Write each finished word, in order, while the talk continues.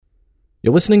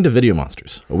You're listening to Video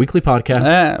Monsters, a weekly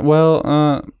podcast.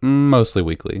 Mostly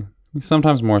weekly.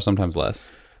 Sometimes more, sometimes less.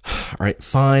 All right,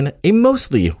 fine. A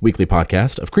mostly weekly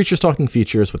podcast of Creatures Talking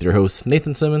Features with your hosts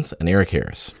Nathan Simmons and Eric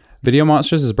Harris. Video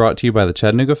Monsters is brought to you by the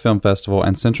Chattanooga Film Festival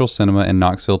and Central Cinema in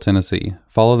Knoxville, Tennessee.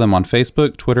 Follow them on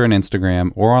Facebook, Twitter, and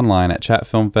Instagram, or online at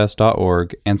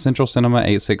chatfilmfest.org and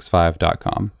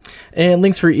centralcinema865.com. And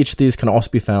links for each of these can also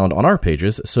be found on our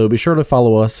pages, so be sure to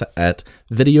follow us at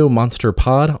Video Monster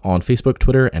Pod on Facebook,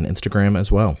 Twitter, and Instagram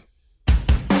as well.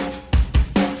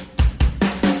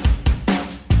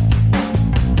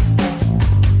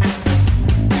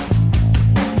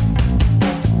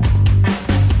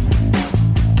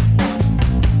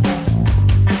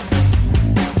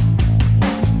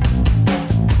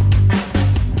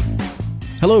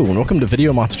 Hello and welcome to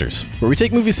Video Monsters, where we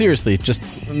take movies seriously, just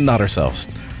not ourselves.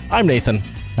 I'm Nathan.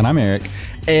 And I'm Eric.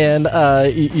 And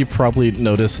you probably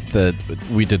noticed that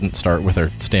we didn't start with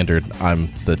our standard,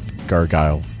 I'm the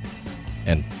Gargoyle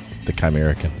and the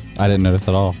Chimerican. I didn't notice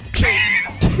at all.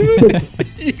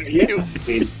 You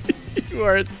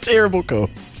are a terrible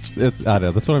co-host. I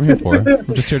know, that's what I'm here for.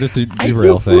 I'm just here to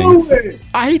derail things.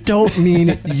 I don't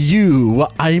mean you,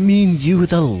 I mean you,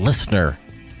 the listener.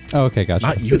 Oh, okay, gotcha.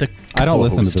 Not you, the co-host. I don't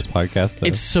listen to this podcast, though.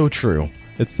 It's so true.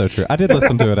 It's so true. I did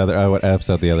listen to another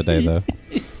episode the other day, though.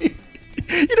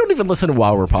 You don't even listen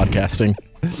while we're podcasting.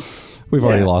 We've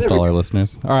already lost all our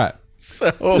listeners. All right.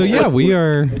 So yeah, we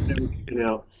are...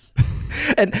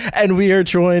 And we are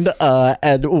joined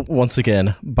and once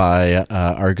again by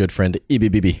our good friend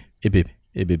Ibbb.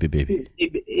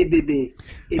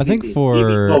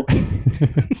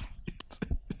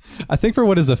 I think for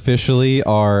what is officially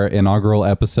our inaugural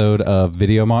episode of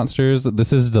Video Monsters,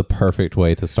 this is the perfect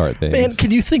way to start things. Man, can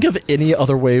you think of any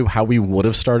other way how we would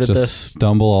have started Just this?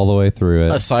 Stumble all the way through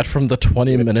it. Aside from the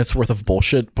 20 minutes worth of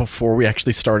bullshit before we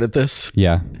actually started this?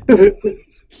 Yeah. That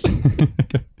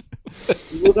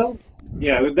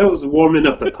was warming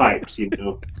up the pipes, you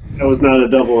know. That was not a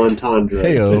double entendre.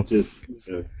 Hey-o. Just,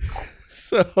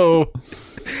 So,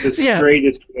 the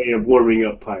straightest way of warming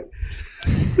up pipes.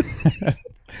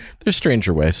 There's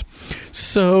stranger ways.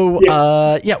 So,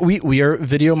 we are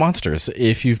Video Monsters.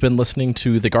 If you've been listening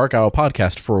to the Gargoyle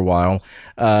podcast for a while,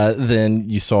 then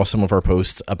you saw some of our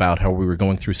posts about how we were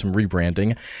going through some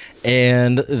rebranding,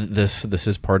 and this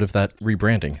is part of that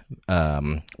rebranding.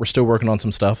 We're still working on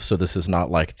some stuff, so this is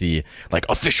not like the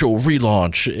official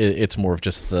relaunch. It's more of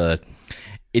just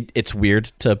it's weird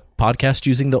to podcast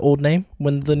using the old name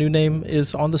when the new name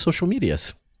is on the social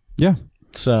medias. Yeah.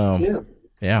 So,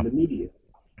 yeah. The media.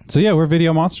 So yeah, we're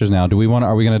Video Monsters now. Are we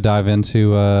going to dive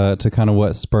into to kind of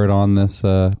what spurred on this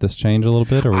change a little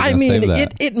bit, or are we going to save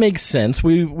that? It makes sense.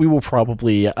 We will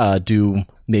probably do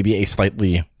maybe a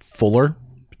slightly fuller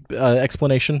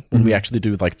explanation when we actually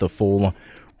do like the full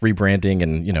rebranding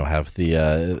and have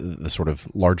the sort of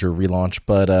larger relaunch.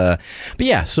 But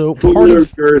yeah, so part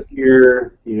of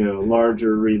here,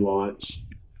 larger relaunch.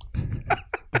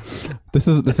 This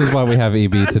is why we have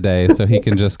EB today, so he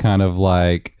can just kind of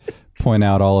like point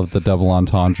out all of the double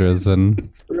entendres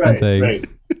and things. Right.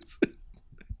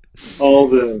 All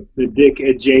the dick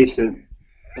adjacent.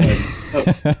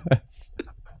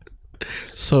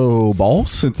 So balls?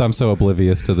 Since I'm so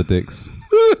oblivious to the dicks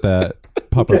that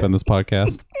pop up in this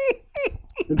podcast.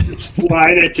 It's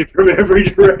flying at you from every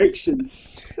direction.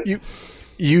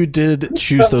 You did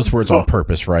choose those words on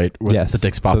purpose, right? With the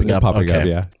dicks popping up? Popping up,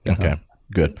 yeah. Uh-huh. Okay,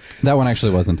 good. That one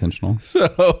actually was intentional.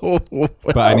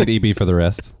 But I need EB for the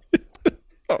rest.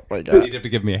 Oh my god. You need him to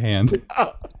give me a hand.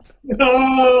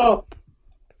 No!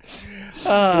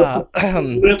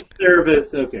 Lip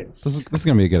service, okay. This is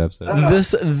going to be a good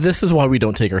episode. This is why we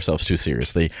don't take ourselves too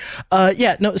seriously.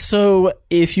 So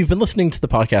if you've been listening to the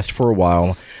podcast for a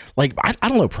while, like, I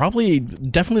don't know,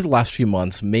 definitely the last few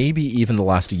months, maybe even the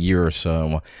last year or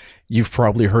so, you've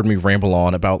probably heard me ramble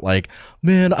on about, like,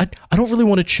 man, I don't really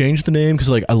want to change the name because,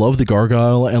 like, I love the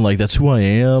Gargoyle and, like, that's who I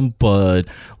am, but,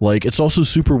 like, it's also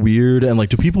super weird and, like,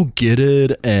 do people get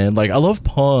it? And, like, I love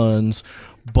puns,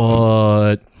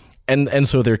 but... And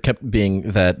so there kept being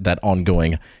that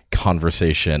ongoing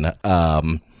conversation. I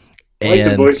like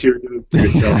the voice you were doing for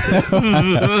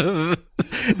yourself.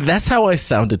 That's how I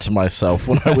sounded to myself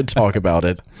when I would talk about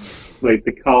it. Like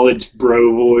the college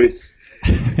bro voice.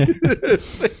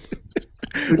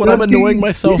 When I'm annoying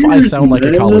myself, I sound like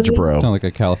a college bro. Sound like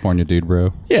a California dude,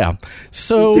 bro. Yeah.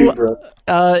 So,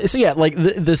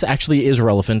 this actually is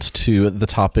relevant to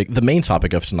the main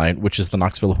topic of tonight, which is the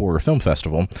Knoxville Horror Film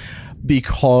Festival,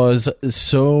 because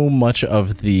so much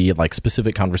of the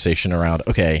specific conversation around,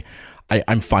 okay,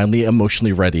 I'm finally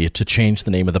emotionally ready to change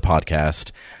the name of the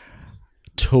podcast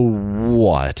to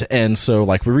what? And so,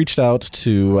 like, we reached out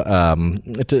to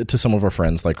some of our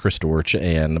friends, like Chris Dorch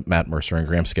and Matt Mercer and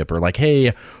Graham Skipper, like,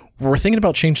 hey, we're thinking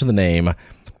about changing the name.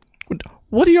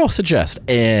 What do y'all suggest?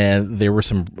 And there were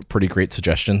some pretty great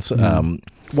suggestions.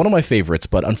 One of my favorites,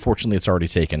 but unfortunately it's already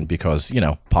taken because,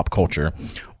 pop culture,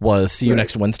 was See You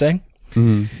Next Wednesday.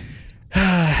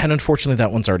 And unfortunately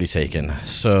that one's already taken.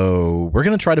 So we're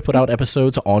going to try to put out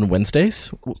episodes on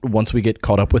Wednesdays once we get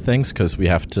caught up with things, because we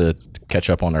have to catch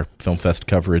up on our Film Fest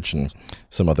coverage and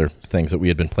some other things that we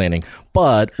had been planning.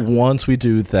 But once we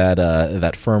do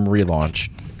that firm relaunch,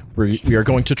 we are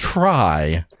going to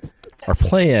try... Our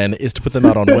plan is to put them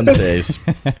out on Wednesdays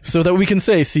so that we can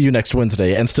say "See you next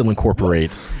Wednesday" and still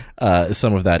incorporate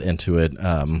some of that into it.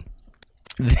 And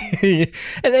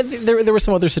then there were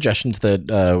some other suggestions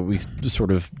that we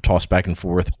sort of tossed back and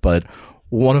forth, but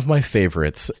one of my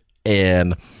favorites,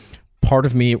 and part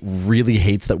of me really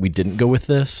hates that we didn't go with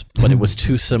this, but it was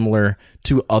too similar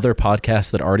to other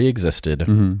podcasts that already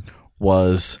existed,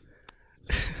 was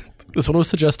this one was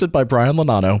suggested by Brian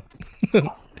Lanano.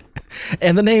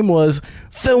 And the name was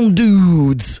Film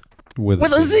Dudes with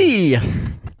a Z.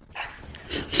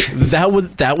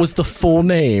 That was the full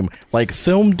name, like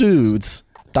Film Dudes ...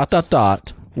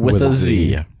 with a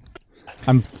Z.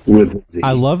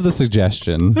 I love the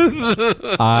suggestion.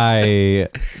 I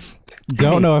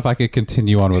don't know if I could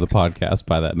continue on with a podcast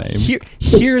by that name.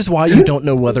 Here's why you don't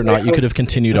know whether or not you could have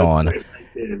continued on.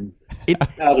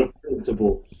 Out of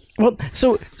principle. Well,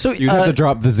 so you'd have to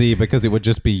drop the Z because it would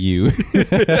just be you.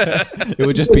 It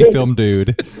would just be Film Dude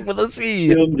with a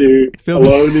Z. Film Dude. Film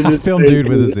Dude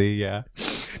with a Z. Yeah.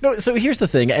 No. So here's the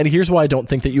thing, and here's why I don't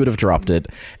think that you would have dropped it.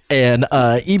 And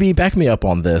EB, back me up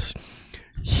on this.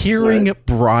 Hearing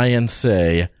Brian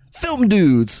say "Film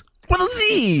Dudes" with a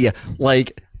Z,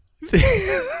 like.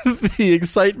 The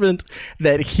excitement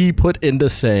that he put into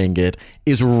saying it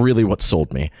is really what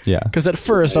sold me. Yeah. Because at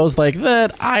first I was like,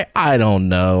 that I don't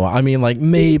know. I mean, like,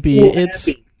 maybe it's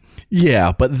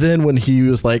yeah, but then when he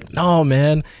was like, no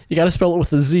man, you gotta spell it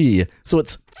with a Z. So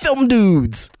it's Film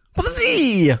Dudes with a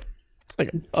Z. It's like,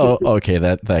 oh, okay,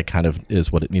 that kind of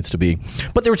is what it needs to be.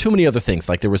 But there were too many other things.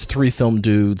 Like there was 3 Film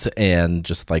Dudes and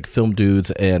just like Film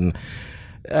Dudes, and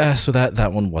so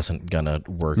that one wasn't gonna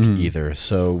work either.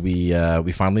 So we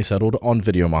finally settled on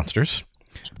Video Monsters,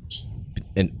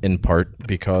 in part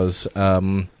because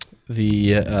the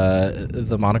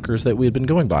monikers that we had been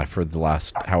going by for the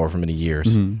last however many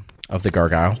years of the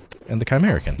Gargoyle and the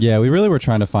Chimerican. Yeah, we really were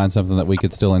trying to find something that we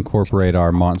could still incorporate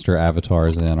our monster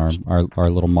avatars in, our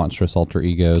little monstrous alter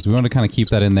egos. We wanted to kind of keep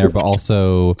that in there, but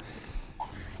also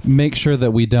make sure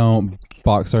that we don't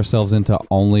box ourselves into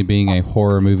only being a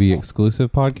horror movie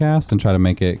exclusive podcast, and try to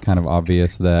make it kind of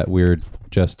obvious that we're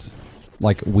just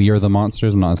like, we are the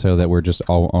monsters, and not necessarily that we're just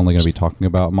only going to be talking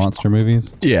about monster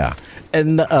movies. Yeah,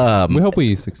 and we hope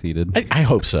we succeeded. I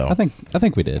hope so. I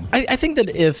think we did. I think that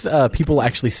if people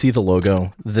actually see the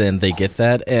logo, then they get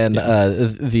that, and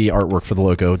the artwork for the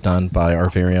logo done by our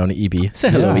very own EB.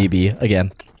 Say hello, EB,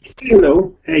 again.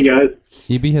 Hello, hey guys.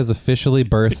 EB has officially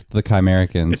birthed the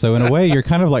Chimerican, so in a way, you're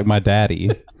kind of like my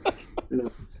daddy.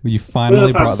 You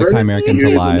finally brought the Chimerican to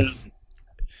life.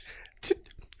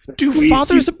 Do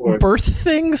fathers birth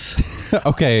things?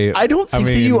 Okay. I don't think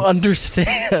that you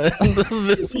understand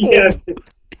this whole... Yeah.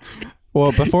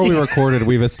 Well, before we recorded,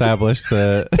 we've established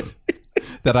that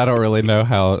I don't really know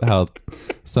how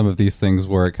some of these things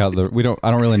work. I don't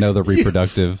really know the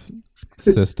reproductive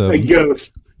system. Like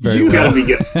ghosts. Very well. Gotta be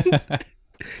ghosts.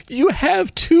 You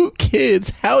have 2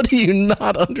 kids. How do you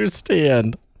not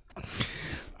understand?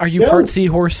 Are you part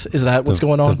seahorse? Is that what's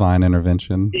going on? Divine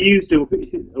intervention. He used a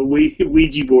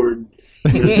Ouija board.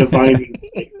 Divining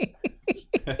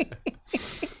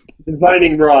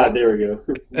rod. There we go.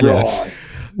 Yes.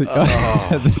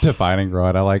 The divining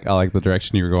rod. I like the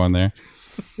direction you were going there.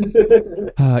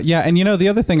 Yeah, and the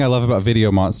other thing I love about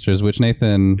Video Monsters, which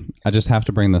Nathan, I just have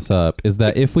to bring this up, is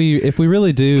that if we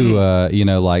really do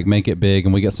like make it big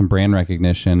and we get some brand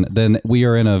recognition, then we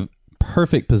are in a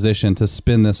perfect position to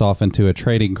spin this off into a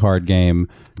trading card game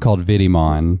called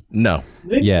Vidimon. No.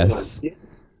 Yes.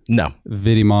 No.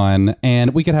 Vidimon.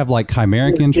 And we could have like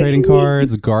Chimerican trading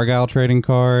cards, Gargoyle trading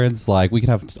cards, like we could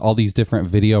have all these different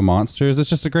video monsters. It's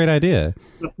just a great idea.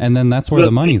 And then that's where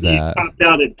the money's at. Popped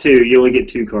out at 2, you only get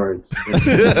 2 cards.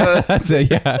 That's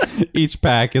it, yeah. Each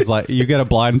pack is like, you get a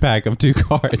blind pack of 2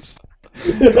 cards.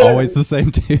 It's always the same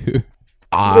 2.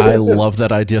 I love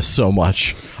that idea so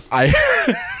much.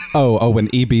 Oh, when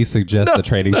EB suggests the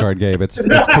trading card game, it's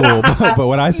cool. But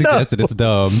when I suggested, it's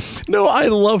dumb. No, I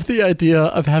love the idea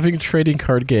of having a trading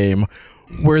card game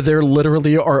where there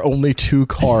literally are only 2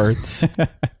 cards.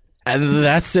 And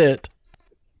that's it.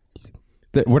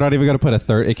 We're not even going to put a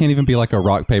third. It can't even be like a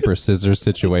rock, paper, scissors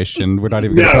situation. We're not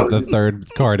even going to put the third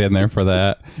card in there for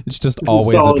that. It's just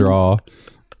always a draw.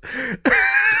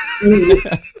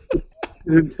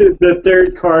 The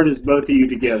third card is both of you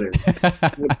together.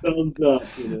 Thumbs up.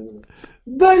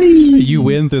 Buddy! You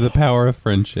win through the power of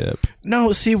friendship.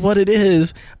 No, see what it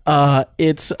is.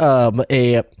 It's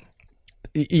a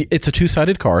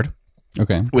two-sided card.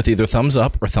 Okay. With either thumbs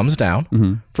up or thumbs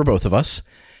down for both of us.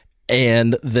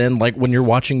 And then, like, when you're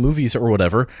watching movies or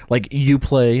whatever, like, you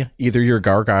play either your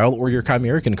Gargoyle or your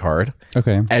Chimerican card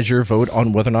as your vote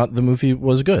on whether or not the movie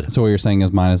was good. So what you're saying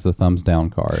is mine is the thumbs down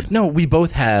card. No, we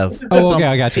both have. Oh, okay,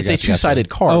 I got you. It's a two-sided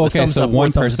card. Oh, okay, so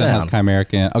one person has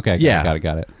Chimerican. Okay,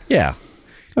 got it. Yeah.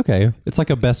 Okay, it's like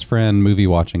a best friend movie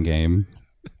watching game.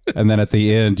 And then at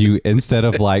the end, you, instead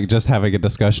of like just having a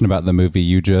discussion about the movie,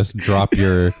 you just drop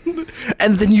your...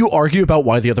 And then you argue about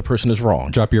why the other person is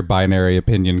wrong. Drop your binary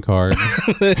opinion card.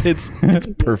 It's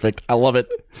perfect. I love it.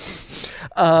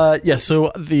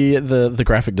 So the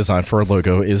graphic design for our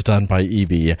logo is done by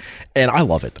EB, and I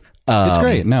love it. It's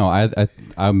great. No,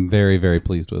 I'm very, very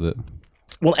pleased with it.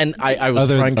 Well, and I was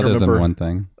trying to remember... Other than one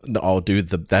thing. Oh, dude,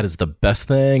 that is the best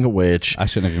thing, which... I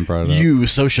shouldn't have even brought it up. You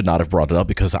should not have brought it up,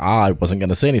 because I wasn't going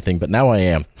to say anything, but now I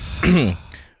am.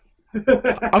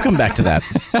 I'll come back to that.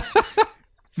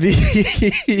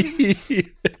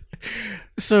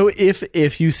 So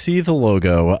if you see the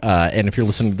logo, and if you're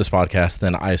listening to this podcast,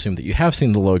 then I assume that you have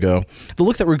seen the logo. The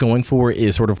look that we're going for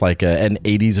is sort of like an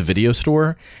 80s video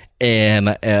store.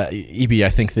 And EB, I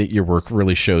think that your work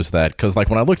really shows that, because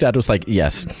like when I looked at it, it was like,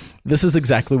 yes, this is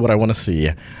exactly what I want to see.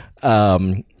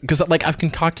 Because like I've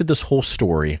concocted this whole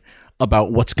story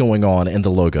about what's going on in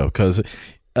the logo. Because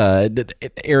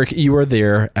Eric, you are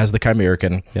there as the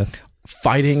Chimerican, yes,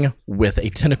 fighting with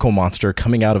a tentacle monster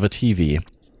coming out of a TV.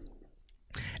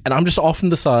 And I'm just off on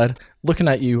the side looking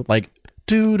at you like,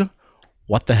 dude,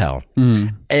 what the hell?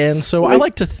 And so I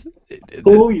like to...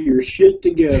 Pull your shit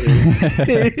together.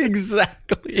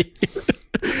 Exactly.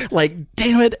 Like,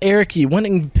 damn it, Eric, you went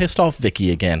and pissed off Vicky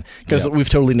again. Because we've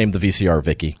totally named the VCR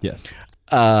Vicky. Yes.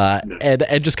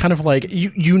 And just kind of like,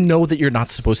 you know that you're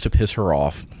not supposed to piss her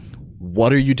off.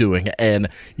 What are you doing? And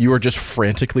you are just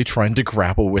frantically trying to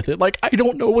grapple with it. Like, I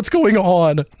don't know what's going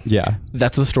on. Yeah.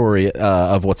 That's the story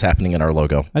of what's happening in our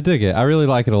logo. I dig it. I really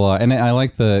like it a lot. And I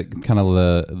like the kind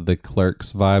of the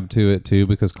Clerks vibe to it too,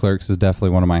 because Clerks is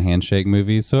definitely one of my handshake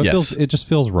movies. So it just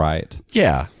feels right.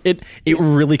 Yeah. It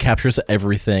really captures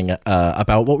everything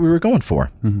about what we were going for.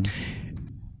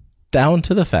 Down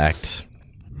to the fact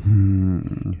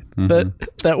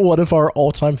that one of our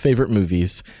all-time favorite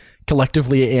movies,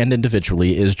 collectively and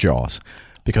individually, is Jaws,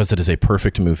 because it is a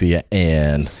perfect movie.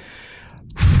 And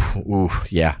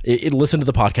listen to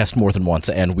the podcast more than once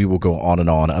and we will go on and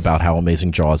on about how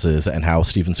amazing Jaws is and how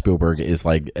Steven Spielberg is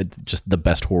like just the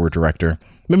best horror director.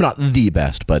 Maybe not the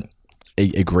best, but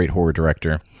a great horror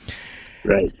director.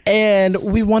 Right. And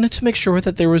we wanted to make sure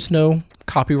that there was no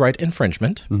copyright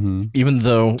infringement, even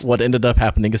though what ended up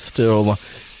happening is still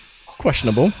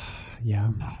questionable.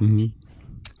 Yeah.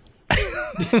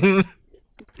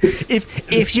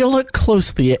 If you look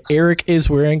closely, Eric is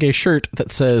wearing a shirt that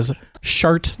says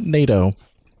Shartnado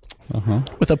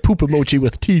with a poop emoji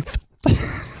with teeth.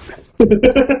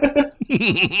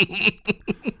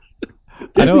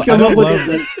 I don't love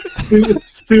it.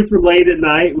 Super late at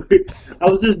night. I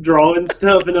was just drawing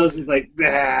stuff and I was just like,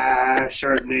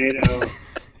 Shartnado.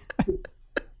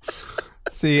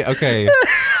 See, okay.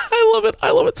 I love it.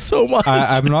 I love it so much.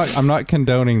 I'm not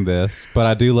condoning this, but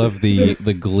I do love the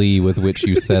glee with which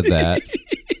you said that.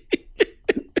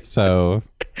 So,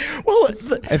 well,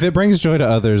 if it brings joy to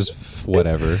others,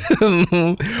 whatever.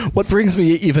 What brings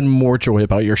me even more joy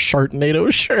about your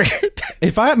Shartnado shirt?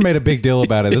 If I hadn't made a big deal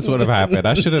about it, this would have happened.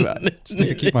 I should have just need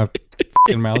to keep my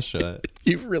mouth shut.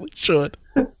 You really should.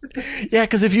 Yeah,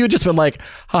 because if you had just been like,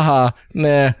 haha,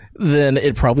 nah, then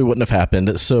it probably wouldn't have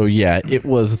happened. So yeah, it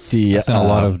was the... I sent a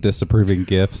lot of disapproving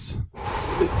gifts.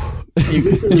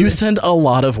 You send a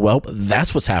lot of, well,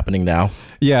 that's what's happening now.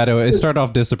 Yeah, no, it started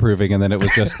off disapproving and then it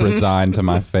was just resigned to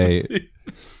my fate.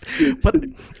 But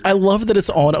I love that it's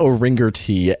on a Ringer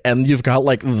tee and you've got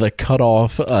like the cut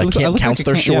off camp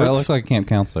counselor shorts. Yeah, it looks like a camp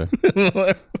counselor.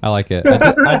 I like it.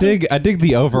 I dig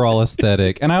the overall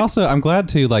aesthetic. And I'm glad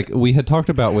too, like we had talked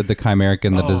about with the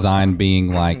Chimerican, the design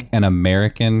being like an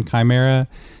American chimera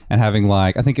and having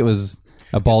like, I think it was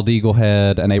a bald eagle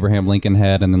head, an Abraham Lincoln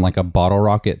head, and then like a bottle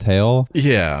rocket tail.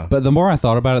 Yeah. But the more I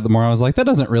thought about it, the more I was like, that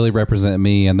doesn't really represent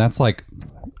me. And that's like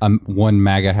one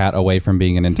MAGA hat away from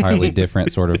being an entirely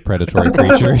different sort of predatory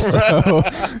creature. So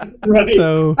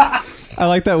I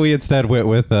like that we instead went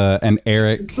with an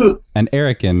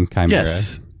Erican chimera.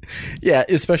 Yes. Yeah,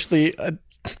 especially,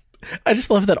 I just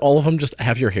love that all of them just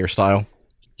have your hairstyle.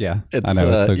 Yeah, I know,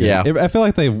 it's so good. Yeah. I feel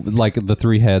like they, like, the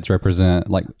three heads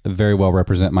very well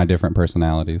represent my different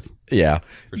personalities. Yeah.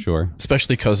 For sure.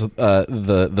 Especially because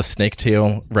the snake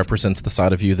tail represents the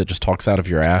side of you that just talks out of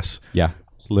your ass. Yeah,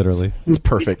 literally. It's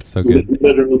perfect. So good.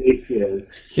 Literally, yeah.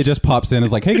 It just pops in.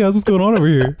 It's like, hey guys, what's going on over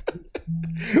here?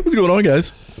 What's going on,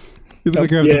 guys? You look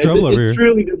like you're having some trouble over here. It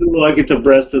really doesn't look like it's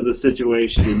abreast of the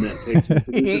situation in that picture.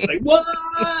 It's just like, what?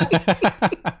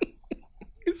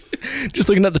 Just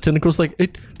looking at the tentacles like, hey,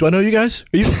 do I know you guys?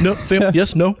 Are you? No, fam?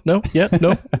 Yes, no, yeah, no.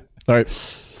 All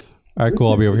right. All right, cool.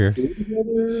 I'll be over here.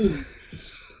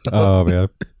 Oh, man.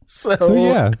 So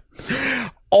yeah.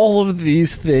 All of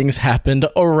these things happened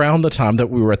around the time that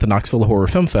we were at the Knoxville Horror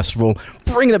Film Festival,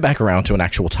 bringing it back around to an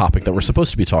actual topic that we're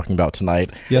supposed to be talking about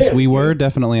tonight. Yes, we were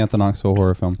definitely at the Knoxville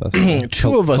Horror Film Festival.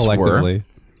 Two of us were.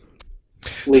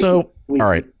 So, all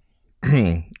right.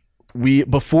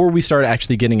 Before we started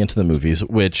actually getting into the movies,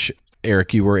 which,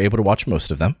 Eric, you were able to watch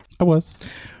most of them. I was.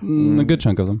 A good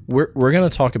chunk of them. We're going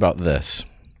to talk about this.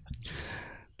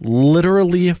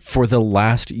 Literally for the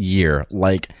last year,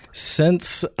 like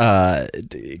since,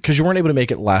 because you weren't able to make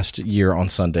it last year on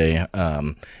Sunday.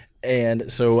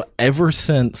 And so ever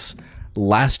since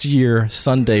last year,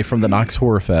 Sunday from the Knox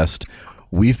Horror Fest,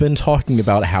 we've been talking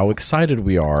about how excited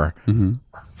we are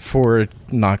for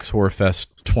Knox Horror Fest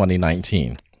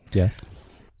 2019. Yes.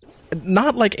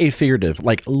 Not like a figurative,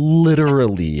 like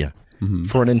literally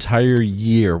for an entire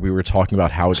year, we were talking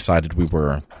about how excited we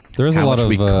were. There's a lot of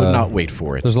we could not wait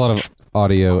for it. There's a lot of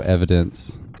audio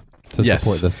evidence to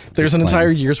support this. There's an entire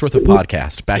year's worth of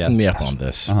podcast backing me up on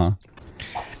this.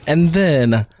 And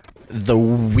then the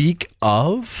week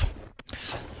of,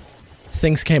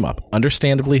 things came up.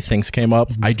 Understandably, things came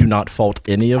up. I do not fault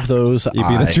any of those.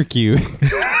 That's your cue.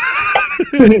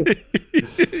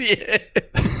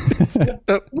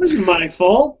 It wasn't my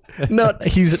fault. No,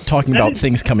 he's talking about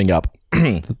things coming up.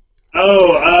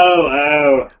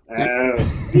 Oh.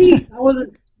 See, I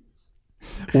wasn't.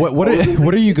 What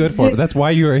are you good for? That's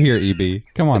why you are here, EB.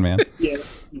 Come on, man. Yeah.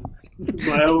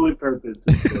 My only purpose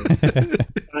is to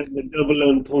find the double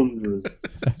entendres.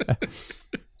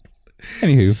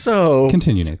 Anywho, so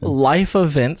continue, Nathan. Life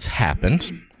events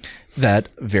happened that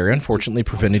very unfortunately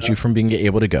prevented you from being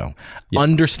able to go. Yep.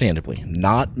 Understandably,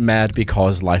 not mad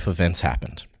because life events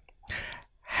happened.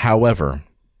 However,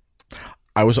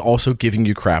 I was also giving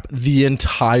you crap the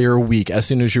entire week as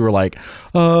soon as you were like,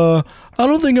 I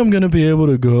don't think I'm going to be able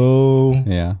to go.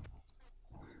 Yeah.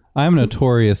 I'm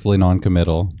notoriously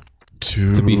non-committal.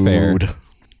 Dude. To be fair.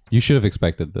 You should have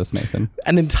expected this, Nathan.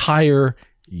 An entire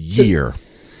year.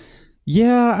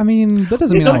 Yeah, I mean, that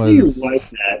doesn't mean I was... You like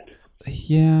that.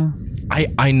 Yeah.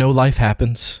 I know life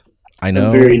happens. I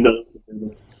know. I'm very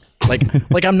non-committal.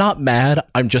 Like I'm not mad.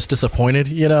 I'm just disappointed,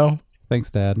 you know?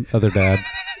 Thanks, Dad. Other dad.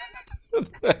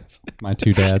 My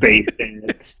two dads. Space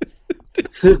Dad.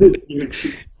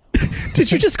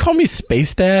 Did you just call me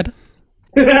Space Dad?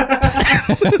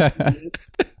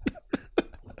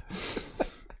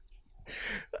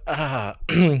 I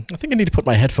think I need to put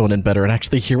my headphone in better and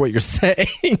actually hear what you're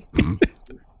saying.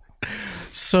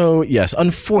 So, yes,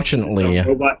 unfortunately... A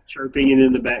robot chirping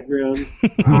in the background.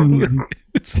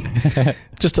 It's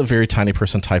just a very tiny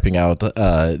person typing out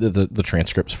the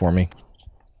transcripts for me.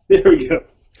 There we go.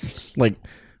 Like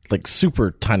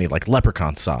super tiny, like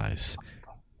leprechaun size.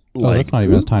 Oh, that's not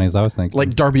even as tiny as I was thinking.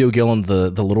 Like Darby O'Gill and the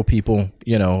little people,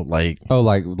 you know, like... Oh,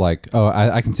 I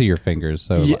can see your fingers,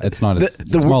 so yeah, it's not as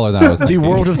it's smaller than I was thinking. The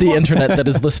world of the internet that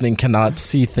is listening cannot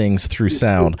see things through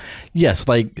sound. Yes,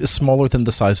 like smaller than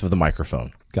the size of the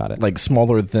microphone. Got it. Like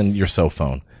smaller than your cell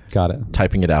phone. Got it.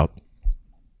 Typing it out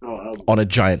on a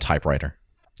giant typewriter.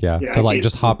 Yeah, so like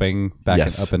just hopping back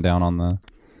and up and down on the...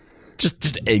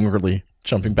 Just angrily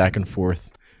jumping back and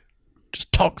forth.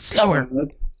 Just talk slower.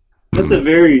 That's a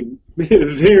very,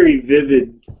 very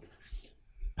vivid.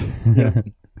 Yeah.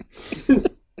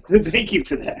 Thank you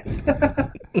for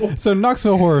that. So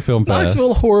Knoxville Horror Film Fest.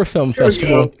 Knoxville Horror Film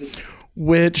Festival,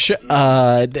 which,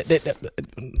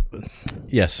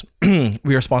 yes,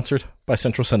 we are sponsored by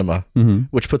Central Cinema,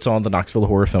 which puts on the Knoxville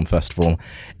Horror Film Festival.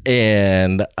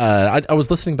 And I was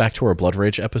listening back to our Blood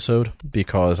Rage episode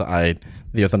because I,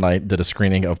 the other night, did a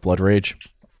screening of Blood Rage.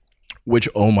 Which,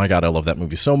 oh my God, I love that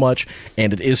movie so much.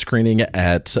 And it is screening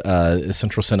at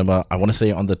Central Cinema, I want to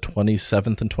say on the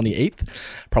 27th and 28th.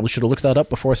 Probably should have looked that up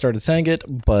before I started saying it,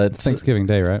 but... It's Thanksgiving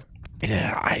Day, right?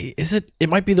 Yeah, it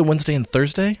might be the Wednesday and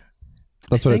Thursday,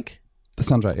 That's That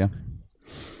sounds right, yeah.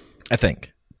 I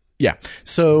think. Yeah.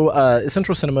 So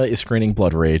Central Cinema is screening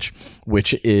Blood Rage,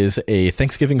 which is a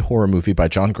Thanksgiving horror movie by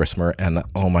John Grissmer, and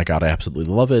oh my god, I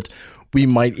absolutely love it. We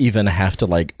might even have to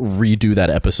like redo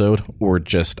that episode, or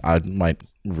just I might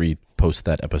repost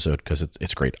that episode because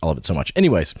it's great. I love it so much.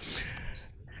 Anyways,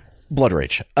 Blood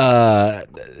Rage.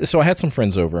 So I had some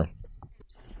friends over,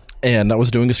 and I was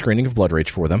doing a screening of Blood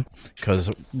Rage for them because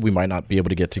we might not be able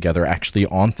to get together actually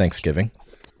on Thanksgiving.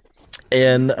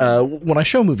 And when I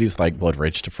show movies like Blood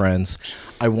Rage to friends,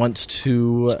 I want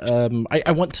to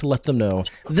I want to let them know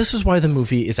this is why the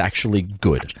movie is actually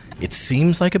good. It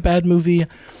seems like a bad movie,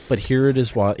 but here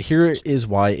is why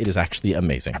it is actually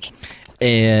amazing.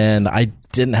 And I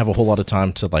didn't have a whole lot of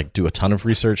time to like do a ton of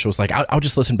research. So I was like, I'll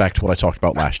just listen back to what I talked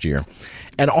about last year.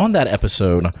 And on that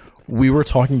episode, we were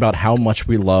talking about how much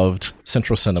we loved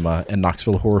Central Cinema and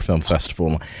Knoxville Horror Film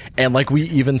Festival. And like we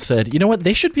even said, you know what,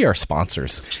 they should be our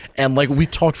sponsors. And like we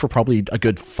talked for probably a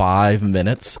good 5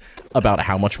 minutes about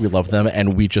how much we love them.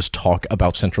 And we just talk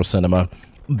about Central Cinema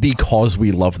because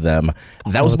we love them.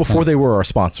 That was before they were our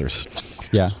sponsors.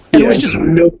 Yeah. And it was just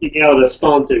milking out a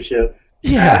sponsorship.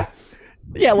 Yeah.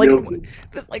 Yeah, like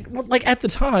at the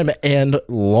time and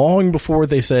long before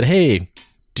they said, "Hey,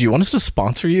 do you want us to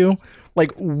sponsor you?"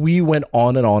 Like we went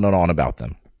on and on and on about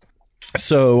them.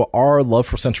 So our love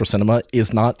for Central Cinema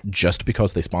is not just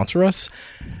because they sponsor us.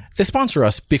 They sponsor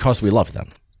us because we love them.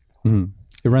 Mm-hmm.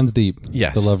 It runs deep.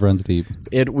 Yes. The love runs deep.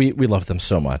 We love them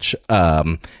so much.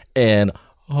 And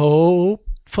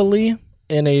hopefully,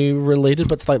 in a related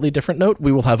but slightly different note,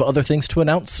 we will have other things to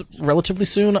announce relatively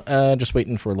soon. Just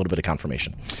waiting for a little bit of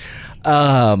confirmation.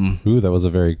 Ooh, that was a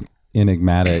very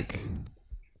enigmatic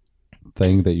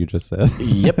thing that you just said.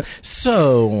 Yep.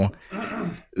 So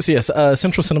yes,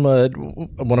 Central Cinema,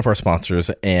 one of our sponsors,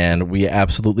 and we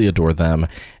absolutely adore them.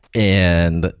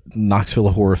 And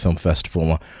Knoxville Horror Film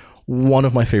Festival, one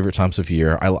of my favorite times of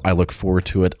year. I look forward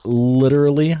to it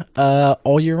literally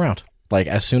all year round. Like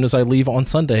as soon as I leave on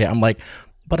Sunday, I'm like,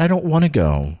 but I don't want to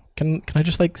go. Can I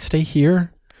just like stay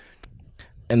here?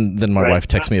 And then my wife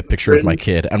texts me a picture of my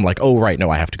kid. I'm like, oh right, no,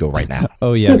 I have to go right now.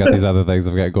 Oh yeah, I've got these other things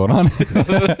I've got going on.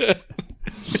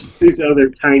 These other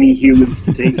tiny humans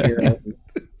to take care of.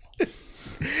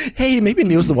 Hey, maybe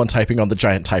Neil's the one typing on the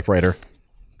giant typewriter.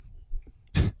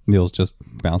 Neil's just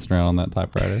bouncing around on that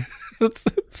typewriter. That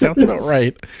sounds about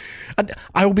right.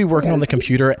 I will be working on the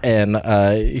computer, and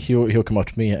he'll come up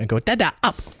to me and go, "Dada,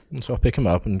 up!" And so I'll pick him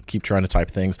up and keep trying to type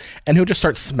things, and he'll just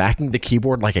start smacking the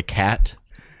keyboard like a cat.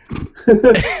 And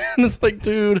it's like,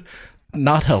 dude,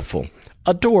 not helpful.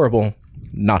 Adorable,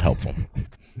 not helpful.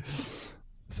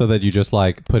 So that you just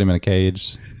like put him in a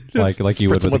cage, like you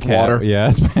would with a cat. Water.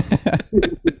 Yeah.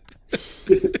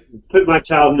 Put my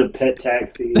child in a pet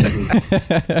taxi.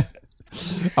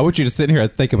 I want you to sit here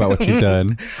and think about what you've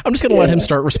done. I'm just going to let him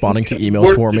start responding to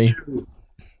emails for me.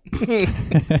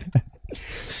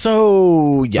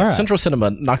 So, yeah, right. Central Cinema,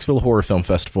 Knoxville Horror Film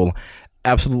Festival.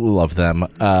 Absolutely love them.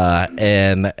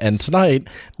 And tonight,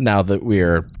 now that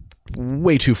we're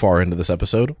way too far into this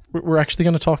episode, we're actually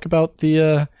going to talk about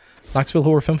the Knoxville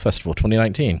Horror Film Festival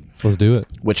 2019. Let's do it.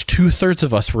 Which 2/3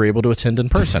 of us were able to attend in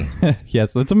person.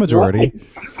 Yes, that's a majority.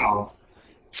 Wow.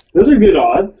 Those are good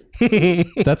odds.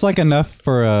 That's like enough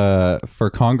for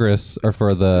Congress or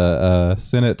for the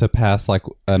Senate to pass like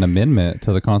an amendment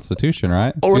to the Constitution,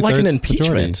 right? Or like an impeachment.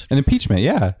 Majority. An impeachment,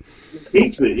 yeah.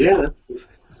 Impeachment, yeah.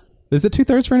 Is it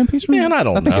 2/3 for an impeachment? Man, I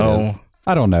don't know.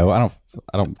 I don't know.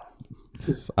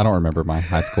 I don't remember my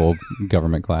high school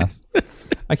government class.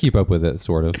 I keep up with it,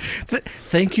 sort of.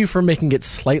 Thank you for making it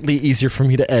slightly easier for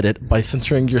me to edit by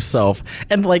censoring yourself.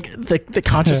 And like the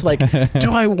conscious, like,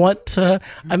 do I want to?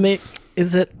 I mean,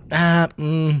 is it?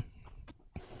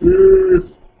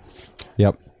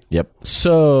 Yep.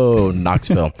 So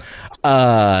Knoxville,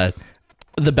 the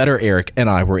better Eric and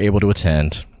I were able to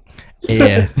attend,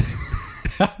 and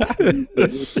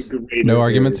no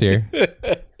arguments here.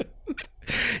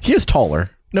 He is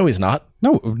taller. No, he's not.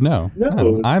 No.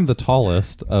 I'm the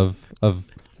tallest of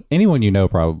anyone you know,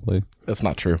 probably. That's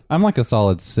not true. I'm like a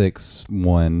solid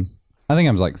 6'1". I think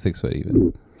I'm like 6 foot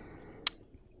even.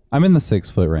 I'm in the 6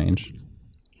 foot range.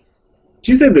 Did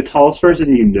you say the tallest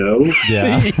person you know?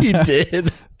 Yeah. You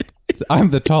did.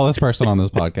 I'm the tallest person on this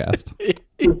podcast.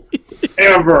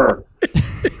 Ever.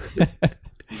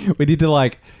 We need to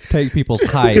like take people's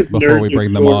height before we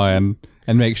bring them on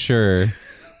and make sure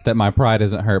that my pride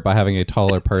isn't hurt by having a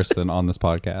taller person on this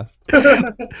podcast.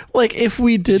 Like if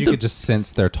we did, you could just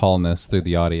sense their tallness through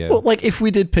the audio. Well, like if we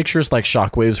did pictures like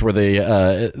Shockwaves, where they,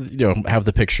 have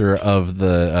the picture of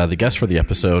the guest for the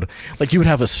episode, like you would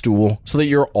have a stool so that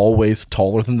you're always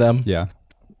taller than them. Yeah.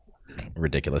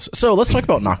 ridiculous. So let's talk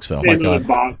about Knoxville. In the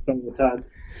box all the time.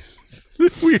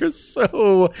 We are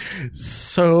so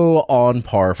on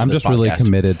par for I'm this just really podcast.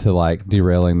 committed to like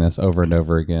derailing this over and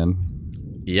over again.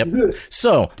 Yep.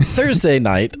 So Thursday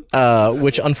night,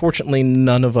 which unfortunately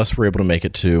none of us were able to make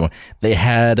it to, they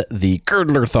had the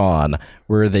Girdler-thon,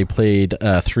 where they played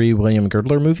 3 William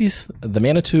Girdler movies, The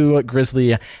Manitou,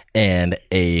 Grizzly, and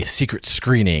a secret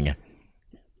screening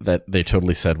that they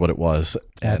totally said what it was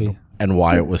Abby. and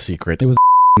why it was secret. It was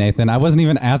Nathan. I wasn't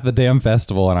even at the damn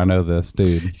festival, and I know this,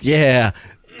 dude. Yeah.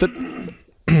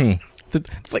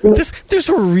 There's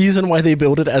a reason why they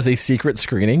built it as a secret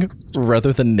screening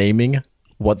rather than naming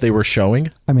what they were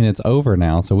showing. I mean, it's over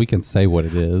now, so we can say what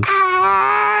it is.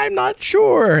 I'm not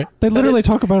sure. They literally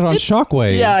talk about it on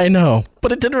Shockwave. Yeah, I know.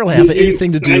 But it didn't really have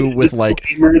anything to do with, like...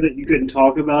 that you couldn't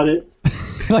talk about it?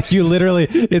 Like, you literally...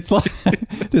 It's like...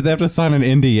 Did they have to sign an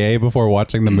NDA before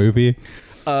watching the movie?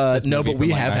 No, but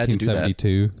we have had to do that.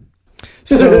 1972.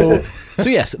 So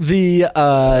yes, they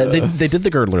did the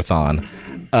Girdler-thon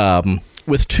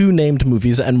with 2 named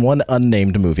movies and 1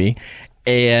 unnamed movie.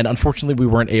 And unfortunately, we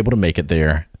weren't able to make it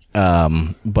there.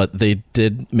 But they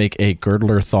did make a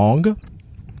Girdler thong.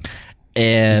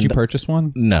 And did you purchase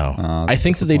one? No. I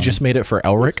think that they just made it for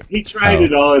Elric. He tried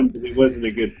it on, but it wasn't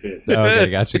a good fit. Okay,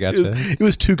 gotcha. It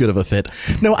was too good of a fit.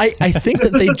 No, I think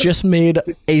that they just made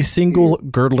a single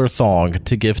Girdler thong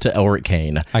to give to Elric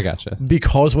Kane. I gotcha.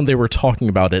 Because when they were talking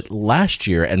about it last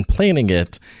year and planning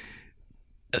it,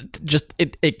 just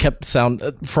it kept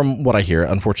from what I hear.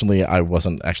 Unfortunately, I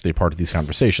wasn't actually a part of these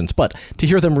conversations, but to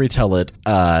hear them retell it,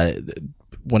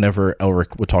 whenever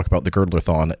Elric would talk about the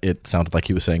Girdler-thon, it sounded like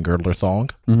he was saying Girdler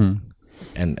thong,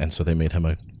 and so they made him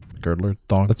a Girdler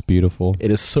thong. That's beautiful.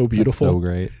 It is so beautiful. That's so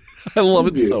great. I love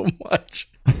it so much.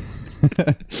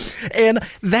 And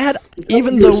that,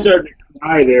 even though starting to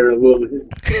cry there a little bit,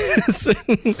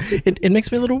 it makes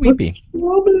me a little weepy.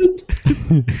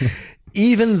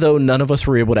 Even though none of us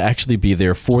were able to actually be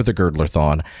there for the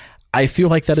Girdler-thon, I feel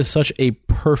like that is such a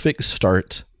perfect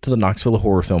start to the Knoxville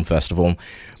Horror Film Festival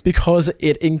because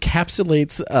it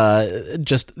encapsulates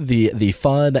just the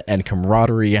fun and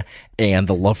camaraderie and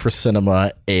the love for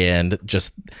cinema and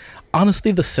just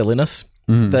honestly the silliness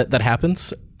that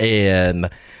happens. And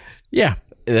yeah,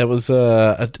 that was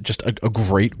just a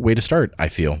great way to start, I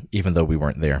feel, even though we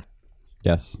weren't there.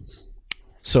 Yes.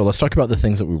 So let's talk about the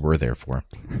things that we were there for.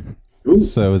 Ooh.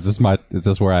 So is this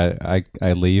where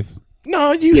I leave?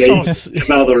 No, you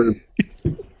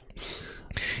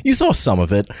saw some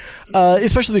of it,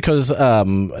 especially because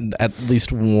at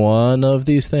least one of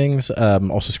these things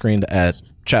also screened at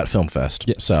Chat Film Fest.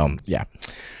 Yes. So yeah.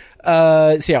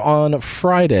 On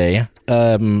Friday,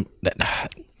 so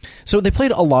they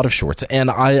played a lot of shorts, and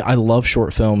I love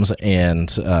short films,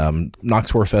 and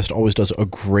Knox Horror Fest always does a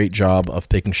great job of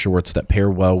picking shorts that pair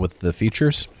well with the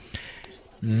features.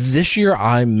 This year,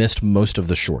 I missed most of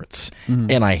the shorts,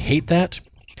 and I hate that,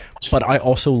 but I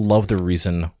also love the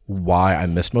reason why I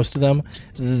missed most of them.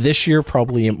 This year,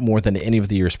 probably more than any of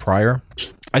the years prior,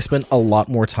 I spent a lot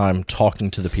more time talking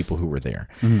to the people who were there.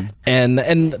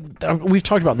 And we've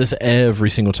talked about this every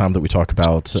single time that we talk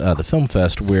about the Film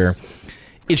Fest, where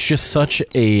it's just such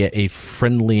a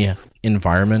friendly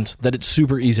environment that it's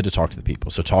super easy to talk to the people.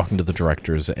 So talking to the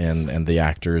directors and the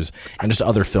actors and just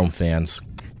other film fans.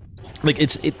 Like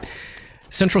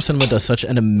Central Cinema does such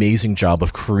an amazing job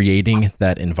of creating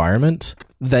that environment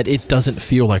that it doesn't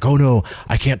feel like, oh no,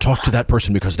 I can't talk to that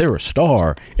person because they're a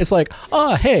star. It's like,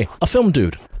 hey, a film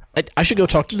dude. I should go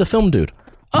talk to the film dude.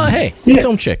 Hey, a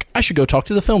film chick. I should go talk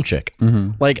to the film chick.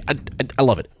 Like, I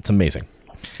love it. It's amazing.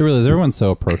 It really is. Everyone's so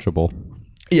approachable.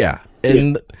 Yeah.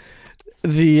 And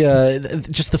the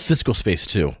just the physical space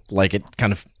too. Like, it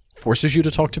kind of forces you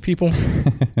to talk to people.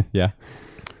 Yeah.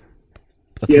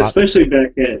 Especially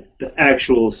back at the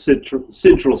actual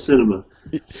Central Cinema.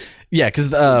 Yeah, because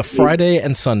Friday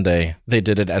and Sunday they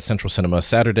did it at Central Cinema.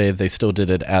 Saturday they still did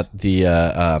it at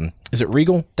the is it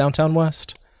Regal Downtown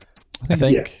West? I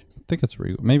think. I think it's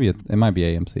Regal. Maybe it might be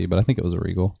AMC, but I think it was a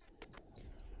Regal.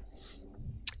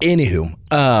 Anywho,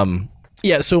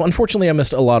 so unfortunately I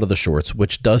missed a lot of the shorts,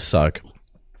 which does suck.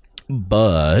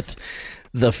 But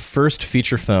the first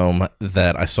feature film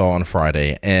that I saw on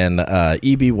Friday, and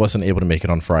EB wasn't able to make it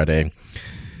on Friday.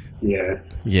 Yeah.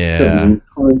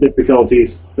 Some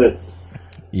difficulties, but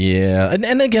yeah,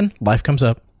 and again, life comes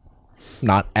up.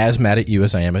 Not as mad at you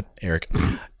as I am at Eric.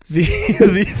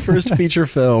 The first feature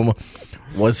film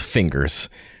was Fingers.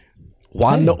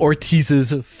 Juan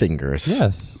Ortiz's Fingers.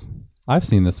 Yes, I've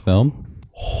seen this film.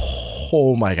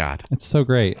 Oh my god, it's so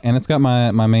great, and it's got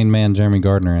my main man Jeremy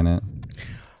Gardner in it.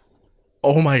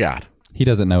 Oh my god. He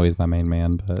doesn't know he's my main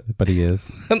man, but he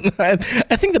is. I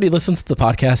think that he listens to the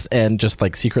podcast and just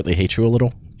like secretly hates you a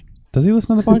little. Does he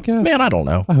listen to the podcast? Man, I don't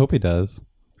know. I hope he does.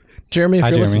 Jeremy, if Hi,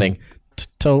 you're Jeremy.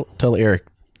 listening, tell Eric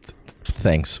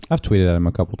thanks. I've tweeted at him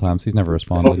a couple times. He's never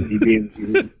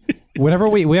responded. Whenever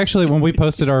we actually, when we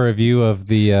posted our review of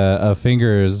the of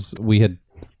Fingers,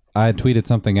 I had tweeted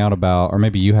something out about, or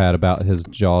maybe you had, about his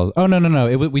Jaws. Oh,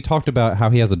 no. We talked about how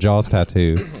he has a Jaws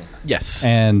tattoo. Yes.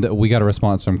 And we got a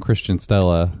response from Christian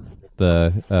Stella,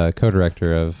 the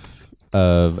co-director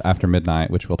of After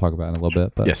Midnight, which we'll talk about in a little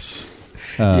bit. But yes.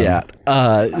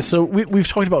 So we've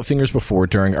talked about Fingers before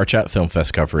during our Chat Film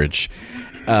Fest coverage.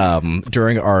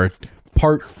 During our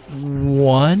part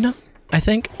 1, I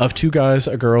think, of Two Guys,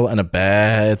 a Girl, and a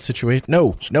Bad Situation.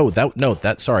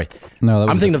 Sorry. No,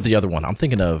 I'm thinking of the other one. I'm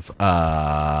thinking of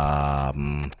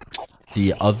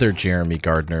the other Jeremy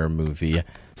Gardner movie,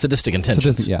 Sadistic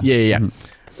Intentions. Yeah.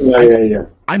 Mm-hmm. Yeah.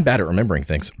 I'm bad at remembering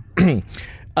things.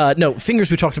 No,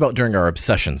 Fingers we talked about during our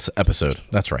Obsessions episode.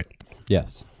 That's right.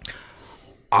 Yes.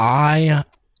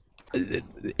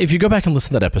 If you go back and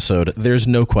listen to that episode, there's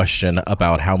no question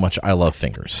about how much I love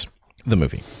Fingers, the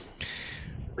movie.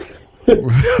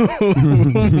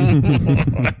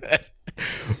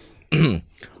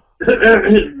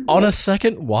 On a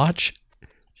second watch,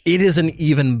 it is an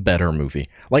even better movie.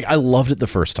 Like, I loved it the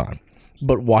first time,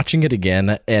 but watching it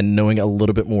again and knowing a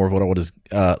little bit more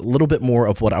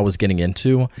of what I was getting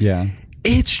into, Yeah.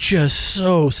 it's just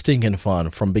so stinking fun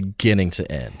from beginning to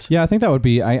end. Yeah, I think that would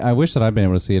be. I wish that I'd been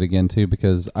able to see it again too,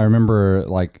 because I remember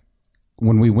like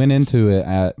when we went into it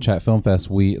at Chat Film Fest,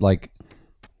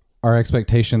 our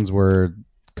expectations were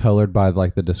colored by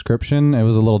like the description. It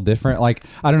was a little different. Like,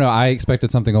 I don't know, I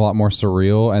expected something a lot more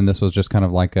surreal, and this was just kind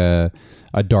of like a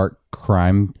dark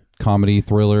crime comedy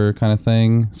thriller kind of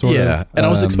thing, sort of. Yeah, and I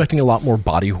was expecting a lot more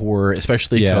body horror,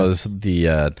 especially because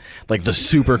the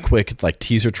super quick like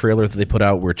teaser trailer that they put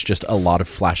out, where it's just a lot of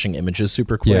flashing images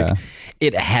super quick. Yeah.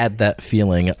 It had that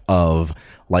feeling of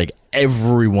like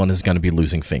everyone is going to be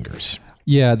losing fingers.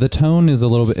 Yeah, the tone is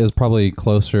probably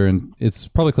closer, and it's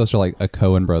probably closer to like a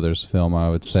Coen Brothers film,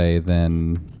 I would say,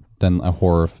 than a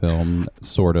horror film,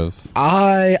 sort of.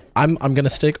 I'm gonna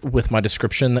stick with my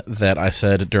description that I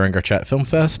said during our Chat Film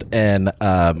Fest, and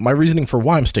my reasoning for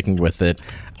why I'm sticking with it,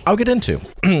 I'll get into,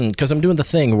 because I'm doing the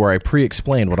thing where I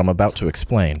pre-explain what I'm about to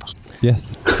explain.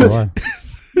 Yes, you are.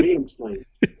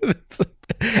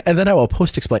 And then I will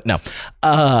post-explain. No,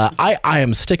 I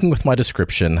am sticking with my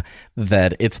description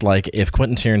that it's like if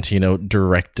Quentin Tarantino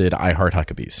directed I Heart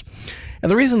Huckabees. And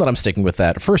the reason that I'm sticking with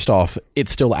that, first off,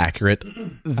 it's still accurate.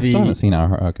 I still haven't seen I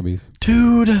Heart Huckabees.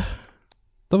 Dude,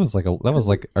 that was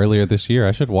like earlier this year.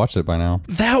 I should watch it by now.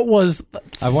 That was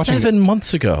 7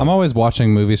 months ago. I'm always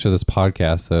watching movies for this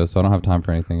podcast, though, so I don't have time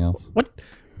for anything else. What?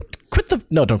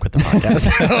 Don't quit the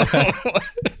podcast.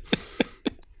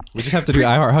 We just have to do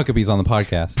I Heart Huckabees on the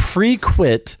podcast.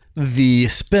 Pre-quit the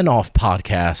spin-off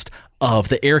podcast of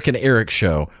the Eric and Eric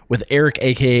Show with Eric,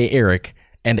 a.k.a. Eric,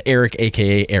 and Eric,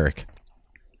 a.k.a. Eric.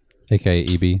 A.k.a.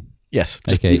 EB? Yes.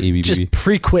 A.k.a. EBBB. Just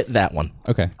pre-quit that one.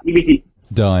 Okay. EBT.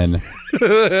 Done.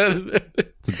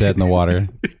 It's dead in the water.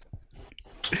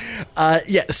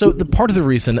 Yeah, so the part of the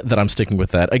reason that I'm sticking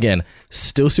with that, again,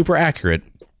 still super accurate,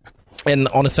 and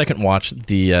on a second watch,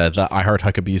 the I Heart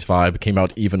Huckabees vibe came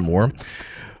out even more.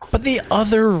 But the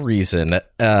other reason,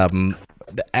 at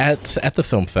the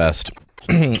film fest,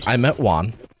 I met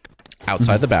Juan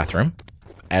outside the bathroom,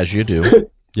 as you do.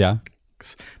 Yeah.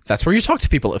 That's where you talk to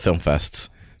people at film fests.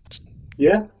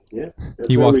 Yeah.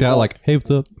 He walked out like, hey, what's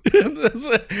up?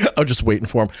 I was just waiting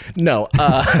for him. No.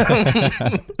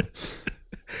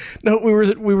 No,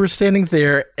 we were standing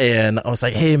there, and I was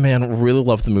like, hey, man, really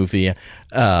love the movie.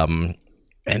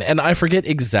 And I forget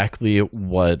exactly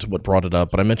what brought it up,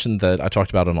 but I mentioned that I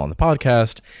talked about it on the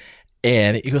podcast,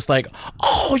 and he was like,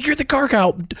 oh, you're the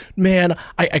Gargoyle. Man,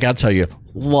 I gotta tell you,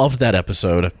 loved that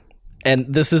episode. And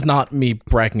this is not me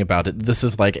bragging about it. This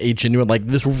is like a genuine, like,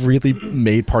 this really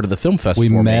made part of the film fest for me.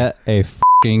 We met a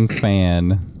f***ing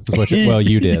fan. Well,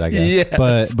 you did, I guess.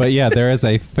 Yes. But yeah, there is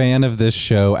a fan of this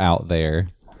show out there.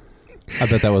 I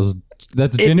bet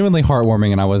that's genuinely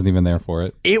heartwarming, and I wasn't even there for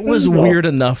it. It was weird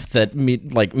enough that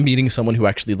meeting someone who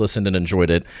actually listened and enjoyed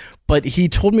it. But he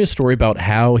told me a story about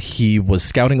how he was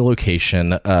scouting a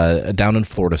location down in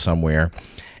Florida somewhere,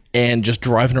 and just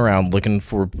driving around looking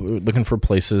for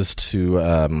places to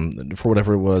for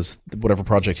whatever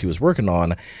project he was working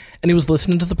on. And he was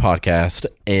listening to the podcast,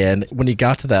 and when he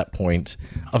got to that point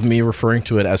of me referring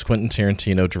to it as Quentin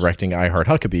Tarantino directing I Heart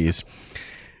Huckabees,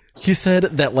 he said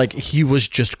that like he was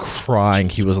just crying.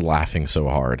 He was laughing so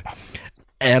hard.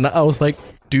 And I was like,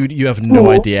 Dude, you have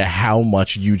no idea how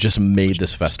much you just made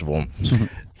this festival.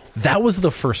 That was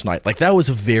the first night. Like, that was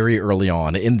very early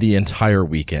on in the entire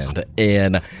weekend.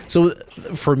 And so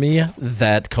for me,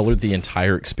 that colored the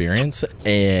entire experience.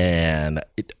 And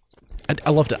I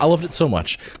loved it. I loved it so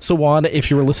much. So, Juan,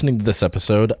 if you were listening to this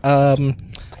episode,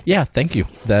 yeah, thank you.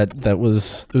 It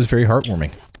was very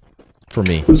heartwarming for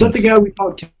me. Was that the guy we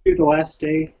talked to the last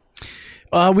day?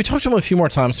 We talked to him a few more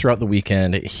times throughout the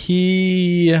weekend.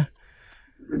 The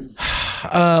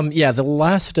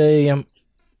last day,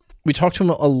 we talked to him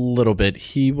a little bit.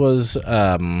 He was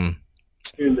in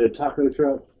the taco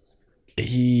truck.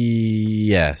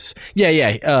 Yes.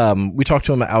 Yeah. We talked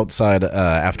to him outside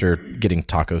after getting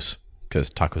tacos because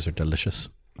tacos are delicious.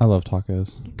 I love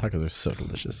tacos. Tacos are so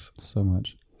delicious. So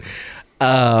much.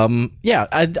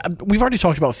 We've already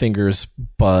talked about Fingers,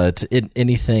 but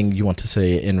anything you want to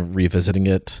say in revisiting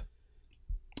it?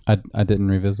 I didn't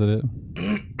revisit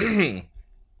it.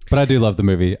 But I do love the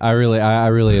movie. I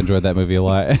really enjoyed that movie a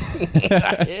lot.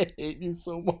 I hate you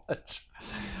so much.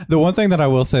 The one thing that I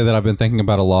will say that I've been thinking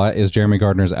about a lot is Jeremy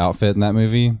Gardner's outfit in that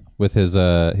movie with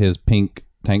his pink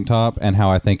tank top and how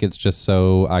I think it's just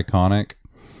so iconic.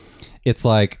 It's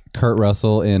like Kurt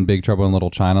Russell in Big Trouble in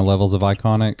Little China levels of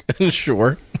iconic.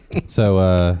 Sure.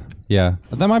 So, yeah.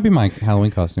 That might be my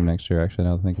Halloween costume next year, actually,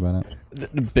 now that I think about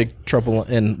it. Big Trouble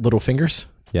in Little Fingers?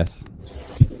 Yes.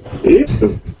 Ew.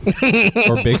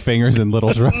 Or Big Fingers in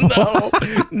Little Trouble.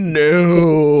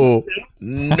 No.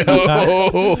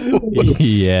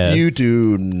 Yes. You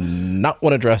do not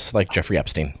want to dress like Jeffrey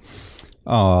Epstein.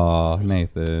 Oh,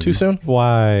 Nathan. Too soon?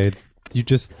 Why? You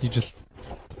just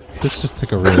this just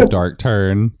took a really dark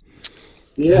turn.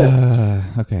 Yeah.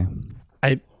 Okay.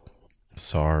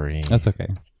 Sorry. That's okay,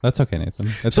 Nathan.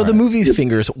 It's So all the right. movie's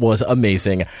Fingers was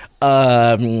amazing.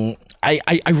 I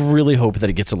really hope that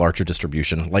it gets a larger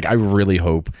distribution. Like, I really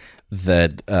hope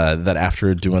that that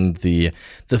after doing the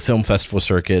film festival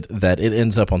circuit, that it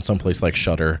ends up on someplace like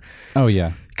Shudder. Oh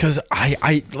yeah. Because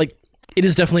I like, it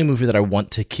is definitely a movie that I want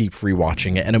to keep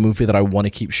rewatching and a movie that I want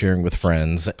to keep sharing with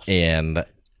friends. And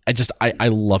I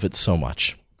love it so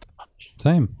much.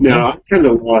 Same. No, I'm kind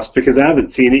of lost because I haven't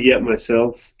seen it yet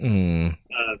myself.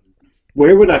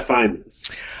 Where would I find this?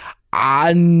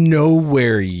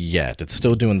 Nowhere yet. It's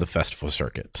still doing the festival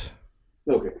circuit.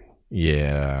 Okay.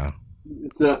 Yeah.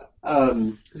 It's not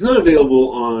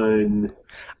available on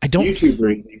YouTube or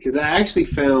anything because I actually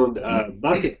found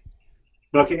Buckethead.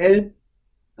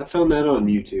 I found that on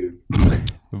YouTube.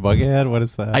 Buckethead? What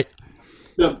is that?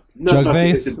 No,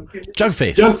 Jugface?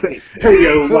 Jugface. Jugface. There we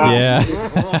go. Wow. Yeah.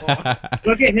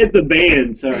 Buckethead's a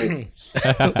band. Sorry.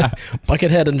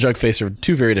 Buckethead and Jugface are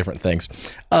two very different things.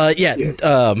 Yeah. Yes.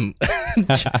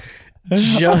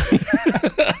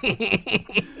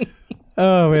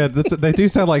 Oh man, they do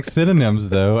sound like synonyms,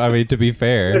 though. I mean, to be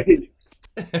fair. Maybe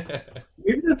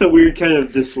that's a weird kind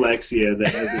of dyslexia that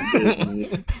hasn't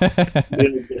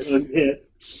been unhit.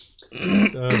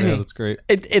 Oh man, that's great.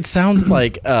 It sounds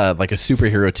like a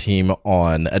superhero team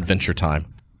on Adventure Time.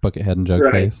 Buckethead and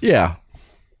Jugface. Yeah.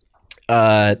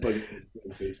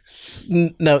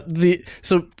 No,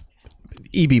 so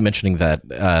EB mentioning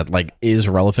that like is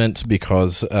relevant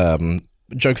because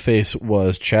Jugface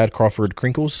was Chad Crawford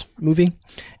Crinkle's movie,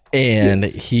 and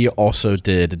he also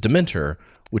did Dementor,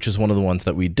 which is one of the ones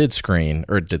that we did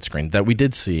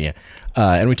see,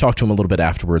 and we talked to him a little bit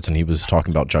afterwards, and he was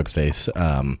talking about Jugface.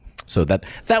 So that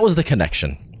was the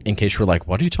connection. In case you're like,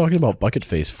 what are you talking about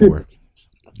Bucketface for?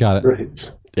 Got it.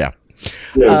 Right. Yeah.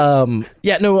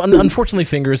 Yeah. No, unfortunately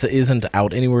Fingers isn't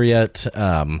out anywhere yet,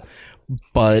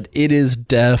 but it is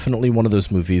definitely one of those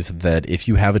movies that if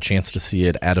you have a chance to see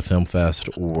it at a film fest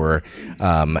or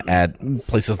at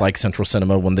places like Central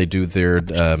Cinema when they do their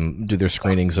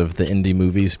screenings of the indie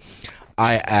movies,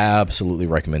 I absolutely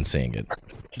recommend seeing it.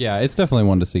 Yeah, it's definitely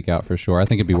one to seek out for sure. I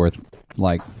think it'd be worth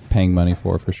like paying money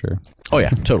for sure. Oh yeah,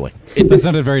 totally. That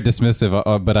sounded very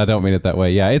dismissive, but I don't mean it that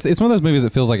way. Yeah, it's one of those movies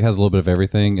that feels like it has a little bit of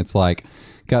everything. It's like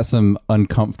got some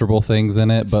uncomfortable things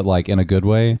in it, but like in a good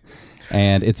way.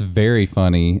 And it's very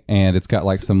funny, and it's got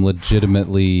like some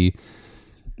legitimately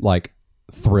like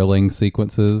thrilling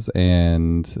sequences,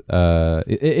 and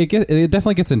it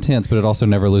definitely gets intense, but it also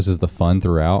never loses the fun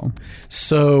throughout.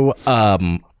 So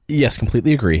yes,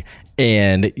 completely agree.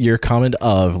 And your comment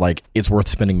of like it's worth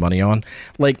spending money on,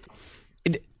 like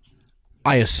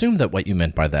I assume that what you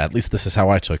meant by that, at least this is how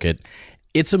I took it,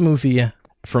 it's a movie,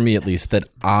 for me at least, that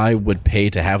I would pay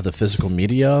to have the physical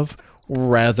media of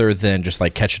rather than just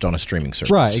like catch it on a streaming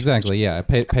service. Right, exactly. Yeah,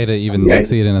 pay to even like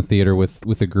see it in a theater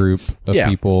with a group of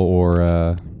people,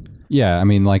 or yeah, I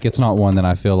mean, like it's not one that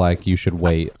I feel like you should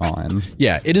wait on.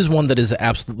 Yeah, it is one that is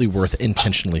absolutely worth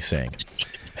intentionally seeing.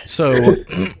 So,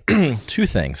 two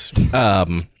things.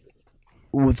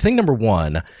 Thing number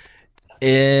one,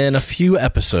 in a few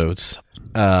episodes,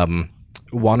 Juan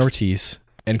Ortiz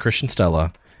and Christian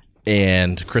Stella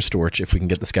and Chris Dortch, if we can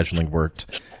get the scheduling worked,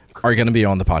 are going to be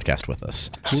on the podcast with us.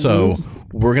 So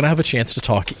we're going to have a chance to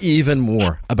talk even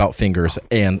more about Fingers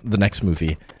and the next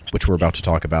movie, which we're about to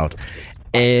talk about.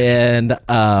 And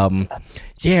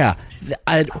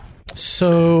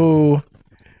so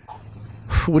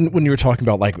when you were talking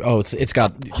about like, oh, it's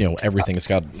got, you know, everything, it's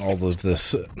got all of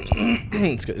this,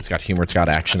 it's got humor, it's got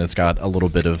action, it's got a little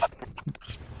bit of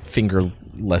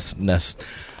fingerlessness.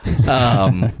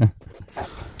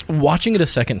 Watching it a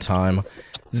second time,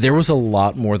 there was a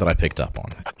lot more that I picked up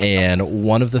on. And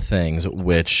one of the things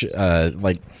which, I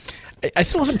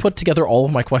still haven't put together all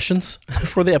of my questions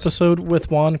for the episode with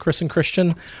Juan, Chris, and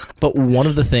Christian, but one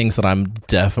of the things that I'm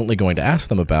definitely going to ask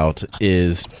them about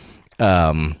is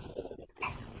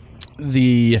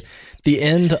the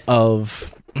end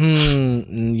of...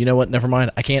 you know what? Never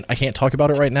mind. I can't talk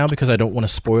about it right now because I don't want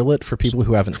to spoil it for people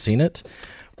who haven't seen it.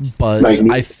 But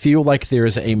I feel like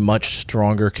there's a much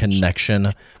stronger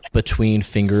connection between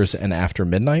Fingers and After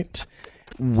Midnight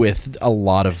with a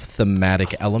lot of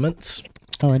thematic elements.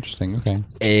 Oh, interesting. Okay.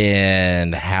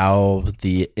 And how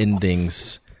the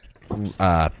endings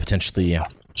potentially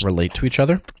relate to each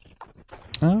other.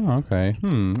 Oh, okay.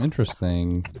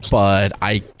 Interesting. But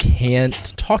I can't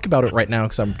talk about it right now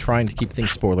because I'm trying to keep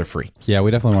things spoiler free. Yeah,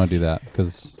 we definitely want to do that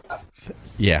because...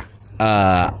 Yeah.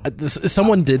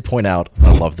 Someone did point out,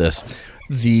 I love this,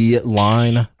 the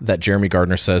line that Jeremy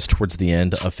Gardner says towards the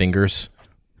end of Fingers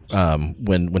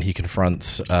when he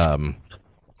confronts...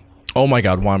 oh my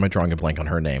God, why am I drawing a blank on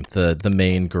her name? The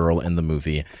main girl in the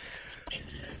movie.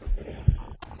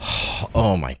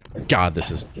 Oh my God,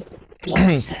 this is...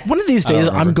 One of these days,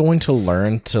 I'm going to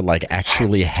learn to like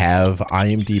actually have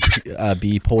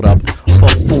IMDb pulled up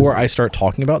before I start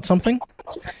talking about something,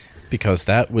 because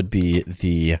that would be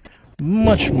the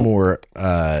much more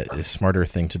smarter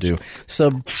thing to do.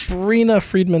 Sabrina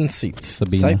Friedman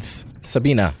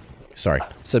Sabina. Sorry,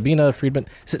 Sabina Friedman.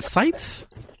 Is it Seitz?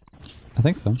 I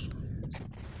think so.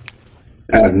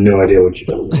 I have no idea what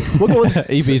you're talking about.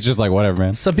 EB's just like, whatever,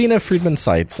 man. Sabina Friedman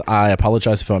Seitz. I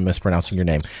apologize if I'm mispronouncing your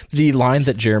name. The line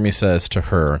that Jeremy says to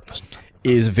her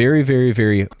is very, very,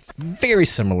 very, very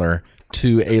similar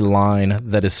to a line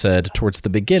that is said towards the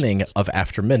beginning of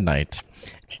After Midnight.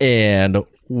 And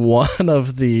one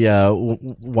of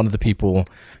the people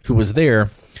who was there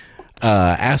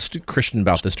asked Christian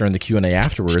about this during the Q&A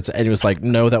afterwards, and he was like,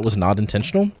 no, that was not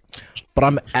intentional. But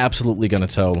I'm absolutely going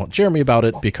to tell Jeremy about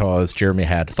it because Jeremy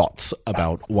had thoughts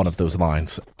about one of those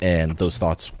lines, and those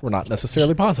thoughts were not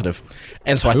necessarily positive.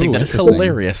 And so I think that is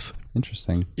hilarious.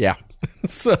 Interesting. Yeah.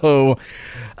 So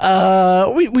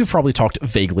we've probably talked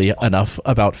vaguely enough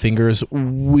about Fingers.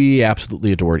 We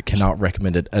absolutely adore it. Cannot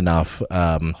recommend it enough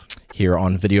here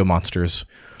on Video Monsters,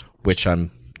 which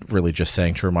I'm really just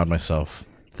saying to remind myself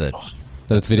that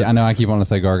it's video. I know I keep wanting to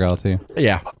say Gargoyle too.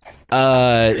 Yeah.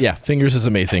 Fingers is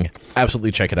amazing.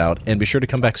 Absolutely check it out, and be sure to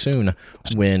come back soon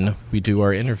when we do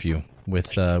our interview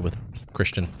with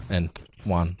Christian and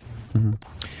Juan. Mm-hmm.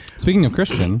 Speaking of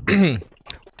Christian,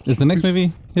 is the next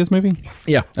movie his movie?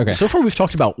 Yeah. Okay. So far, we've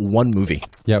talked about one movie.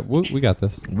 Yeah, we got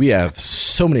this. We have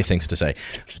so many things to say.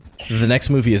 The next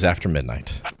movie is After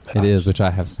Midnight. It is, which I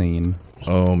have seen.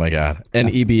 Oh my God.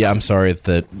 And EB, I'm sorry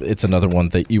that it's another one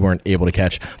that you weren't able to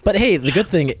catch. But hey, the good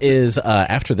thing is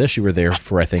after this, you were there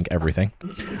for, I think, everything.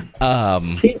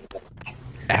 After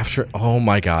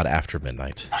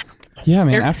Midnight. Yeah,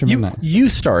 man, After Midnight. You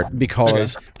start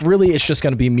because really it's just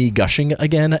going to be me gushing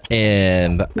again,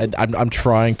 and I'm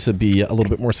trying to be a little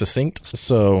bit more succinct.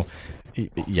 So,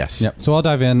 yes. Yep. So I'll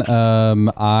dive in.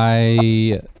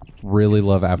 I really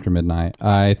love After Midnight.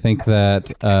 I think that...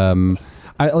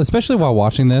 especially while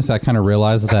watching this, I kind of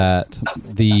realized that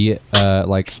the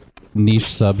niche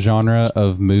subgenre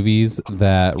of movies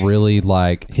that really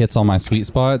hits all my sweet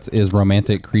spots is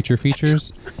romantic creature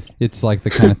features. It's like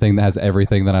the kind of thing that has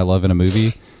everything that I love in a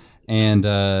movie. And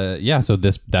so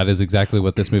that is exactly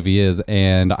what this movie is.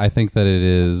 And I think that it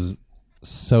is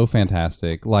so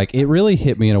fantastic. Like, it really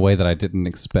hit me in a way that I didn't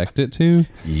expect it to.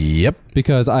 Yep.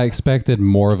 Because I expected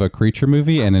more of a creature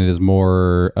movie, and it is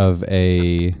more of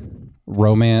a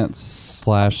romance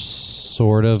 /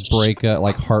 sort of breakup,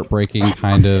 like heartbreaking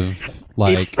kind of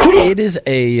like... It is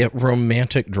a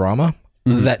romantic drama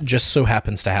that just so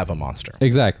happens to have a monster.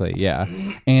 Exactly, yeah.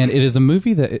 And it is a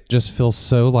movie that it just feels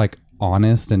so like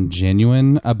honest and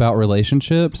genuine about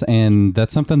relationships, and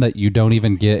that's something that you don't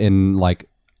even get in like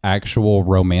actual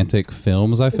romantic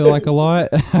films, I feel like, a lot.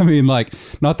 I mean, like,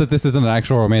 not that this isn't an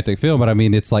actual romantic film, but I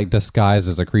mean, it's like disguised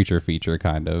as a creature feature,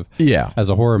 kind of. Yeah. As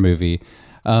a horror movie.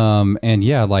 And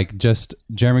yeah, like, just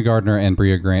Jeremy Gardner and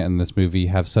Brea Grant in this movie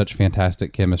have such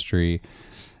fantastic chemistry.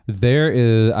 I'm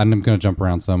going to jump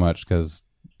around so much because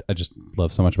I just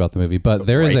love so much about the movie, but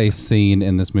there is a scene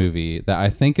in this movie that I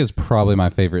think is probably my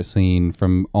favorite scene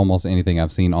from almost anything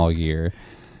I've seen all year.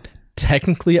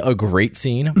 Technically a great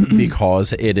scene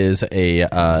because it is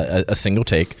a single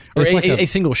take or a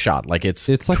single shot. Like it's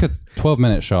like a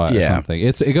 12-minute shot or something.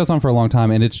 It goes on for a long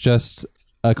time, and it's just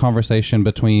a conversation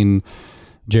between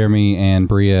Jeremy and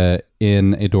Brea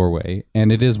in a doorway,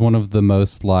 and it is one of the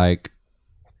most like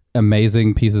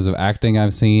amazing pieces of acting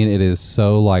I've seen. It is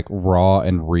so like raw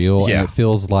and real, and it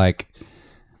feels like,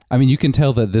 I mean, you can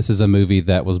tell that this is a movie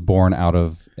that was born out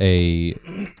of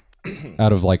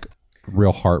like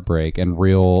real heartbreak and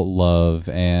real love,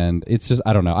 and it's just,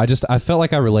 I don't know, I felt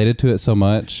like I related to it so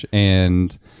much,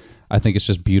 and I think it's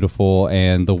just beautiful,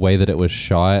 and the way that it was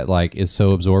shot like is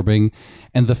so absorbing.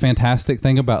 And the fantastic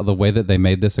thing about the way that they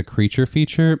made this a creature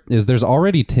feature is there's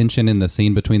already tension in the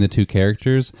scene between the two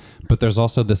characters, but there's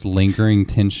also this lingering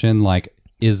tension, like,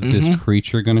 is this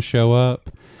creature going to show up?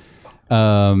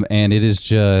 And it is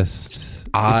just,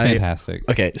 it's fantastic.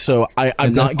 Okay, so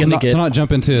I'm not going to not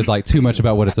jump into like too much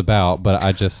about what it's about, but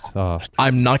I just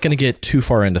I'm not going to get too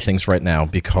far into things right now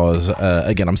because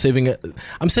again, I'm saving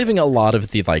a lot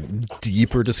of the like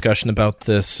deeper discussion about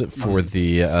this for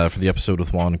the episode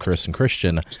with Juan, Chris, and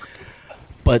Christian.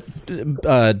 But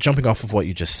jumping off of what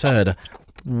you just said,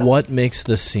 what makes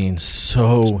this scene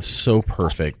so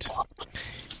perfect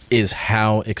is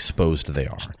how exposed they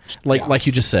are. Like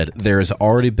you just said, there has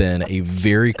already been a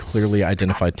very clearly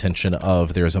identified tension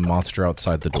of there's a monster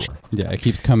outside the door. Yeah, it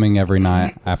keeps coming every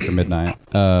night after midnight,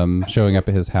 showing up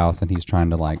at his house, and he's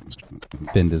trying to like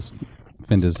defend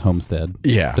his homestead.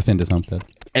 Yeah. Defend his homestead.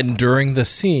 And during the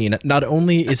scene, not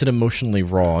only is it emotionally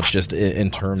raw, just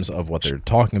in terms of what they're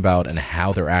talking about and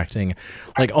how they're acting,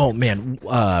 like, oh man,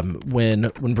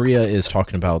 when Brea is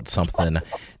talking about something,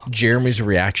 Jeremy's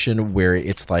reaction where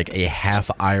it's like a half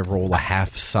eye roll, a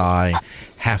half sigh,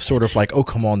 half sort of like, oh,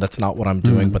 come on, that's not what I'm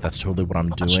doing, but that's totally what I'm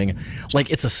doing.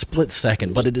 Like, it's a split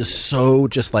second, but it is so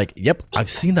just like, yep, I've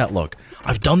seen that look.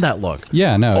 I've done that look.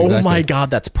 Yeah, no, exactly. exactly. Oh my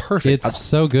God, that's perfect. It's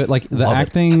so good. Like, the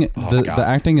acting, the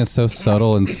acting is so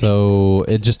subtle and so,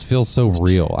 it just feels so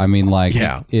real. I mean, like,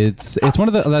 it's one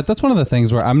of the, that's one of the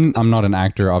things where I'm not an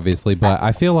actor, obviously, but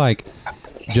I feel like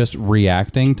just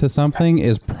reacting to something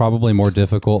is probably more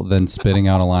difficult than spitting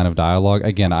out a line of dialogue.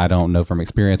 Again, I don't know from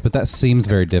experience, but that seems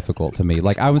very difficult to me.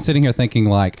 Like, I was sitting here thinking,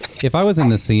 like, if I was in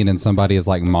the scene and somebody is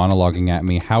like monologuing at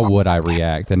me, how would I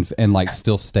react and like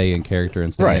still stay in character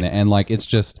and stay in it? And like, it's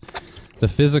just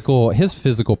his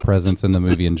physical presence in the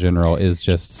movie in general is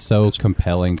just so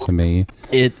compelling to me.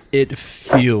 It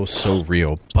feels so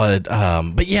real, but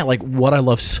yeah, like what I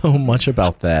love so much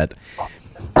about that,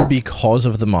 because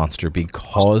of the monster,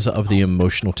 because of the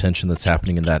emotional tension that's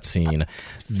happening in that scene,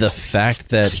 the fact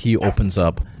that he opens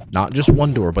up not just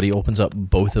one door, but he opens up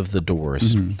both of the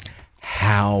doors,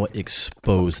 how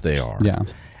exposed they are. Yeah.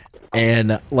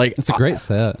 And like, it's a great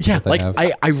set. Yeah. Like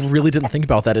I really didn't think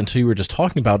about that until you were just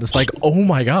talking about it. It's like, oh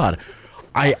my God.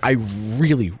 I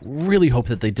really, really hope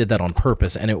that they did that on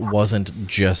purpose, and it wasn't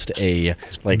just a,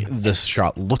 like, this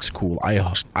shot looks cool.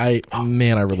 I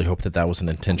really hope that was an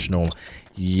intentional,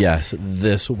 yes,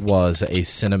 this was a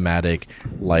cinematic,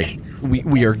 like,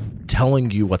 we are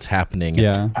telling you what's happening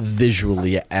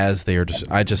visually as they are just,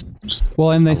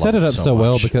 well, and they set it up so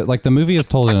well because, like, the movie is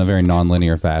told in a very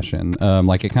non-linear fashion.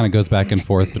 Like, it kind of goes back and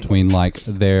forth between, like,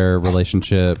 their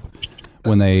relationship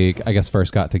when they, I guess,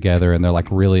 first got together and they're like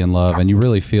really in love, and you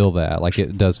really feel that. Like,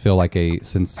 it does feel like a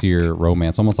sincere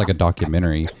romance, almost like a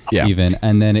documentary even.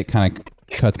 And then it kind of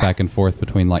cuts back and forth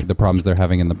between like the problems they're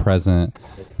having in the present,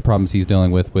 the problems he's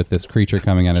dealing with this creature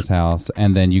coming at his house,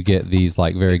 and then you get these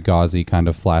like very gauzy kind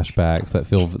of flashbacks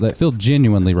that feel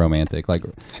genuinely romantic. Like,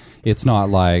 it's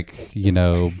not like, you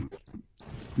know,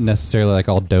 necessarily like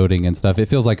all doting and stuff. It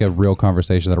feels like a real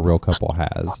conversation that a real couple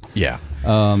has. Yeah.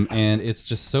 And it's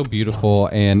just so beautiful,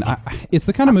 and it's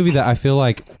the kind of movie that I feel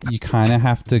like you kind of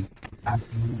have to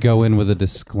go in with a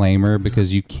disclaimer,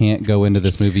 because you can't go into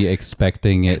this movie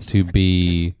expecting it to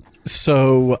be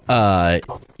so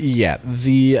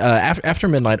the After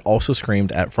Midnight also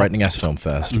screened at Frightening Ass Film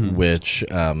Fest, which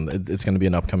it's going to be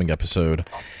an upcoming episode,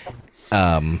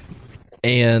 and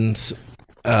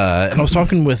I was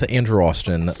talking with Andrew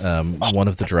Austin, one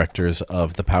of the directors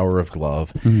of The Power of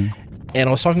Glove, And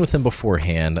I was talking with him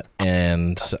beforehand,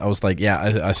 and I was like,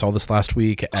 yeah, I saw this last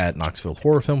week at Knoxville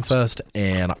Horror Film Fest,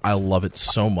 and I love it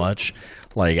so much.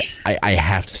 Like, I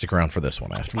have to stick around for this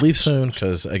one. I have to leave soon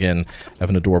because, again, I have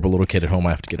an adorable little kid at home I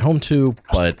have to get home to,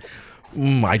 but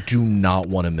I do not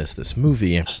want to miss this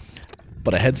movie.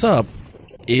 But a heads up,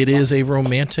 it is a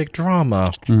romantic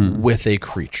drama with a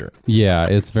creature. Yeah,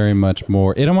 it's very much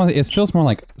more. It feels more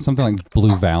like something like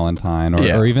Blue Valentine,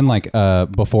 or even like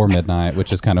Before Midnight,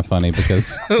 which is kind of funny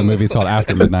because the movie's called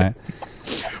After Midnight.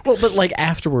 Well, but like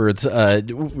afterwards,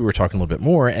 we were talking a little bit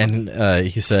more, and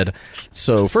he said,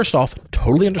 so first off,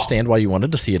 totally understand why you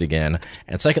wanted to see it again,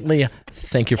 and secondly,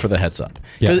 thank you for the heads up.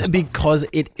 Because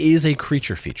it is a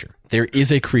creature feature. There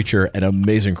is a creature, an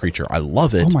amazing creature. I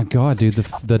love it. Oh my god, dude,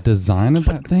 the design of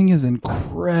that thing is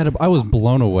incredible. I was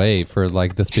blown away for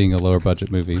like this being a lower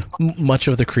budget movie. Much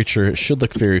of the creature should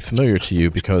look very familiar to you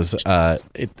because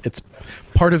it's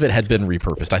part of it had been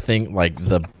repurposed. I think like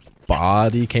the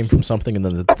body came from something and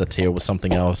then the tail was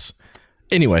something else.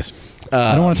 Anyways,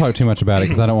 I don't want to talk too much about it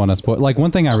because I don't want to spoil. Like,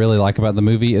 one thing I really like about the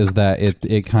movie is that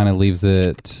it kind of leaves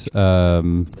it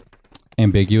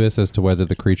ambiguous as to whether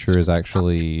the creature is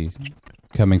actually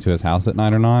coming to his house at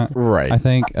night or not. Right. I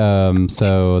think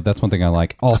so. That's one thing I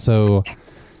like. Also,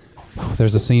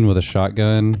 there's a scene with a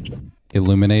shotgun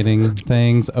illuminating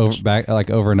things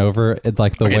over and over. It,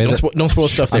 like the way that don't spoil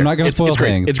stuff there. I'm not going to spoil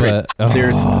things. It's great.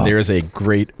 There's a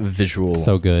great visual.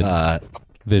 So good.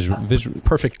 Visual,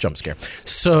 perfect jump scare.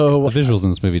 So the visuals in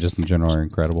this movie just in general are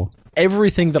incredible.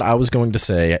 Everything that I was going to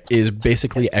say is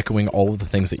basically echoing all of the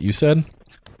things that you said.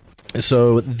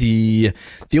 So the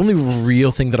only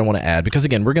real thing that I want to add, because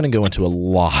again, we're going to go into a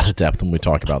lot of depth when we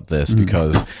talk about this,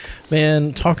 because,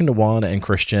 man, talking to Juan and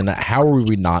Christian, how are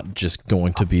we not just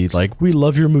going to be like, we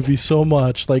love your movie so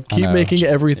much, like, keep making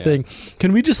everything. Yeah.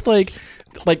 Can we just like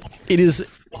it is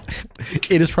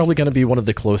probably going to be one of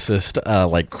the closest,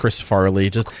 like Chris Farley.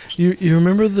 Just you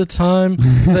remember the time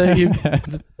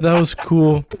that that was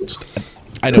cool.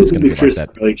 I know it's going to be Chris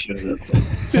like Farley show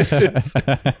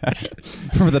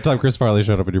Remember the time Chris Farley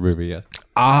showed up in your movie? Yes.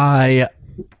 I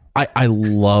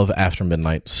love After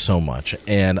Midnight so much,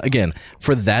 and again,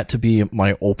 for that to be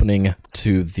my opening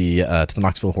to the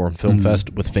Knoxville Horror Film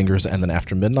Fest with Fingers and then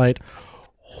After Midnight.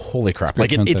 Holy crap!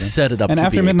 Like it set it up. And to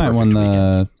After be Midnight won the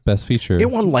weekend. Best Feature. It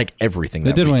won like everything.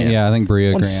 They did weekend. win. Yeah, I think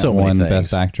Bria Grant so won many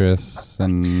Best things. Actress.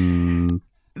 And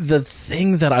the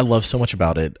thing that I love so much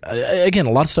about it, again,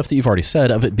 a lot of stuff that you've already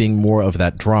said of it being more of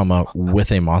that drama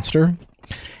with a monster.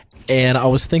 And I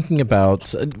was thinking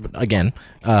about again.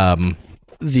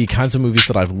 The kinds of movies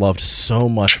that I've loved so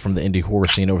much from the indie horror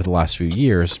scene over the last few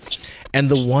years, and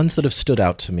the ones that have stood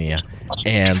out to me,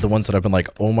 and the ones that I've been like,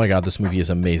 oh my god, this movie is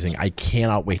amazing, I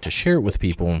cannot wait to share it with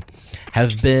people,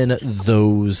 have been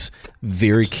those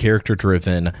very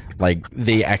character-driven, like,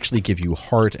 they actually give you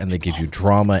heart, and they give you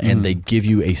drama, and they give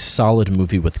you a solid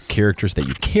movie with characters that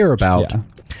you care about. Yeah.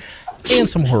 And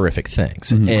some horrific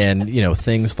things, and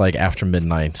things like After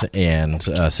Midnight and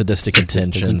Sadistic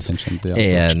Intentions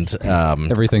and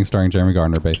everything starring Jeremy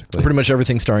Gardner, basically. Pretty much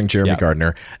everything starring Jeremy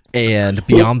Gardner, and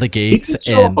Beyond the Gates,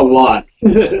 and a lot.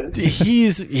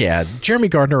 Jeremy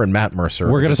Gardner and Matt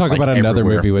Mercer. We're going to talk about another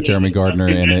movie with Jeremy Gardner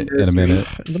in it in a minute.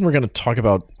 And then we're going to talk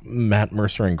about Matt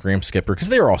Mercer and Graham Skipper because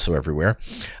they are also everywhere.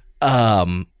 I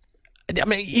mean,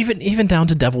 even down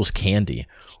to Devil's Candy.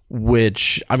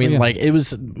 Which, I mean, like, it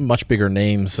was much bigger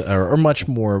names, or much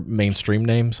more mainstream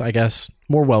names, I guess,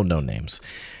 more well-known names.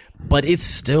 But it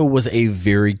still was a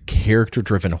very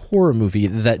character-driven horror movie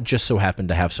that just so happened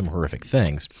to have some horrific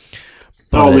things.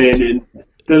 But, man, and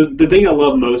the thing I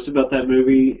love most about that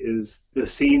movie is the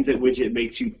scenes at which it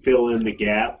makes you fill in the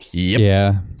gaps.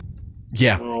 Yep.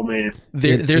 Yeah. Oh, man.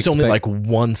 There's only, like,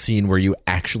 one scene where you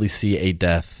actually see a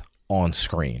death on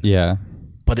screen. Yeah.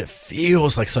 But it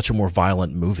feels like such a more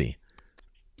violent movie.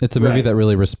 It's a movie that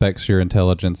really respects your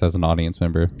intelligence as an audience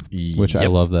member, which I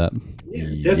love that.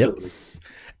 Yep.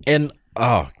 And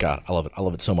oh god, I love it. I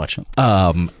love it so much.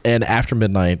 And After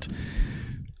Midnight,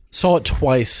 saw it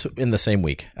twice in the same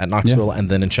week at Knoxville and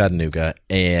then in Chattanooga,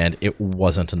 and it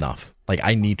wasn't enough. Like,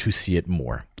 I need to see it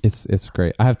more. It's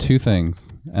great. I have two things,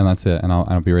 and that's it, and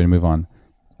I'll be ready to move on.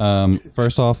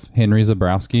 First off, Henry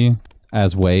Zabrowski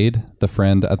as Wade, the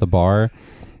friend at the bar,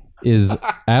 is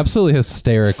absolutely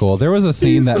hysterical. There was a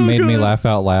scene that made me laugh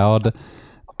out loud.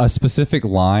 A specific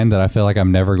line that I feel like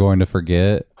I'm never going to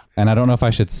forget. And I don't know if I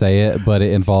should say it, but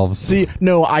it involves... See,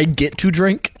 no, I get to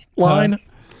drink line.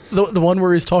 The one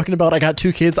where he's talking about, I got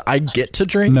two kids, I get to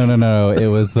drink. No. It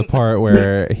was the part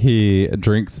where he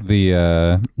drinks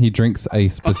a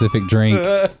specific drink,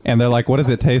 and they're like, what does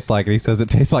it taste like? And he says, it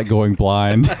tastes like going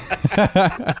blind.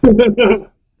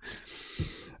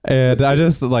 And I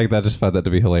just like that. Just find that to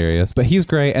be hilarious. But he's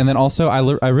great. And then also,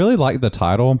 I really like the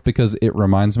title because it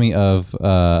reminds me of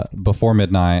Before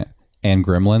Midnight and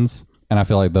Gremlins, and I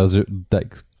feel like those are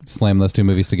that slam those two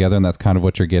movies together, and that's kind of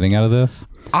what you're getting out of this.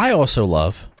 I also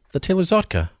love that Taylor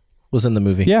Zotka was in the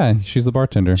movie. Yeah, she's the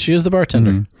bartender. She is the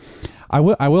bartender.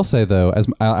 Mm-hmm. I will say though, as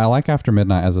I like After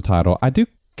Midnight as a title, I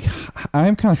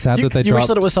am kind of sad that they You dropped. wish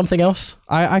that it was something else?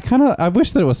 I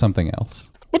wish that it was something else.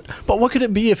 But what could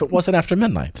it be if it wasn't After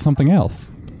Midnight? Something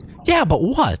else. Yeah, but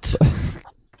what?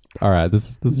 All right,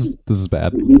 this is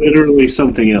bad. Literally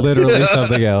something else. Literally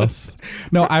something else.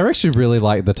 No, I actually really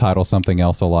like the title "Something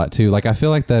Else" a lot too. Like I feel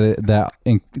like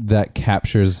that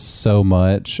captures so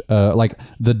much, like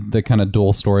the kind of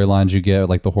dual storylines you get,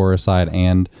 like the horror side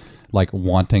and like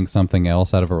wanting something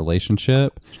else out of a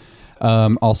relationship.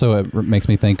 Also, it makes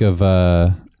me think of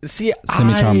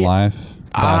Semi-Charmed Life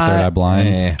by Third Eye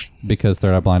Blind because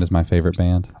Third Eye Blind is my favorite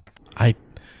band.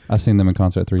 I've seen them in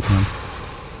concert 3 times.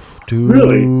 Dude,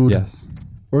 Really? Yes,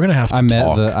 we're gonna have to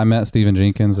talk. I met Stephen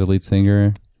Jenkins, the lead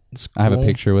singer. Cool. I have a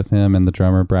picture with him and the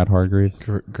drummer Brad Hargreaves.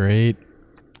 Great.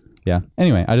 Yeah.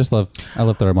 Anyway, I love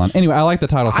Third Eye Blind. Anyway, I like the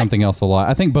title "Something Else" a lot.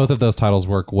 I think both of those titles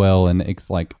work well, and it's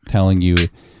like telling you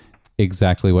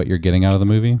exactly what you're getting out of the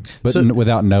movie, but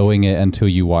without knowing it until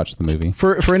you watch the movie.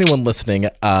 For anyone listening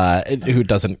who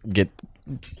doesn't get,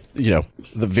 the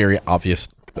very obvious,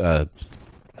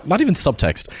 not even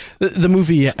subtext, the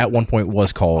movie at one point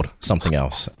was called Something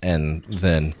Else, and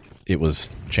then it was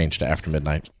changed to After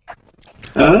Midnight.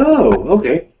 Oh,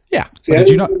 okay. Yeah. See, Did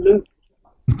you not?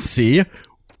 See?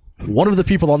 One of the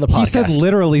people on the podcast. He said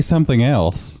literally something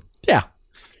else. Yeah.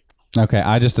 Okay,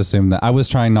 I just assumed that. I was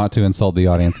trying not to insult the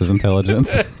audience's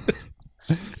intelligence.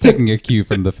 Taking a cue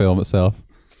from the film itself.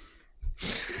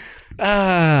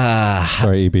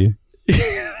 Sorry, EB.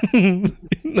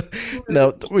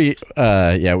 No, we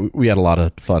had a lot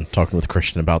of fun talking with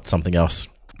Christian about Something Else.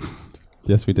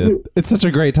 Yes, we did. It's such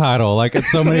a great title. Like, in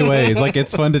so many ways. Like,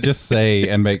 it's fun to just say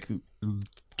and make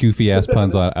goofy-ass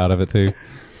puns out of it, too.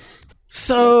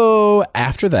 So,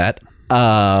 after that...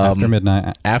 After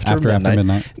midnight. After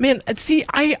midnight. Man, see,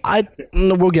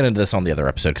 we'll get into this on the other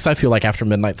episode because I feel like After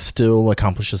Midnight still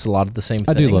accomplishes a lot of the same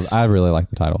things. I really like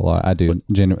the title a lot. I do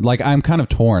genuinely. Like, I'm kind of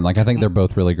torn. Like, I think they're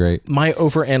both really great. My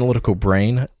over analytical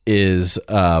brain is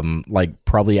like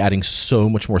probably adding so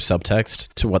much more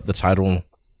subtext to what the title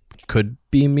could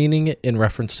be meaning in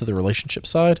reference to the relationship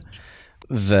side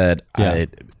that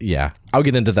I'll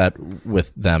get into that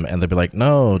with them and they'll be like,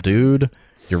 no, dude,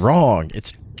 you're wrong.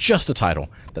 It's just a title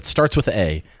that starts with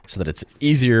A so that it's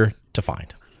easier to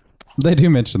find. They do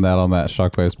mention that on that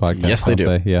Shockwaves podcast. Yes, they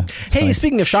do. Yeah. Hey, funny.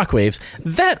 Speaking of Shockwaves,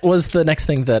 that was the next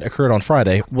thing that occurred on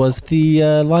Friday was the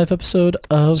live episode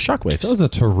of Shockwaves. That was a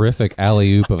terrific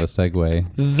alley-oop of a segue.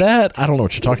 That, I don't know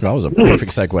what you're talking about. It was a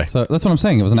perfect segue. So that's what I'm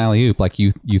saying. It was an alley-oop. Like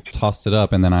you tossed it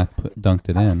up and then I dunked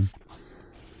it in.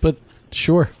 But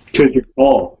sure. Because your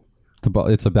ball.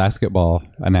 It's a basketball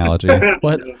analogy.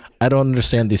 What? I don't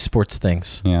understand these sports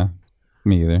things. Yeah,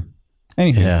 me either.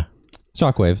 Anyway, yeah.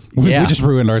 Shockwaves. We just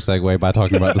ruined our segue by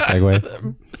talking about the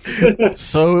segue.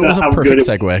 So it was a perfect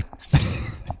segue.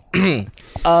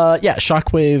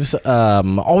 Shockwaves.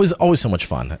 Always so much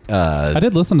fun. I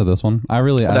did listen to this one.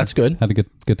 That's good. Had a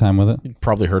good time with it. You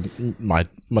probably heard my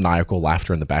maniacal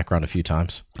laughter in the background a few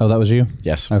times. Oh, that was you?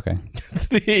 Yes. Okay.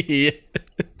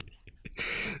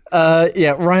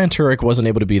 Ryan Turek wasn't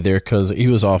able to be there because he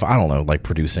was off, I don't know, like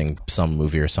producing some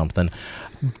movie or something.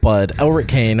 But Elric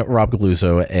Kane, Rob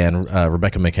Galuzzo, and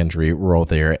Rebecca McKendry were all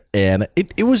there. And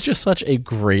it was just such a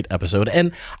great episode.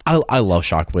 And I love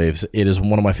Shockwaves. It is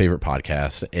one of my favorite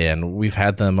podcasts. And we've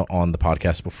had them on the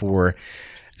podcast before.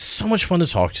 So much fun to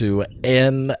talk to.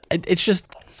 And it's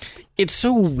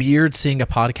so weird seeing a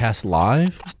podcast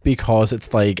live because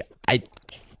it's like,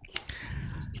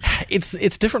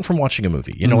 it's different from watching a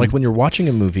movie. You know, like when you're watching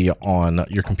a movie on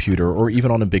your computer or even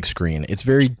on a big screen, it's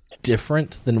very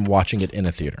different than watching it in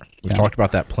a theater. We've talked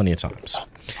about that plenty of times.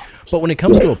 But when it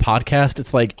comes to a podcast,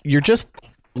 it's like you're just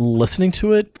listening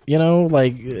to it, you know,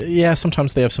 like, yeah,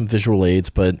 sometimes they have some visual aids,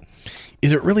 but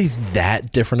is it really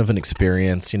that different of an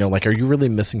experience? You know, like, are you really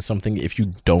missing something if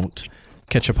you don't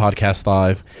catch a podcast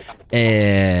live?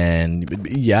 And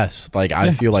yes, like,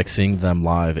 I feel like seeing them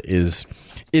live is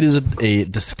a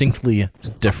distinctly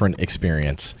different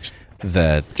experience.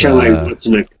 That kind of like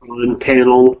watching a con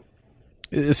panel.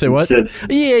 Say what?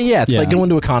 Yeah. It's like going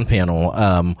to a con panel,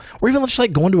 or even just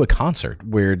like going to a concert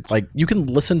where like you can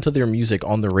listen to their music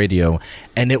on the radio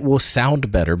and it will sound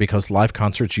better because live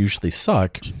concerts usually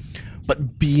suck.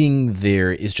 but being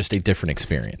there is just a different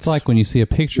experience. It's like when you see a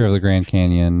picture of the Grand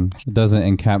Canyon, it doesn't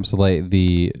encapsulate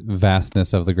the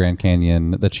vastness of the Grand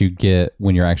Canyon that you get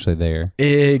when you're actually there.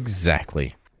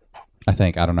 Exactly. I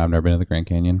think. I don't know. I've never been to the Grand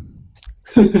Canyon.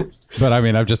 But I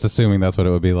mean, I'm just assuming that's what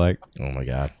it would be like. Oh my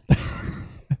God.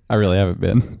 I really haven't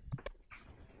been.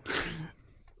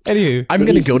 Anywho. I'm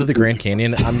going to go to the Grand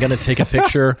Canyon. I'm going to take a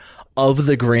picture of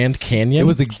the Grand Canyon. It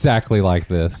was exactly like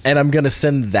this. And I'm going to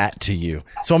send that to you.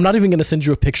 So I'm not even going to send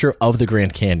you a picture of the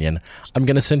Grand Canyon. I'm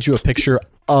going to send you a picture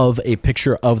of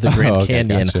the Grand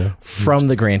Canyon from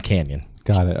the Grand Canyon.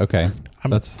 Got it. Okay.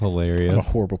 That's hilarious. I'm a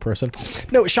horrible person.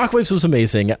 No, Shockwaves was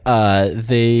amazing.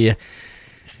 They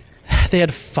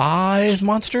had 5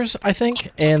 monsters, I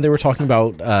think, and they were talking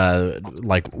about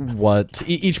like what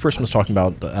each person was talking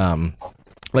about,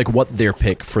 like what their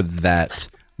pick for that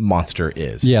monster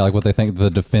is. Yeah, like what they think the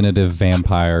definitive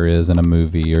vampire is in a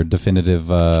movie, or definitive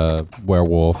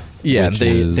werewolf. Yeah,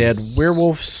 they had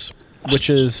werewolves,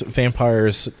 witches,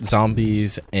 vampires,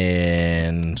 zombies,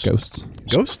 and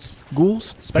ghosts,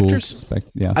 ghouls, specters.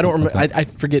 Yeah, I don't remember. I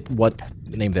forget what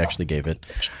name they actually gave it.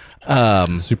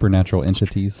 Supernatural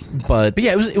entities. But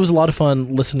yeah, it was a lot of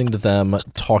fun listening to them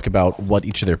talk about what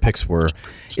each of their picks were,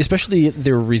 especially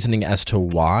their reasoning as to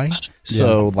why.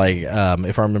 So like,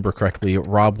 if I remember correctly,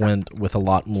 Rob went with a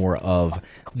lot more of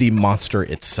the monster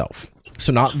itself.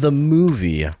 So not the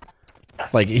movie.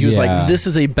 Like he was like, this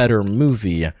is a better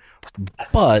movie,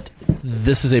 but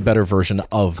this is a better version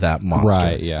of that monster.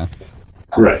 Right. Yeah.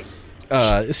 Right.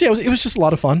 So yeah, it was just a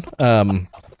lot of fun.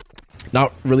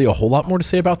 Not really a whole lot more to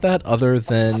say about that other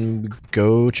than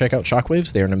go check out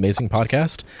Shockwaves. They're an amazing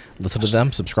podcast. Listen to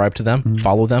them, subscribe to them,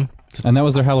 follow them. And that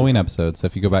was their Halloween episode. So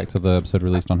if you go back to the episode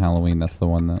released on Halloween, that's the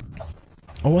one that...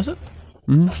 Oh, was it?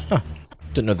 Mm-hmm. Huh.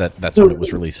 Didn't know that's when it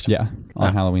was released. Yeah,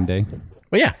 on Halloween Day.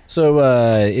 Well, yeah. So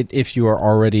if you are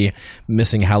already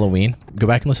missing Halloween, go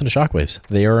back and listen to Shockwaves.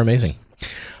 They are amazing.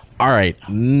 All right,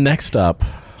 next up.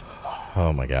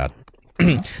 Oh, my God.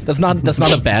 That's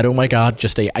not a bad oh my God,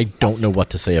 just a I don't know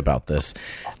what to say about this.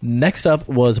 Next up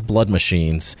was Blood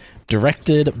Machines,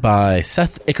 directed by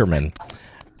Seth Ickerman.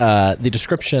 The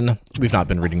description, we've not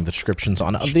been reading the descriptions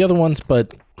on the other ones,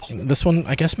 but this one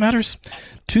I guess matters.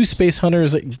 2 space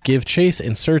hunters give chase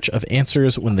in search of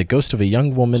answers when the ghost of a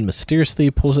young woman mysteriously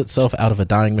pulls itself out of a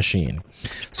dying machine.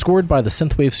 Scored by the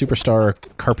synthwave superstar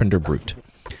Carpenter Brute.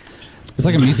 It's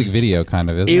like a music video,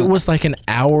 kind of, isn't it? It was like an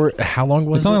hour. How long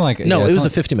was it? It's only like... No, yeah, it was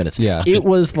 50 minutes. Yeah. It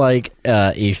was like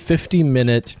a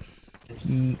 50-minute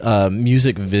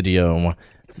music video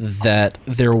that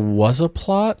there was a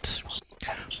plot,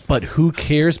 but who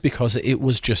cares, because it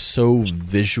was just so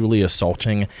visually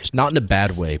assaulting. Not in a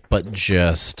bad way, but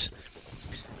just...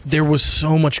 There was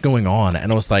so much going on,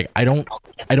 and I was like, I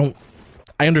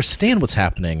understand what's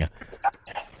happening.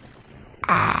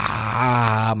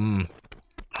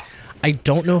 I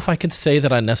don't know if I can say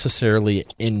that I necessarily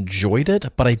enjoyed it,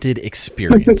 but I did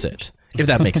experience it, if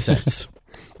that makes sense.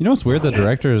 You know what's weird? The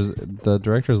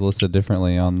director's listed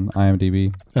differently on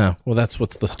IMDb. Oh, well, that's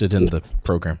what's listed in the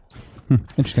program.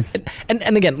 Interesting.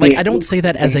 And again, like, I don't say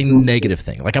that as a negative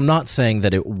thing. Like, I'm not saying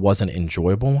that it wasn't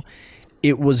enjoyable.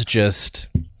 It was just...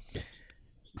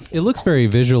 It looks very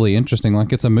visually interesting.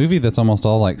 Like, it's a movie that's almost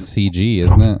all like CG,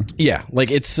 isn't it? Yeah,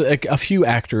 like it's a few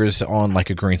actors on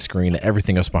like a green screen.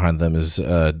 Everything else behind them is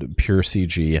pure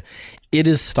CG. It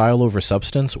is style over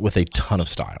substance with a ton of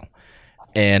style,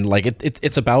 and like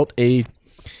it's about a.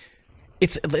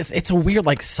 It's a weird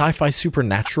like sci-fi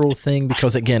supernatural thing,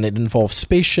 because again it involves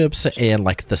spaceships, and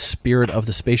like the spirit of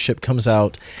the spaceship comes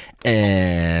out,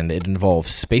 and it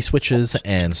involves space witches,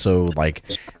 and so like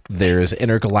there's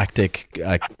intergalactic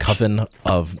coven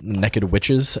of naked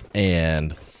witches,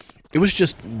 and it was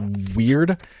just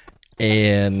weird,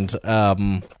 and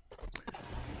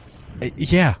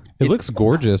yeah. It looks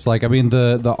gorgeous. Like, I mean,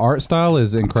 the art style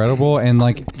is incredible, and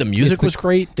like the music was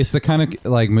great. It's the kind of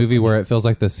like movie where it feels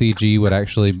like the CG would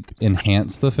actually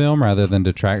enhance the film rather than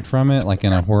detract from it. Like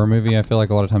in a horror movie, I feel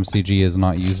like a lot of times CG is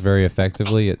not used very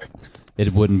effectively.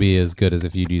 It wouldn't be as good as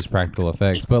if you'd use practical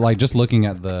effects. But like just looking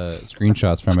at the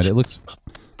screenshots from it, it looks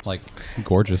like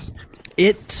gorgeous.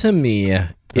 It to me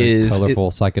is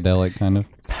colorful, psychedelic kind of.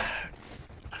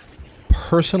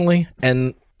 Personally,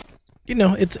 and you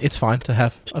know, it's fine to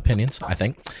have opinions, I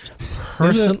think.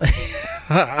 Personally,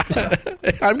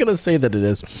 I'm going to say that it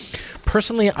is.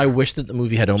 Personally, I wish that the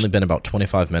movie had only been about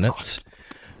 25 minutes,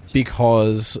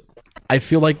 because I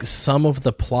feel like some of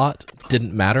the plot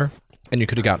didn't matter and you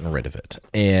could have gotten rid of it.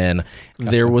 And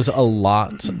there was a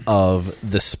lot of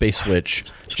the space witch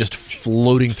just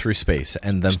floating through space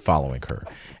and them following her.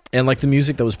 And like the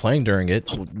music that was playing during it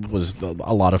was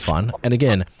a lot of fun. And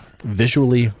again,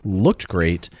 visually looked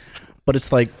great, but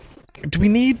it's like, do we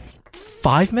need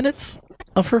 5 minutes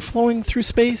of her flowing through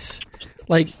space?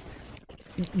 Like,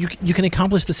 you can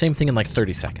accomplish the same thing in like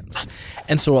 30 seconds.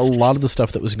 And so a lot of the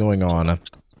stuff that was going on,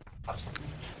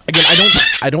 again,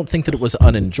 I don't think that it was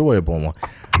unenjoyable.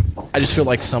 I just feel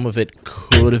like some of it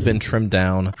could have been trimmed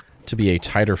down to be a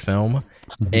tighter film,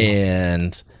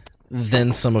 and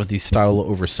then some of the style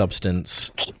over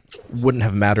substance wouldn't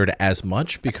have mattered as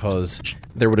much because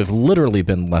there would have literally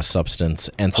been less substance.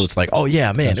 And so it's like, oh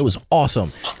yeah, man, it was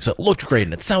awesome because it looked great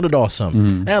and it sounded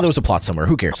awesome. There was a plot somewhere,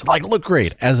 who cares? Like, it looked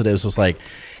great. As it is, it was like,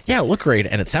 yeah, it looked great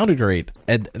and it sounded great.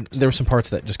 And there were some parts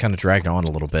that just kind of dragged on a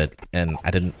little bit and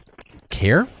I didn't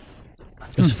care.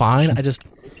 It was fine.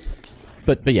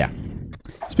 But yeah.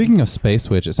 Speaking of Space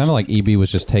Witch, it sounded like EB was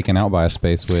just taken out by a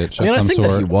Space Witch of some I think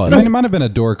sort. that he was. I mean, it might have been a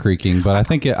door creaking, but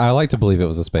I like to believe it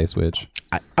was a Space Witch.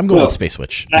 I'm going with Space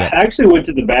Witch. I actually went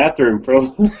to the bathroom for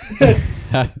went to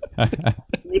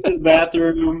the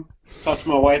bathroom, talked to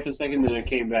my wife a second, then I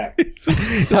came back.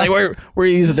 Like, where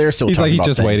he's there still. He's talking like, he's about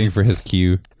just things. waiting for his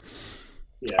cue.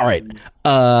 Yeah. All right.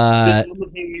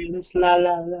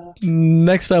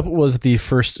 Next up was the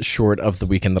first short of the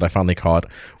weekend that I finally caught,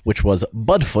 which was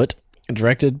Budfoot,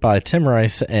 directed by Tim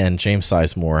Rice and James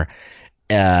Sizemore.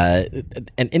 An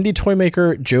indie toy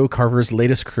maker, Joe Carver's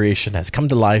latest creation, has come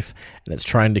to life, and it's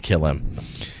trying to kill him.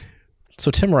 So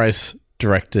Tim Rice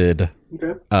directed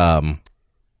Bad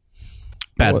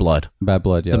Blood. Bad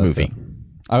Blood, yeah. The movie. It.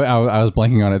 I was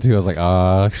blanking on it too. I was like,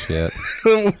 oh, shit.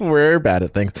 We're bad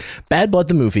at things. Bad Blood,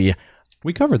 the movie.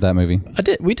 We covered that movie.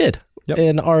 We did. Yep.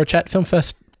 In our Chat Film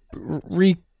Fest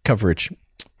re-coverage.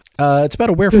 It's about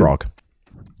a werefrog.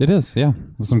 It is, yeah.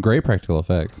 With some great practical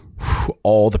effects.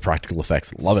 All the practical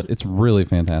effects. Love it. It's really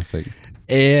fantastic.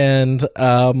 And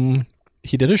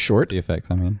he did a short. The effects,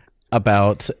 I mean.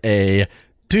 About a...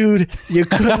 Dude, you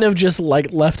couldn't have just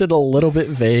like left it a little bit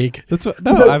vague.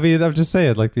 I mean, I'm just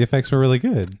saying, like, the effects were really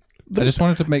good. I just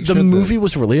wanted to make sure the movie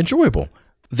was really enjoyable.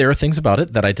 There are things about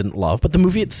it that I didn't love, but the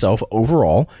movie itself,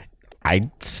 overall,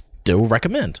 I still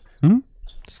recommend.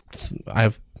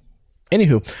 Anywho,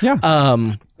 yeah.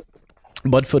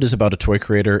 Budfoot is about a toy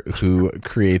creator who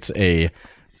creates a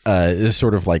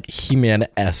sort of like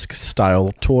He-Man-esque style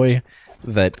toy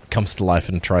that comes to life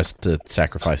and tries to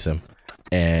sacrifice him.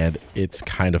 And it's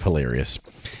kind of hilarious.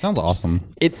 Sounds awesome.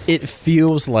 It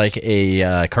feels like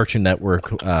a Cartoon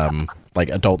Network, like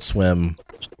Adult Swim,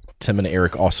 Tim and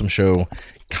Eric Awesome Show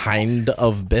kind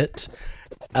of bit.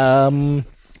 And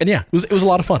yeah, it was a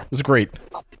lot of fun. It was great.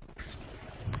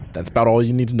 That's about all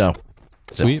you need to know.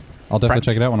 Sweet. I'll definitely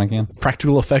check it out when I can.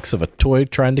 Practical effects of a toy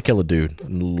trying to kill a dude. A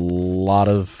lot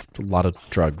of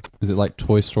drug. Is it like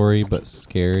Toy Story but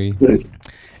scary?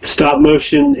 Stop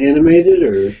motion animated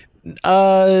or?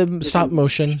 Stop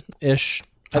motion ish.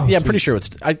 Yeah, I'm pretty sure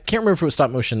I can't remember if it was stop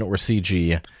motion or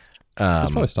CG. It's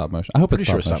probably stop motion. I hope it's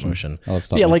stop motion. I love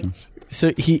stop motion. Like,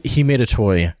 so he made a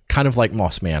toy kind of like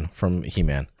Moss Man from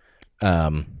He-Man.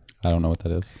 I don't know what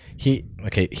that is. He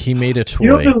made a toy. You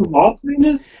don't know who Mothman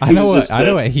is? I know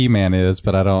what He-Man is,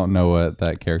 but I don't know what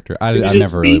that character. I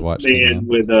never really watched He-Man.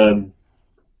 With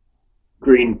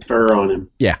green fur on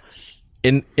him. Yeah,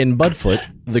 in Budfoot,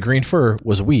 the green fur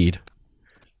was weed.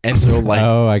 And so, like,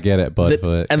 oh, I get it,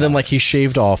 Budfoot. And then, like, he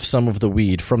shaved off some of the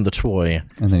weed from the toy,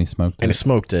 and then he smoked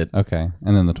it. Okay,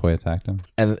 and then the toy attacked him.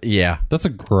 And yeah, that's a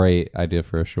great idea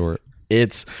for a short.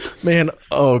 It's, man,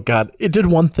 oh god, it did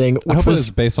one thing. Which I hope it was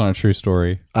based on a true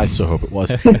story. I so hope it was.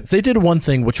 They did one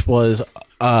thing, which was,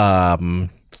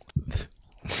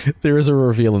 there is a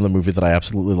reveal in the movie that I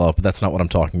absolutely love, but that's not what I'm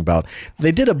talking about.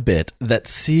 They did a bit that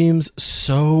seems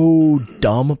so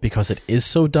dumb because it is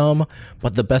so dumb,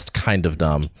 but the best kind of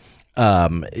dumb.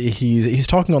 He's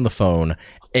talking on the phone,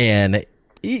 and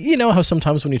you know how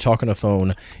sometimes when you talk on a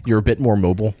phone, you're a bit more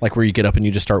mobile, like where you get up and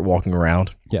you just start walking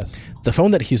around? Yes. The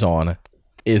phone that he's on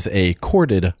is a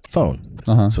corded phone,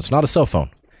 so it's not a cell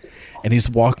phone. And he's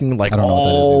walking like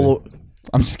all...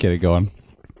 I'm just kidding, go on.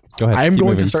 Go ahead. I'm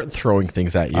going to start throwing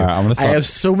things at you. Right, I'm gonna start. I have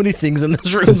so many things in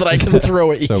this room that I can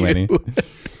throw at you. So many.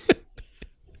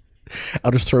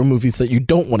 I'll just throw movies that you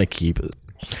don't want to keep.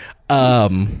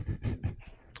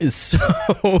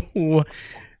 So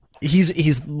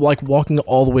he's like walking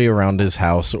all the way around his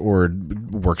house or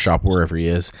workshop, wherever he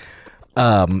is.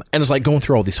 And it's like going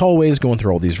through all these hallways, going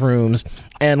through all these rooms,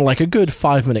 and like a good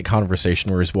 5-minute conversation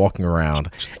where he's walking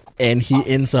around, and he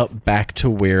ends up back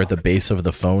to where the base of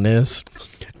the phone is.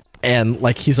 And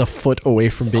like he's a foot away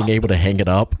from being able to hang it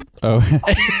up. Oh,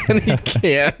 and he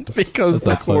can't because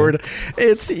the cord.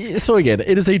 It's so again,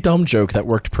 it is a dumb joke that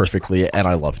worked perfectly, and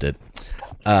I loved it.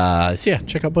 So yeah,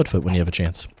 check out Bloodfoot when you have a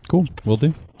chance. Cool, will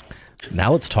do.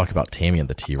 Now let's talk about Tammy and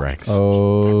the T-Rex.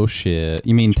 Oh shit!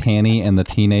 You mean Tanny and the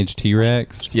Teenage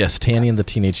T-Rex? Yes, Tanny and the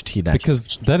Teenage T-Rex.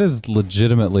 Because that is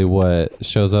legitimately what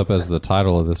shows up as the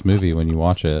title of this movie when you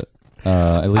watch it.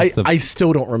 At least I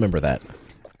still don't remember that.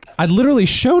 I literally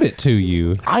showed it to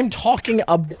you. I'm talking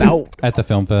about At the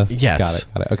film fest? Yes.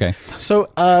 Got it. Okay.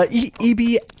 So,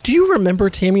 EB, do you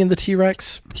remember Tammy and the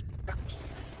T-Rex?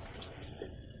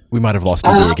 We might have lost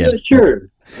EB again. I'm not sure.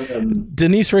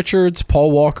 Denise Richards, Paul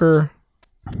Walker.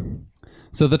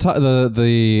 So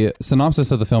the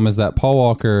synopsis of the film is that Paul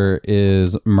Walker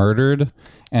is murdered,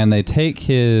 and they take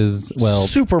his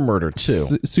super murder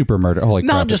too. Super murder. Holy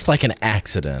crap. Not just like an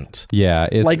accident. Yeah,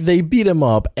 it's Like they beat him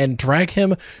up and drag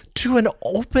him to an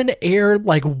open air,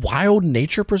 like wild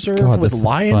nature preserve God, with that's the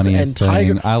lions and funniest thing.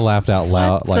 tigers. I laughed out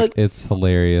loud. Like it's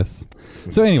hilarious.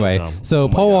 So anyway,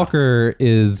 Paul Walker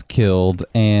is killed,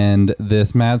 and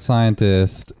this mad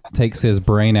scientist takes his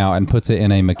brain out and puts it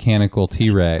in a mechanical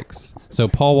T-Rex. So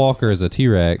Paul Walker is a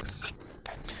T-Rex.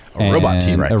 A robot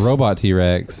T-Rex. A robot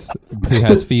T-Rex who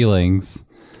has feelings.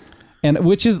 And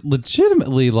which is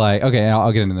legitimately like, okay,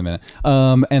 I'll get into it in a minute.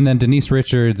 And then Denise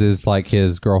Richards is like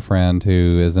his girlfriend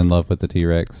who is in love with the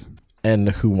T-Rex. And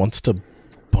who wants to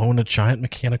bone a giant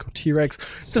mechanical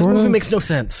T-Rex. This movie makes no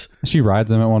sense. She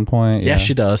rides him at one point. Yeah,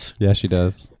 she does. Yeah, she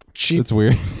does. It's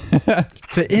weird.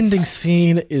 The ending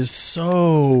scene is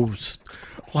so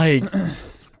like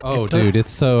oh dude,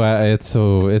 it's so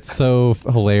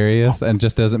hilarious and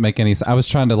just doesn't make any sense. I was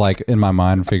trying to like in my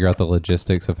mind figure out the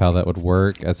logistics of how that would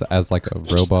work as like a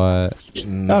robot. I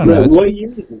don't know. What year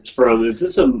is this from? Is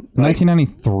this a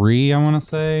 1993, I want to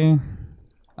say.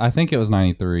 I think it was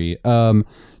 93.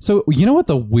 So you know what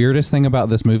the weirdest thing about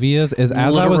this movie is as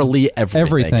literally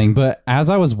everything. But as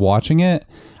I was watching it,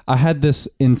 I had this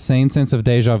insane sense of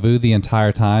deja vu the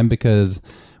entire time because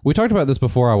we talked about this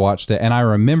before I watched it, and I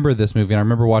remember this movie, and I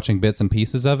remember watching bits and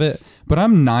pieces of it, but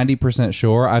I'm 90%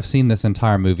 sure I've seen this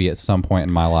entire movie at some point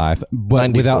in my life,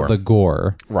 but 94. without the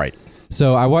gore. Right.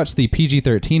 So I watched the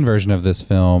PG-13 version of this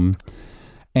film,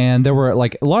 and there were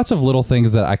like lots of little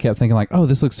things that I kept thinking like, oh,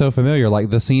 this looks so familiar. Like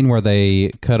the scene where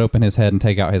they cut open his head and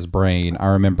take out his brain. I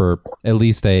remember at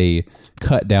least a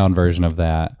cut down version of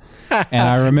that. And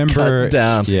I remember cut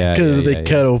down because they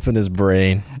cut open his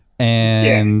brain.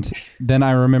 And then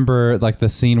I remember like the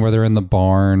scene where they're in the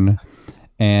barn,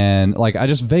 and like I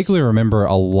just vaguely remember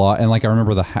a lot, and like I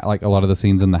remember like a lot of the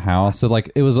scenes in the house. So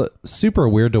like it was super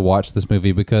weird to watch this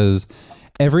movie because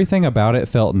everything about it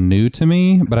felt new to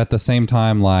me, but at the same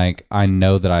time, like I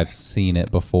know that I've seen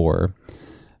it before.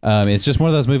 It's just one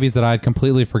of those movies that I'd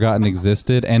completely forgotten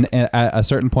existed, and at a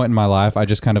certain point in my life, I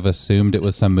just kind of assumed it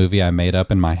was some movie I made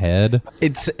up in my head.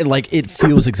 It's like it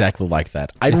feels exactly like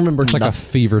that. I remember it's like a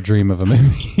fever dream of a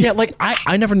movie. Yeah, like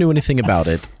I never knew anything about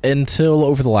it until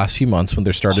over the last few months when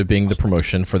there started being the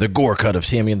promotion for the gore cut of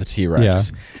Tammy and the T-Rex.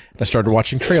 Yeah. I started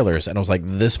watching trailers, and I was like,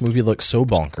 this movie looks so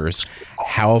bonkers.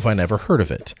 How have I never heard of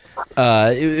it?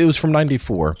 It was from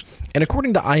 94. And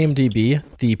according to IMDb,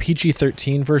 the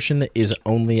PG-13 version is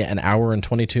only an hour and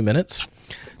 22 minutes.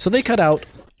 So they cut out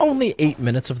only 8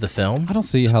 minutes of the film. I don't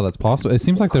see how that's possible. It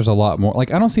seems like there's a lot more.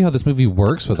 Like, I don't see how this movie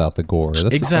works without the gore.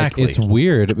 Exactly. Like, it's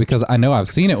weird because I know I've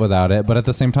seen it without it, but at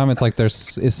the same time, it's like it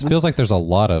feels like there's a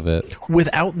lot of it.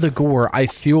 Without the gore, I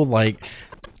feel like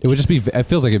it would just be. It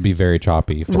feels like it'd be very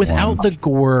choppy. Without the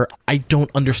gore, I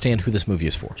don't understand who this movie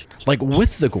is for. Like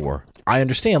with the gore, I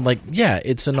understand. Like, yeah,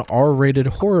 it's an R-rated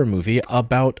horror movie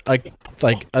about a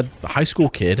high school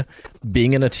kid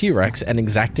being in a T-Rex and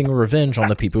exacting revenge on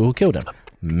the people who killed him.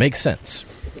 Makes sense.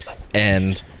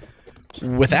 And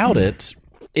without it,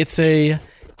 it's a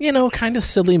kind of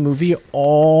silly movie,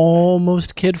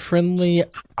 almost kid-friendly,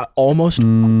 almost.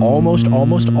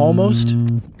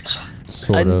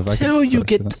 Sort of. Until you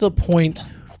get to the point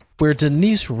where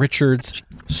Denise Richards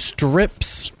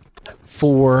strips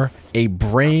for a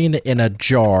brain in a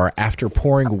jar after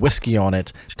pouring whiskey on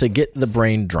it to get the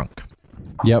brain drunk.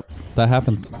 Yep, that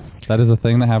happens. That is a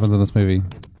thing that happens in this movie.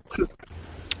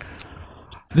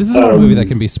 This is not a movie that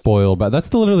can be spoiled, but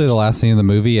that's literally the last scene of the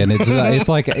movie, and it's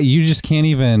like you just can't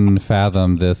even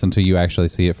fathom this until you actually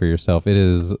see it for yourself. It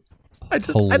is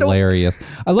hilarious.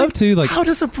 I love to like. How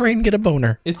does a brain get a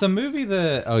boner? It's a movie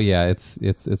that. Oh yeah, it's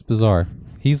bizarre.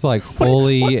 He's like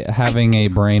fully having a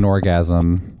brain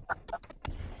orgasm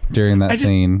during that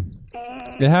scene.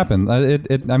 It happened.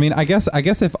 I mean, I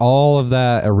guess if all of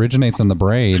that originates in the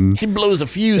brain, he blows a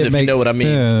fuse. If you know what I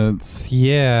mean.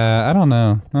 Yeah, I don't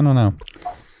know.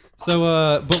 So,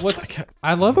 but what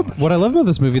I love about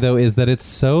this movie though is that it's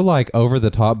so like over the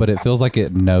top, but it feels like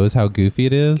it knows how goofy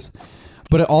it is.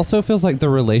 But it also feels like the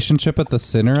relationship at the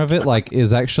center of it, like,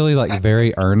 is actually like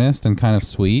very earnest and kind of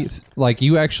sweet. Like,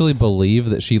 you actually believe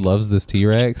that she loves this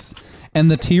T-Rex, and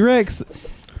the T-Rex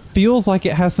feels like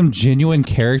it has some genuine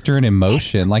character and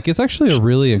emotion. Like, it's actually a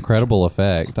really incredible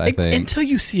effect, I think. Until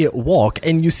you see it walk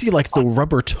and you see like the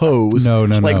rubber toes no.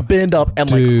 bend up and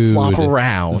Dude, like flop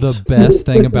around. The best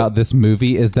thing about this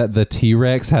movie is that the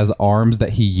T-Rex has arms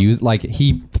that he used. Like,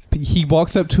 he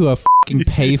walks up to a fucking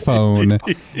payphone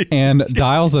and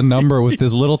dials a number with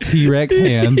his little T-Rex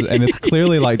hands, and it's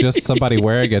clearly like just somebody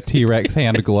wearing a T-Rex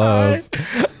hand glove.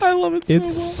 I love it so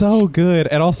It's so good.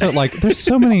 And also, like, there's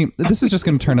so many. This is just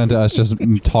going to turn into us just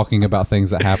talking about things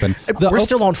that happen. We're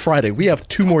still on Friday. We have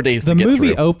 2 more days to get through. The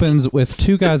movie opens with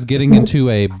 2 guys getting into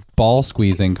a ball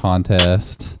squeezing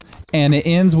contest, and it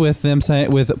ends with them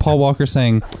saying, with Paul Walker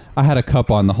saying, "I had a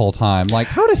cup on the whole time." Like,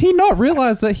 how did he not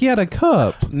realize that he had a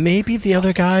cup? Maybe the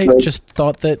other guy just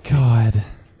thought that. God.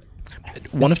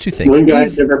 One of 2 things. One guy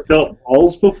never felt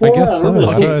balls before. I guess so. don't know.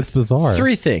 I don't know, it's bizarre.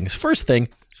 3 things. First thing,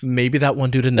 maybe that one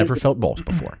dude had never felt balls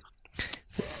before.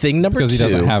 Thing number 2. Because he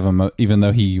doesn't have them, even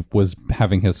though he was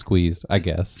having his squeezed, I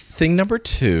guess. Thing number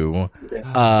 2,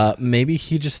 maybe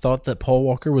he just thought that Paul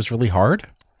Walker was really hard.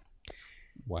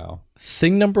 Wow.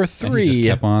 Thing number And he 3, just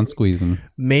kept on squeezing.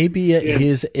 maybe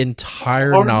his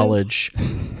entire knowledge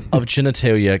of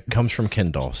genitalia comes from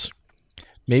Ken dolls.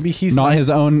 Maybe he's Not his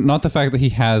own, not the fact that he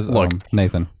has. Look,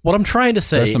 Nathan. What I'm trying to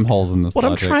say. There's some holes in this What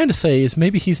logic. I'm trying to say is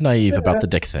maybe he's naive about the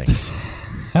dick things.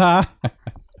 That's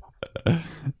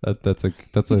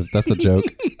a joke.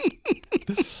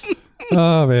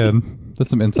 Oh man, there's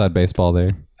some inside baseball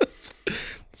there.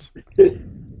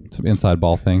 Some inside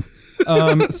ball things.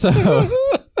 So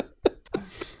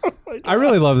I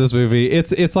really love this movie.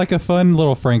 It's like a fun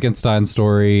little Frankenstein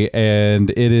story, and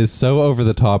it is so over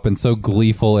the top and so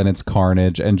gleeful in its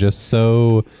carnage and just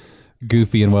so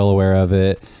goofy and well aware of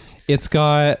it. It's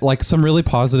got like some really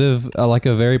positive, like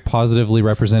a very positively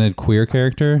represented queer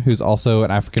character who's also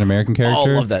an African American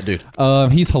character. I love that dude.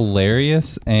 He's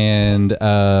hilarious, and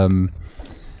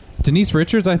Denise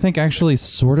Richards, I think, actually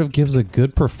sort of gives a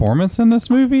good performance in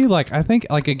this movie. Like, I think,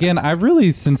 like, again, I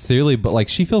really sincerely, but like,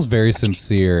 she feels very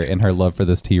sincere in her love for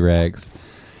this T-Rex.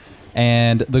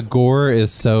 And the gore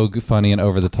is so funny and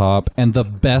over the top. And the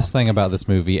best thing about this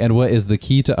movie, and what is the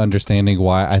key to understanding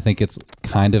why I think it's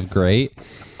kind of great,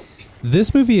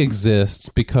 this movie exists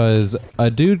because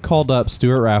a dude called up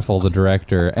Stuart Raffle, the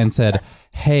director, and said,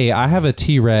 "Hey, I have a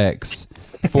T-Rex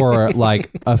for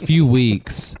like a few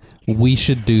weeks. We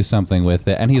should do something with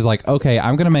it." And he's like, "Okay,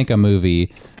 I'm going to make a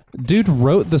movie." Dude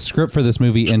wrote the script for this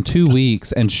movie in 2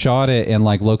 weeks and shot it in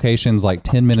like locations like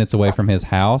 10 minutes away from his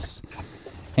house.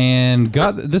 And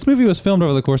this movie was filmed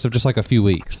over the course of just like a few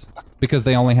weeks because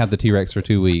they only had the T-Rex for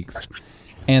 2 weeks.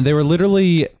 And they were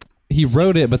literally... He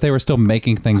wrote it, but they were still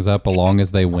making things up along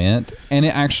as they went. And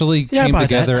it actually came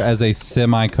together as a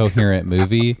semi-coherent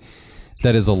movie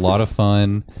that is a lot of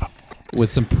fun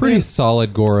with some pretty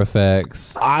solid gore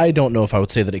effects. I don't know if I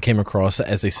would say that it came across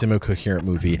as a semi-coherent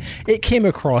movie. It came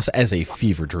across as a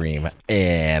fever dream,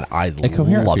 and I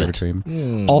love it.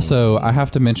 Dream. Also, I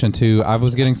have to mention, too, I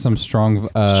was getting some strong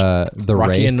The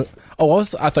Rocky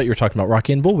Wraith. I thought you were talking about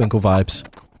Rocky and Bullwinkle vibes.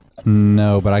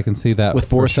 No, but I can see that with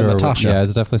Boris and Natasha. Yeah,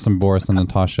 it's definitely some Boris and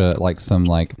Natasha, like some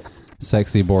like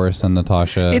sexy Boris and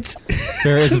Natasha. It's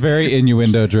very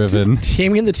innuendo driven.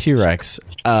 Taming the T-Rex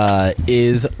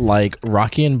is like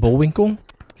Rocky and Bullwinkle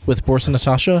with Boris and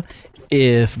Natasha.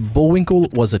 If Bullwinkle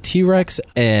was a T-Rex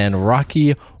and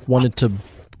Rocky wanted to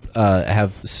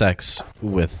have sex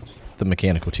with the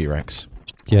mechanical T-Rex.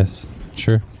 Yes.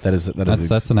 Sure. That's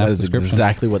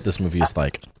exactly what this movie is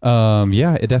like.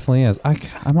 Yeah, it definitely is.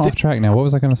 I'm off track now. What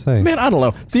was I going to say? Man, I don't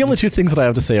know. The only 2 things that I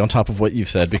have to say on top of what you've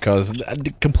said, because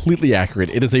completely accurate,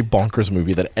 it is a bonkers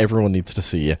movie that everyone needs to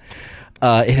see. It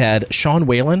had Sean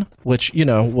Whalen, which, you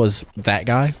know, was that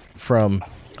guy from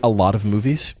a lot of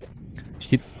movies.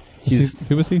 Who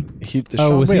was he?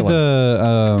 Was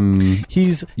Whalen. He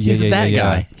the? He's that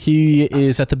guy. He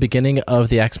is at the beginning of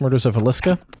the Axe Murders of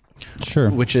Villisca. Sure.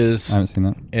 Which is... I haven't seen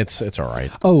that. It's all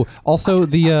right. Oh, also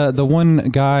the one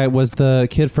guy was the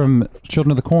kid from Children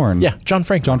of the Corn. Yeah, John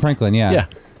Franklin, yeah. Yeah.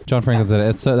 John Franklin did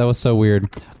it. That was so weird.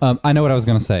 I know what I was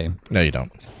going to say. No, you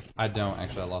don't. I don't.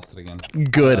 Actually, I lost it again.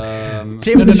 Good. No,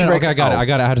 okay, I got it.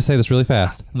 I had to say this really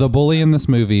fast. The bully in this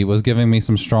movie was giving me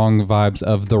some strong vibes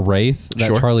of The Wraith,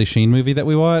 that Charlie Sheen movie that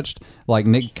we watched. Like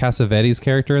Nick Cassavetes'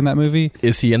 character in that movie.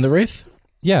 Is he in The Wraith?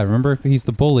 Yeah, remember? He's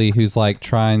the bully who's like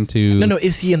trying to... No,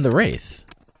 is he in The Wraith?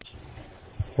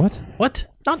 What?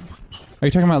 Not... Are you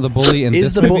talking about the bully in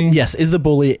this movie? Yes, is the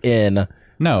bully in...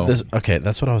 No. Okay,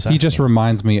 that's what I was asking. He just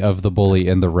reminds me of the bully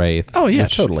in The Wraith. Oh, yeah,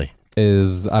 totally.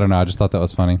 is, I don't know, I just thought that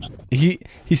was funny. He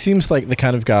seems like the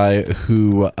kind of guy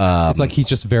who It's like he's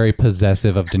just very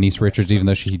possessive of Denise Richards, even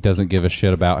though she doesn't give a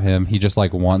shit about him. He just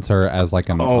like wants her as like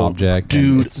an object.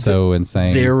 Dude, it's so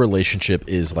insane. Their relationship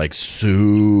is like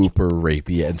super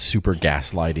rapey and super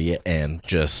gaslighty and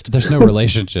just there's no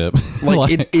relationship.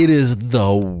 like it is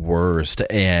the worst.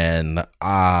 And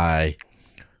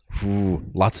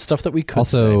lots of stuff that we could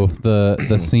also say.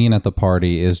 the scene at the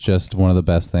party is just one of the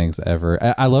best things ever.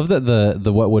 I love that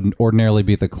the what would ordinarily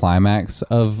be the climax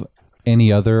of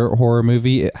any other horror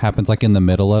movie, it happens like in the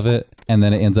middle of it, and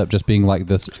then it ends up just being like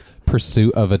this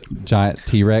pursuit of a giant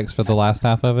T-Rex for the last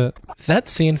half of it. That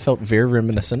scene felt very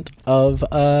reminiscent of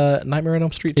Nightmare on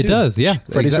Elm Street 2. It does, yeah.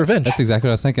 Freddy's Revenge. That's exactly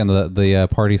what I was thinking. The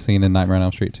party scene in Nightmare on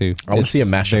Elm Street 2. I want to see a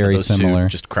mashup very of those similar. two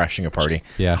just crashing a party.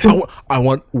 Yeah. I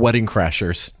want Wedding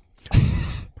Crashers,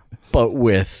 but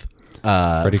with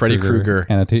Freddy Krueger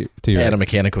and a T-Rex. and a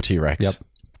mechanical T-Rex. Yep.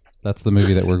 That's the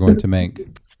movie that we're going to make.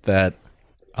 That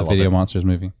The Video Monsters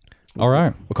movie. All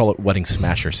right. We'll call it Wedding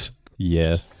Smashers.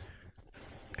 Yes.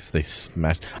 Because they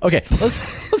smash. Okay,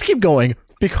 let's keep going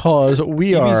because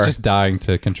we are He's just dying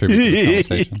to contribute to the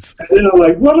conversation. And then I'm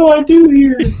like, what do I do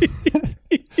here?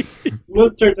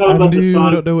 We'll start talking about the song.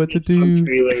 I don't know what to do.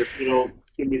 Trailer if you don't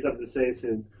give me something to say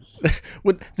soon.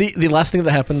 The last thing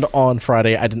that happened on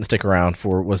Friday, I didn't stick around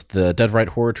for, was the Dead Right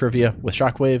horror trivia with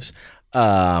Shockwaves.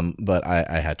 But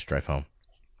I had to drive home.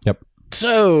 Yep.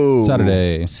 So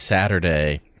Saturday.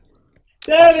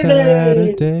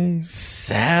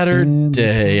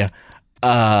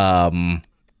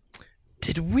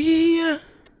 Did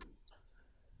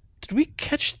we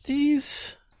catch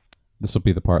these? This will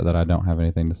be the part that I don't have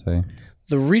anything to say.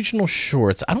 The regional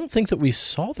shorts. I don't think that we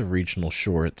saw the regional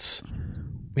shorts.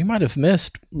 We might have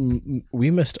missed.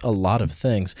 We missed a lot of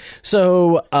things.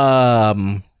 So,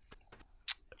 all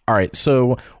right.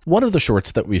 So one of the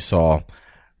shorts that we saw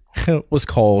was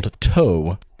called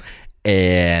Toe,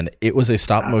 and it was a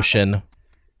stop motion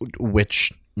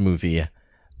witch movie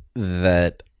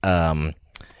that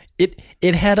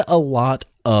it had a lot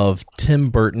of Tim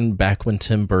Burton back when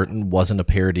Tim Burton wasn't a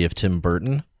parody of Tim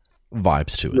Burton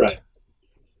vibes to it. Right.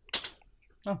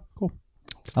 Oh, cool.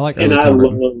 I like And early I Tim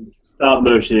Burton. love stop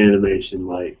motion animation.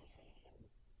 Like,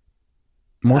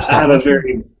 More I stop have a motion?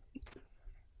 very,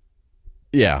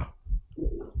 Yeah.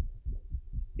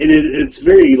 and it's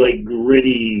very like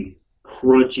gritty,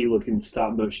 crunchy looking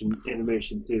stop motion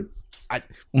animation too.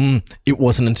 It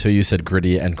wasn't until you said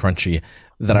gritty and crunchy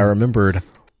that I remembered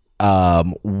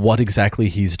what exactly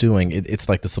he's doing. It's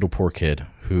like this little poor kid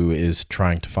who is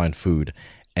trying to find food,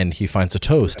 and he finds a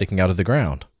toe sticking out of the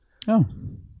ground. Oh.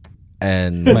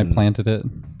 And Somebody planted it.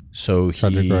 so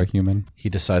Tried to grow a human. he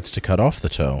decides to cut off the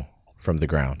toe from the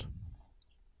ground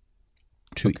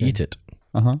to Okay. eat it.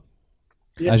 Uh-huh.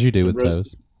 Yeah, As you do with the roast-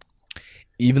 toes.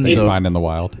 Even You though find in the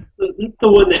wild. That's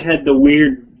the one that had the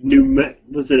weird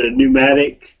was it a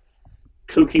pneumatic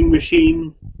cooking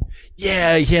machine?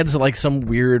 Yeah, he had like some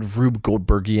weird Rube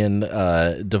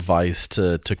Goldbergian device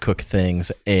to cook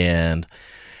things, and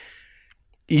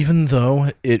even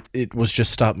though it was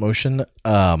just stop motion,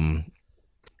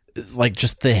 like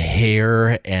just the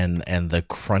hair and the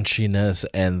crunchiness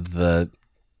and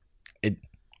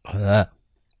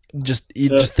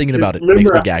just thinking about it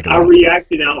makes me gag a I little.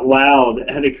 reacted out loud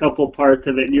at a couple parts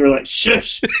of it, and you were like,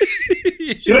 "Shush,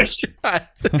 shush."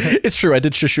 It's true. I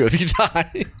did shush you a few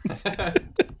times. I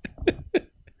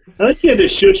think you had to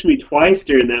shush me twice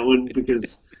during that one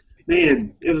because,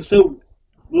 man, it was so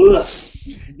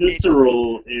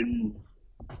visceral and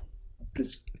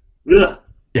just. Ugh.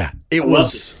 Yeah, it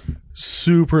was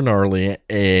super gnarly,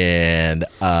 and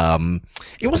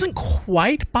it wasn't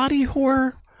quite body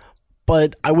horror,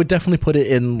 but I would definitely put it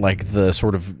in like the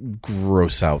sort of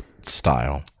gross out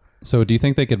style. So do you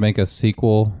think they could make a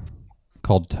sequel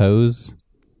called Toes?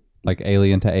 Like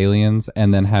Alien to Aliens,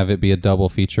 and then have it be a double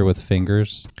feature with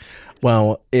fingers?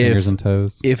 Well, Fingers and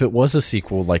toes? if it was a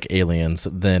sequel like Aliens,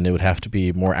 then it would have to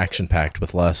be more action packed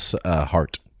with less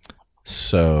heart.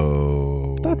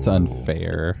 So That's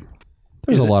unfair.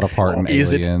 There's a lot of heart in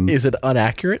Aliens. Is it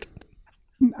inaccurate?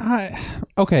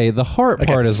 Okay, the heart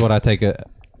part is what I take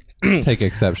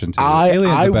exception to. Alien's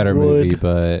I a better would- movie,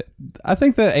 but I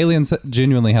think that Aliens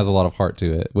genuinely has a lot of heart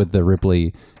to it with the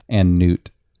Ripley and Newt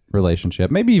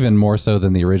relationship. Maybe even more so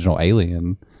than the original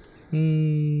Alien.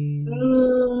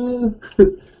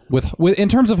 With in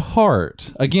terms of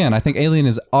heart, again, I think Alien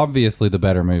is obviously the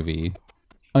better movie.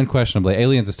 Unquestionably,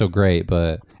 Aliens is still great,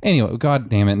 but anyway, god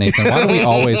damn it, Nathan, why do we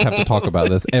always have to talk about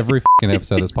this every fucking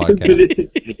episode of this But podcast?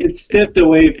 it stepped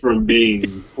away from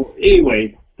being.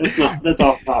 Anyway, That's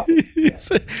off topic.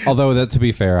 Although that, to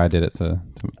be fair, I did it to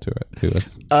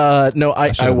us. No,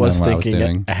 I should've was known what I was thinking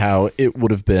doing. how it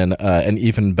would have been an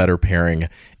even better pairing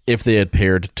if they had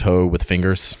paired toe with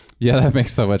fingers. Yeah, that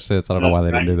makes so much sense. I don't know why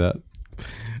they didn't do that.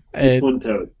 Just one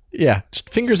toad. Yeah, just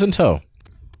fingers and toe.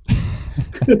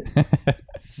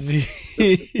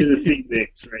 Tennessee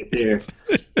mix right there.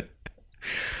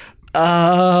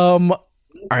 All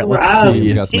right, let's Wow. see.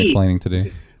 You got some explaining to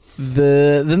do.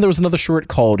 Then there was another short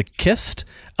called Kissed.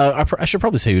 I should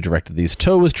probably say who directed these.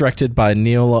 Toe was directed by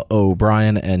Neil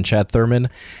O'Brien and Chad Thurman.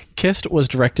 Kissed was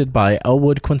directed by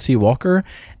Elwood Quincy Walker,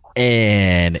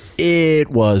 and it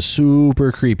was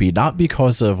super creepy. Not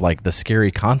because of like the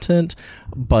scary content,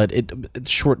 but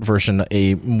short version,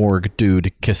 a morgue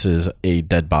dude kisses a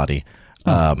dead body,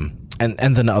 and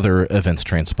then other events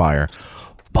transpire.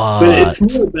 But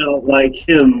it's more about like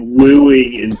him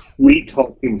wooing and sweet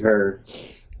talking her.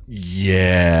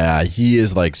 Yeah, he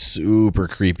is like super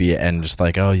creepy and just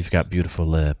like, oh, you've got beautiful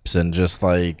lips, and just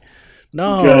like,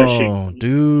 no, Gushing.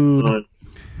 dude.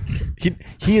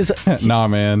 He is Nah,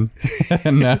 man.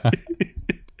 Nah.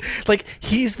 like,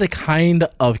 he's the kind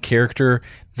of character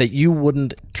that you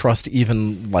wouldn't trust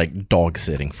even like dog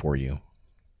sitting for you,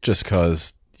 just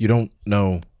because you don't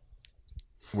know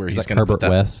where he's Like going to put Herbert that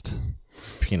West.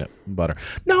 peanut butter.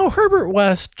 No, Herbert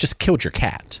West just killed your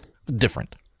cat. It's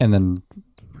different. And then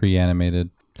reanimated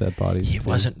dead bodies. He too.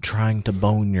 wasn't trying to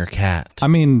bone your cat. I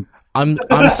mean, I'm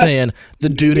saying the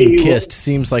dude in Kissed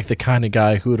seems like the kind of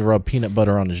guy who would rub peanut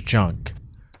butter on his junk.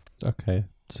 okay.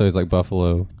 So he's like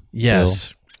Buffalo.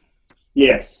 Yes.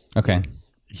 Yes. Okay.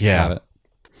 Yeah. Got it.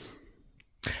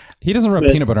 He doesn't rub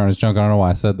But- peanut butter on his junk. I don't know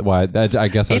why I said why. I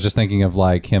guess I was just thinking of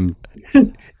like him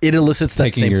It elicits that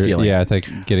taking same your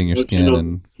feeling. getting your skin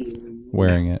and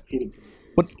wearing it.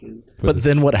 But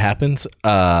then what happens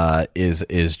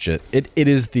is just it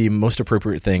is the most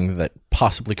appropriate thing that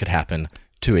possibly could happen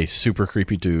to a super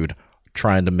creepy dude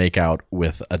trying to make out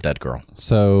with a dead girl.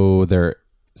 So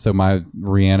my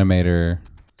reanimator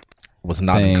Was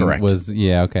not thing incorrect. was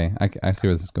okay. I see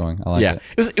where this is going. I like Yeah,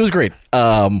 it. it was great.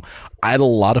 I had a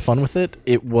lot of fun with it.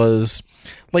 It was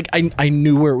like I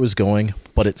knew where it was going,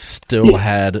 but it still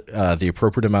had the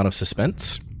appropriate amount of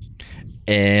suspense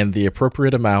and the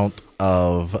appropriate amount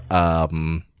of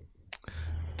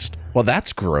just, well,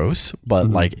 that's gross, but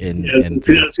like in I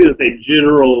was going to say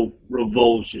general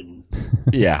revulsion.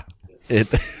 yeah, it.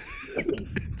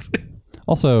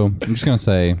 Also, I'm just gonna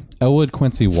say Elwood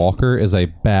Quincy Walker is a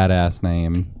badass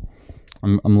name.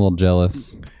 I'm a little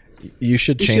jealous. You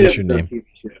should You change should your have name.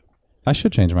 a TV show. I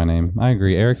should change my name. I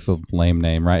agree. Eric's a lame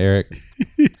name, right, Eric?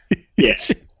 Yeah,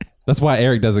 That's why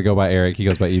Eric doesn't go by Eric. He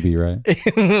goes by EB, right?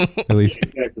 At least.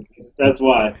 exactly. That's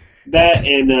why. That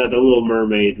and the Little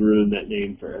Mermaid ruined that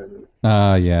name forever.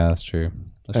 Yeah, that's true.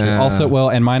 Also, well,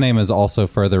 and my name is also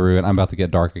further ruined. I'm about to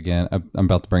get dark again. I'm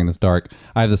about to bring this dark.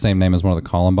 I have the same name as one of the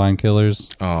Columbine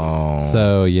killers. Oh,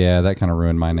 So, yeah, that kind of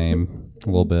ruined my name a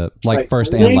little bit. Like Like,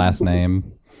 first really? and last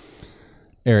name.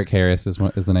 Eric Harris is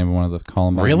the name of one of the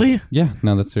Columbine. Really? Yeah,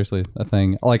 no, that's seriously a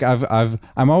thing. Like I'm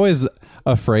always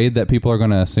afraid that people are going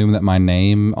to assume that my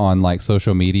name on like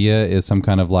social media is some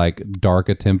kind of like dark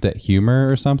attempt at humor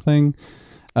or something.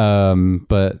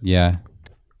 But yeah,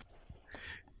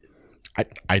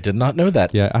 I did not know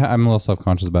that. yeah, I'm a little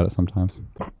self-conscious about it sometimes.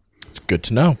 It's good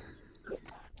to know.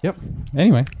 Yep.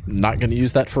 Anyway, Not going to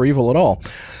use that for evil at all.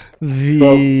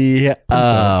 The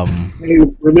Hey,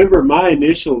 remember, my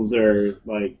initials are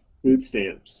like food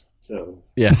stamps. So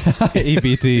yeah.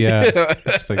 EBT. Yeah.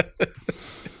 Interesting.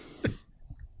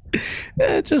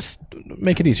 Just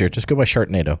make it easier. Just go by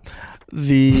Sharknado.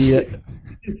 The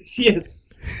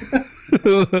yes,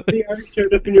 they already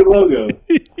showed up in your logo.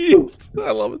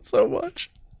 I love it so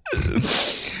much.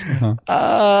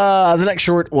 The next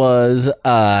short was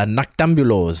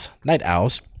Noctambulos, Night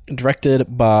Owls,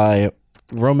 directed by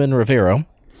Roman Rivero.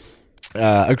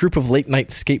 A group of late night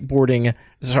skateboarders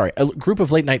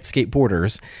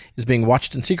is being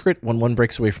watched in secret. When one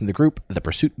breaks away from the group, the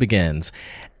pursuit begins.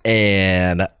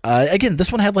 And again,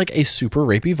 this one had like a super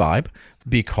rapey vibe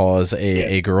because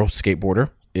a girl skateboarder,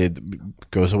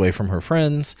 it goes away from her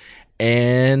friends,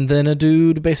 and then a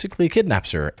dude basically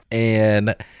kidnaps her.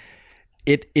 And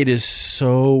it is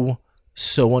so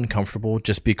uncomfortable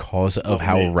just because of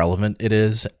how relevant it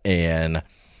is. And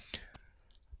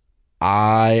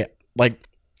I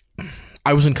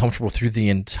was uncomfortable through the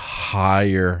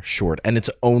entire short, and it's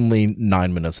only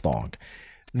 9 minutes long.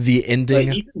 The ending,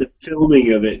 Like, even the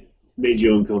filming of it made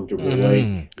you uncomfortable.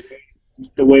 Like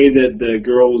the way that the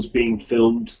girl was being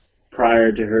filmed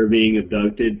prior to her being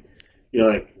abducted, you're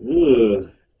like, ugh.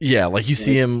 yeah, like you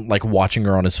see him like watching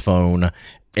her on his phone,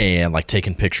 and like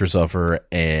taking pictures of her,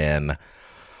 and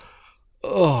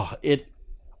it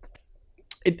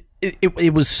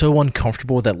was so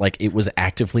uncomfortable that like it was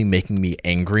actively making me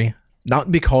angry.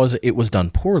 Not because it was done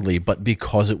poorly, but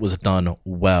because it was done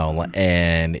well.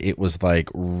 And it was like,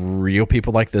 real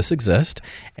people like this exist,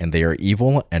 and they are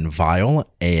evil and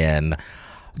vile, and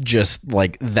just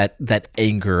like that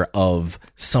anger of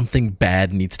something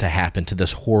bad needs to happen to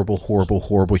this horrible, horrible,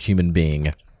 horrible human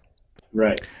being.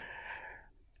 Right.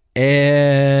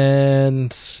 And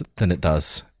then it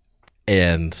does.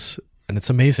 And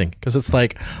it's amazing because it's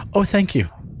like, oh, thank you.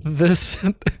 This,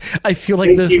 I feel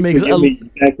like this makes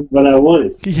exactly what I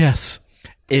wanted. Yes,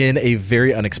 in a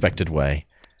very unexpected way,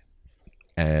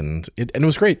 and it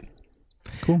was great.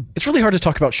 Cool. It's really hard to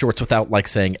talk about shorts without like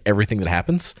saying everything that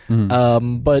happens.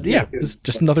 But yeah, it's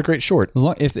just another great short.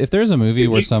 If there's a movie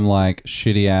where some like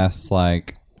shitty ass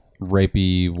like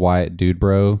rapey white dude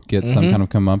bro gets some kind of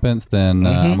comeuppance, then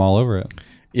I'm all over it.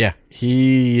 Yeah,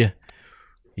 he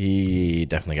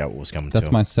definitely got what was coming to him.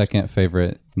 That's my second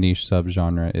favorite niche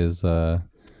subgenre is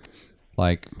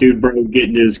like dude bro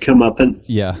getting his comeuppance.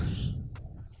 Yeah.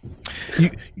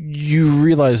 You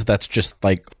realize that's just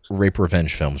like rape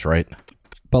revenge films, right?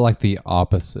 But like the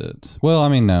opposite. Well, I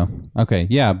mean, no. Okay,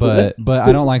 yeah, but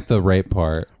I don't like the rape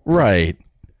part. Right.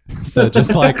 So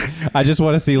just like I just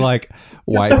want to see like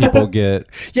white people get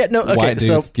white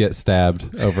dudes get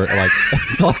stabbed over like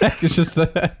it's just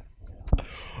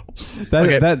that's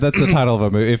the title of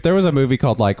a movie. If there was a movie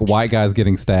called like White Guys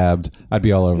Getting Stabbed, I'd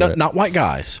be all over it. Not white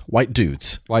guys, white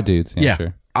dudes. White dudes, yeah.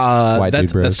 Sure.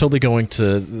 That's totally going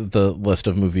to the list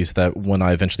of movies that when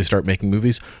I eventually start making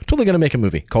movies, totally going to make a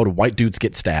movie called White Dudes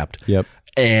Get Stabbed. Yep.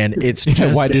 And it's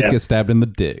just white dudes get stabbed in the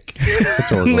dick.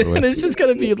 That's what we're going with. And it's just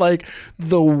going to be like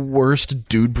the worst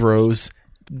dude bros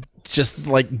just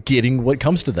like getting what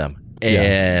comes to them.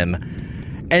 And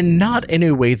not in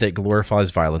a way that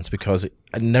glorifies violence, because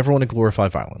I never want to glorify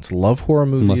violence. Love horror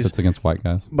movies. Unless it's against white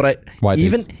guys. But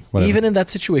even in that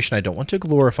situation, I don't want to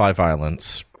glorify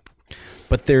violence.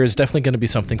 But there is definitely going to be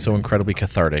something so incredibly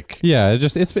cathartic. Yeah,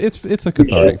 it's a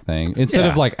cathartic thing. Instead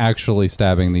of like actually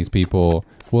stabbing these people,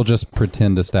 we'll just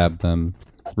pretend to stab them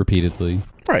repeatedly.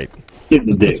 Right.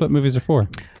 That's what movies are for.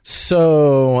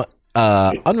 So,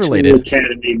 unrelated.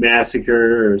 Academy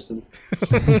Massacre or something.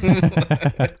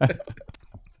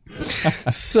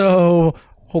 So,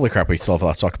 holy crap, we still have a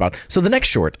lot to talk about. So the next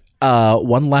short,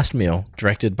 One Last Meal,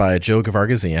 directed by Joe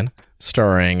Gavargazian,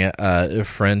 starring a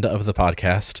friend of the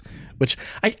podcast, which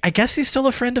I guess he's still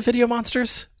a friend of Video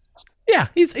Monsters. Yeah,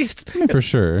 he's I mean, for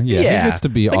sure. Yeah, he gets to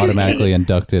be automatically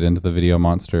inducted into the Video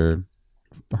Monster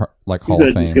Hall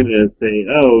of Fame. He's gonna say,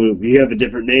 "Oh, you have a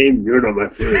different name. You're not my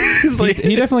friend."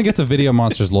 He definitely gets a Video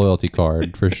Monsters loyalty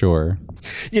card for sure.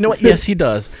 You know what? Yes, he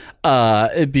does.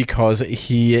 Because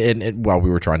he, and while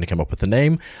we were trying to come up with a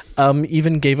name,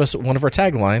 even gave us one of our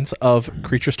taglines of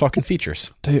Creatures Talking Features.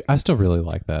 Dude, I still really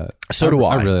like that. So do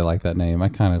I. I really like that name.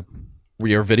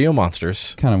 We are Video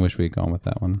Monsters. Kind of wish we had gone with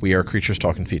that one. We are Creatures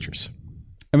Talking Features.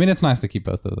 I mean, it's nice to keep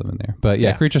both of them in there. But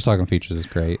yeah. Creatures Talking Features is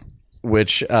great.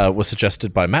 Which was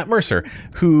suggested by Matt Mercer,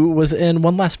 who was in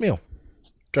One Last Meal,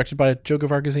 directed by Joe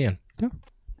Gavargazian. Yeah.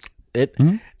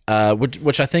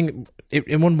 Which I think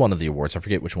it won one of the awards. I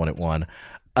forget which one it won.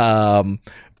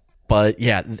 But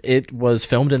yeah, it was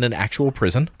filmed in an actual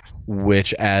prison,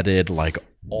 which added like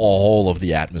all of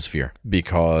the atmosphere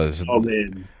because... Oh,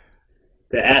 man.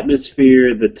 The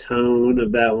atmosphere, the tone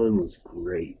of that one was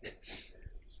great.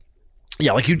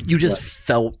 Yeah, like you just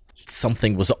felt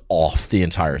something was off the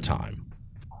entire time.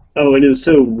 Oh, and it was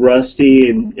so rusty,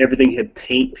 and everything had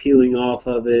paint peeling off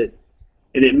of it.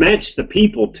 And it matched the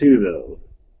people, too, though.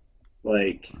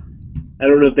 Like, I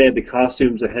don't know if they had the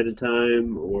costumes ahead of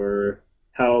time or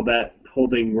how that whole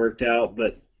thing worked out,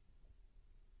 but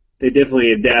they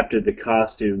definitely adapted the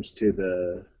costumes to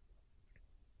the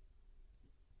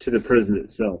prison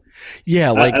itself. Yeah,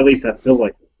 like at least I feel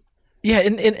like it. Yeah,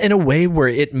 in a way where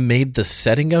it made the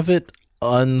setting of it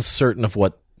uncertain of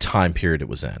what time period it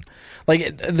was in.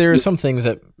 Like there are some things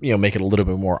that make it a little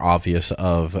bit more obvious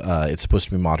of it's supposed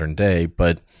to be modern day,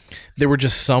 but there were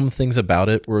just some things about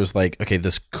it where it was like, okay,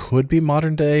 this could be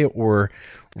modern day, or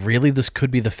really this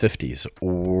could be the 50s,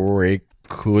 or it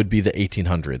could be the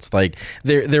 1800s. Like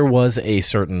there was a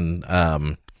certain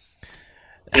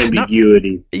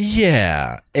ambiguity.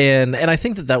 And I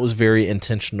think that was very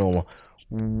intentional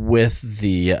with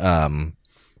the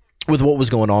with what was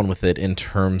going on with it in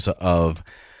terms of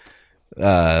in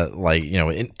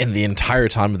the entire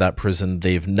time of that prison,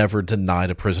 they've never denied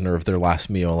a prisoner of their last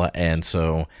meal, and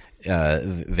so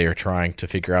they're trying to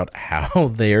figure out how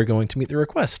they are going to meet the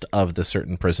request of this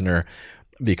certain prisoner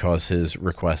because his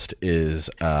request is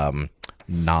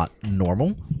not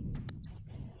normal.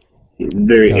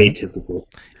 Very atypical.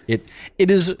 It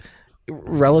is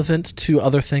relevant to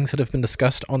other things that have been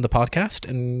discussed on the podcast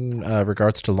in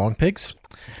regards to long pigs.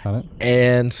 Got it.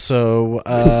 And so,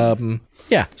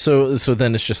 so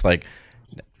then it's just like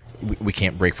we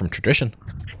can't break from tradition,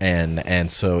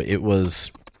 and so it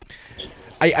was.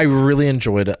 I really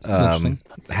enjoyed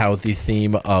how the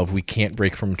theme of we can't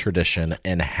break from tradition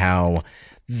and how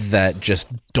that just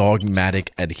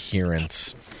dogmatic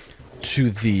adherence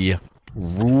to the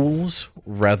rules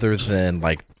rather than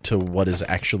like to what is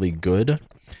actually good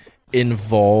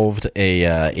involved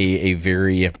a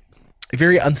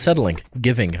very unsettling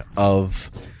giving of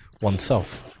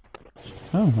oneself.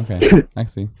 Oh, okay. I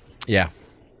see. Yeah.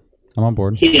 I'm on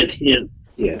board. Hint.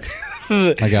 Yeah.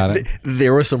 I got it.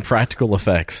 There were some practical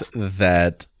effects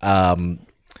that, there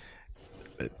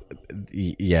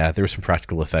were some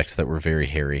practical effects that were very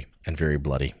hairy and very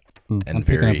bloody. And I'm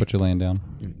picking up what you're laying down.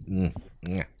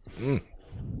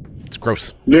 It's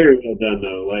gross. Very well done,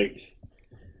 though. Like,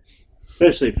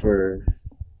 especially for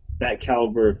that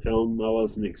caliber of film, I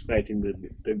wasn't expecting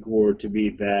the gore to be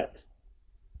that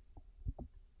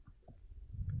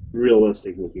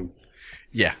realistic looking.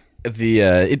 Yeah.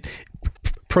 The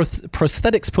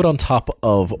prosthetics put on top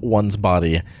of one's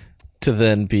body to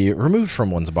then be removed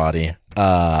from one's body.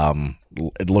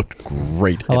 It looked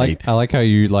great. I like how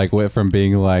you like went from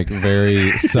being like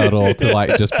very subtle to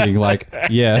like just being like,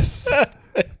 yes,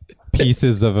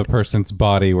 pieces of a person's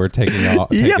body were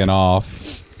taken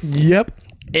off. Yep.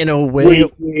 In a way.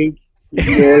 Wink, wink.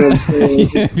 You know what I'm saying?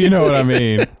 If you know what I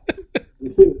mean.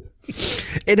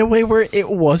 In a way where it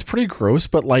was pretty gross,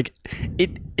 but like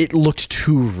it looked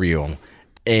too real.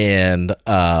 And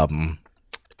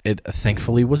it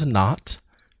thankfully was not.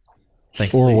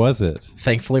 Or was it?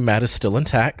 Thankfully, Matt is still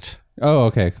intact. Oh,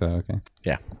 okay. So, okay.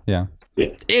 Yeah. Yeah.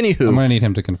 Anywho. I'm going to need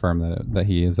him to confirm that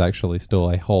he is actually still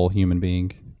a whole human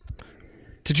being.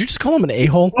 Did you just call him an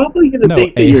a-hole? Probably going to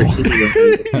think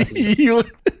that You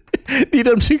need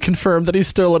him to confirm that he's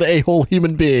still an a-hole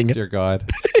human being. Dear God.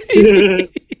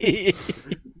 Let me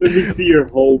see your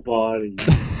whole body.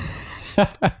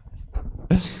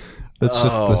 That's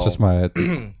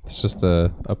just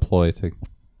a ploy to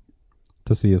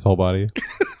see his whole body.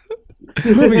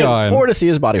 Moving on. Or to see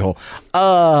his body hole.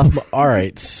 All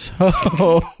right.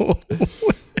 So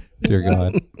Dear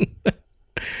God.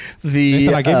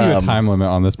 Nathan, I gave you a time limit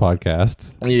on this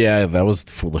podcast. Yeah, that was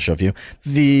foolish of you.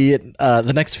 The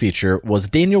next feature was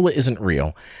Daniel Isn't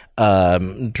Real,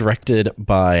 directed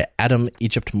by Adam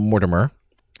Egypt Mortimer.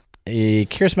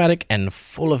 Charismatic and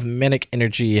full of manic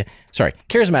energy,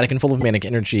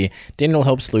 Daniel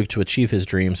helps Luke to achieve his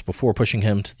dreams before pushing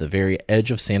him to the very edge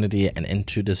of sanity and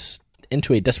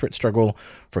into a desperate struggle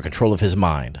for control of his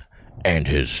mind and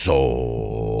his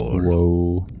soul.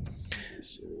 Whoa.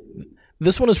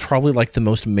 This one is probably like the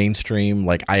most mainstream,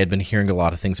 like I had been hearing a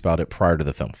lot of things about it prior to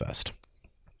the film fest.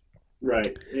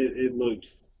 Right. It looked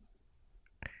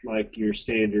like your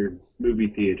standard movie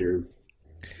theater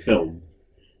film.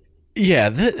 Yeah,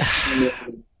 to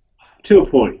a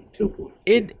point.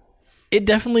 It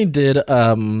definitely did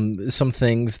some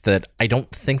things that I don't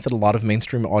think that a lot of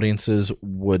mainstream audiences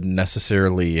would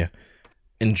necessarily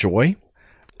enjoy,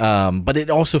 but it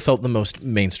also felt the most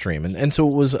mainstream, and so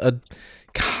it was a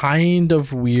kind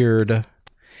of weird.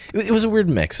 It was a weird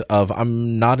mix of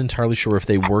I'm not entirely sure if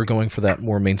they were going for that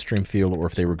more mainstream feel or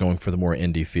if they were going for the more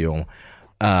indie feel,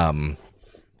 but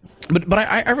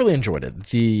I really enjoyed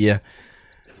it.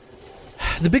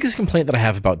 The biggest complaint that I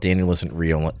have about Daniel Isn't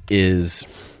Real is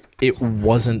it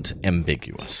wasn't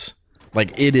ambiguous.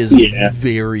 Like, it is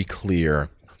very clear.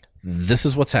 This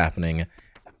is what's happening.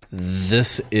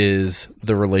 This is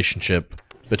the relationship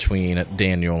between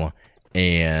Daniel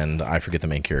and I forget the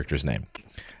main character's name.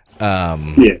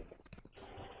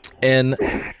 And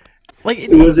like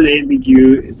it wasn't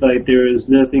ambiguous. Like, there was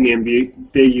nothing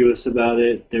ambiguous about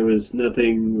it. There was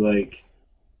nothing like.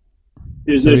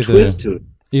 There's no twist to it.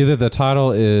 Either the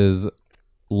title is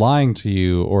lying to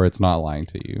you or it's not lying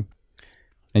to you.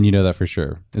 And you know that for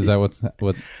sure. Is that what?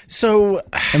 So,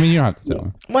 I mean, you don't have to tell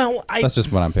me. Well, that's just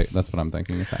what I'm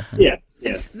thinking is happening. Yeah.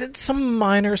 It's some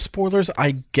minor spoilers,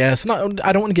 I guess. I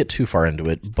don't want to get too far into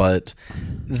it, but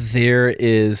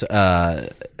there's a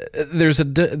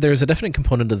definite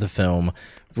component of the film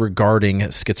regarding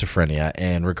schizophrenia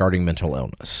and regarding mental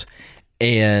illness.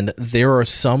 And there are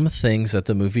some things that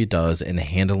the movie does in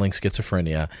handling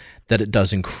schizophrenia that it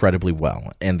does incredibly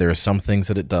well. And there are some things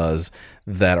that it does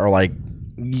that are like,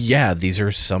 yeah, these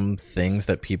are some things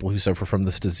that people who suffer from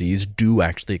this disease do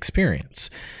actually experience.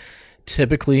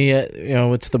 typically,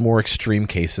 it's the more extreme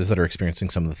cases that are experiencing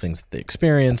some of the things that they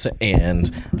experience,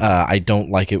 and I don't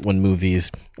like it when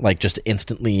movies like just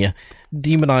instantly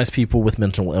demonize people with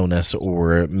mental illness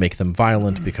or make them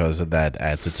violent, because that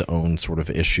adds its own sort of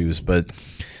issues. But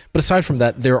aside from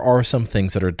that, there are some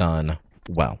things that are done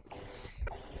well.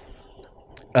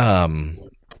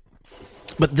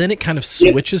 But then it kind of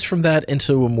switches from that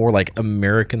into a more like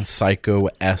American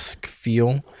Psycho-esque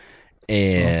feel,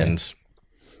 and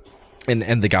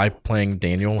the guy playing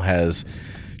Daniel has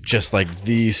just like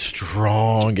the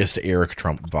strongest Eric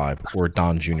Trump vibe or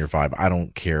Don Jr. vibe. I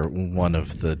don't care, one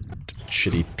of the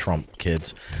shitty Trump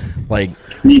kids. Like,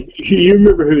 you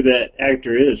remember who that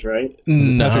actor is, right?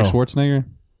 No. Patrick Schwarzenegger?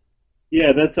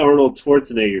 Yeah, that's Arnold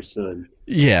Schwarzenegger's son.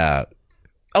 Yeah.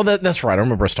 Oh, that's right. I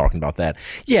remember us talking about that.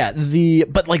 Yeah,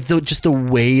 but like just the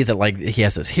way that like he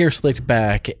has his hair slicked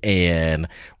back and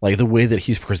like the way that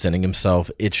he's presenting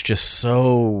himself, it's just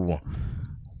so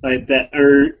like that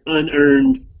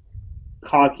unearned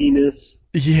cockiness.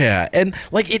 Yeah, and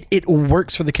like it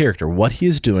works for the character. What he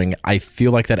is doing, I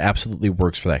feel like that absolutely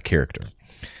works for that character.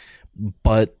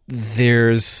 But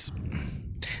they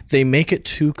make it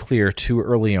too clear too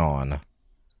early on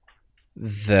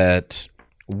that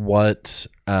what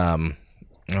I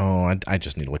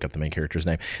just need to look up the main character's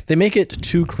name. They make it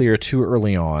too clear too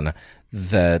early on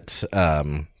that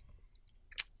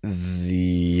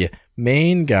the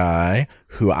main guy,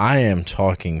 who I am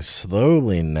talking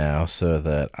slowly now so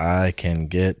that I can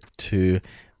get to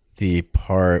the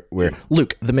part where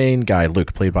Luke, the main guy,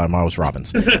 Luke, played by Miles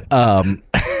Robbins. You're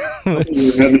having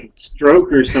a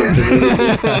stroke or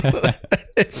something.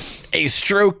 A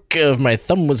stroke of my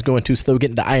thumb was going too slow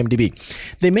getting to IMDb.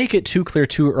 They make it too clear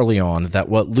too early on that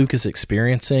what Luke is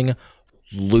experiencing,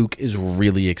 Luke is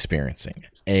really experiencing.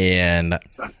 And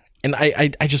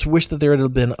I just wish that there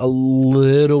had been a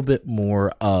little bit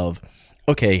more of,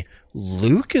 okay,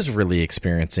 Luke is really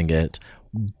experiencing it,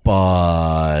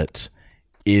 but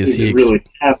is he really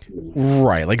happening?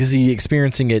 Right, like, is he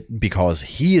experiencing it because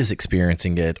he is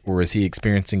experiencing it, or is he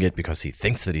experiencing it because he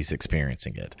thinks that he's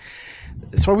experiencing it?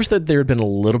 So I wish that there had been a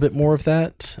little bit more of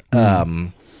that.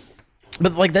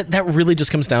 But like that really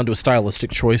just comes down to a stylistic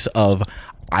choice of,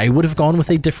 I would have gone with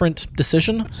a different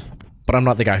decision, but I'm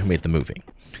not the guy who made the movie.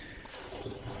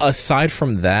 Aside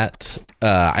from that,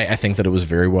 I think that it was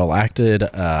very well acted.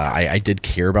 I did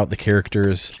care about the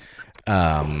characters.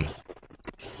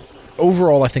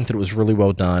 Overall, I think that it was really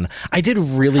well done. I did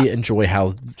really enjoy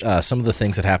how some of the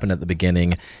things that happened at the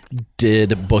beginning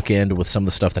did bookend with some of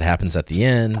the stuff that happens at the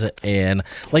end. And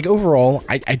like overall,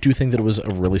 I do think that it was a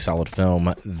really solid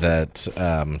film that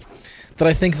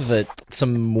I think that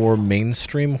some more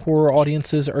mainstream horror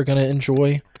audiences are going to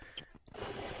enjoy,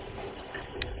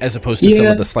 as opposed to some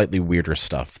of the slightly weirder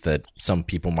stuff that some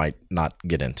people might not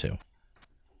get into.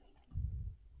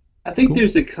 I think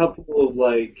there's a couple of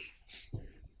like...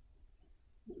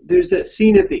 There's that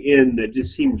scene at the end that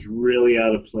just seems really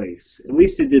out of place. At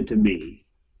least it did to me.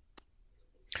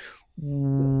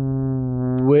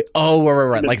 Right.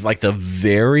 Like the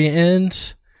very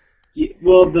end. Yeah,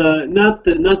 well, not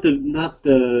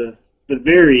the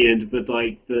very end, but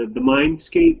like the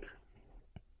mindscape.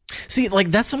 See, like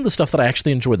that's some of the stuff that I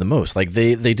actually enjoy the most. Like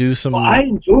they do some. Well, I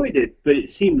enjoyed it, but it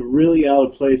seemed really out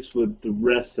of place with the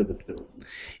rest of the film.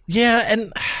 Yeah,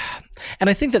 and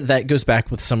I think that goes back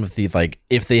with some of the, like,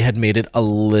 if they had made it a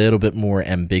little bit more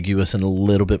ambiguous and a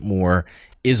little bit more,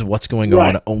 is what's going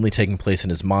on only taking place in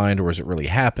his mind, or is it really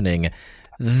happening?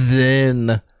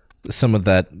 Then some of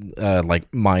that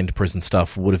like mind prison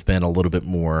stuff would have been a little bit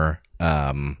more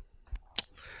on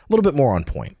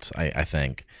point, I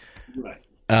think. Right.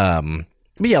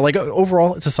 But yeah, like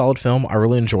overall, it's a solid film. I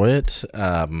really enjoy it.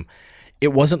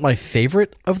 It wasn't my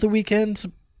favorite of the weekend,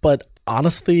 but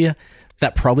honestly,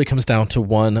 that probably comes down to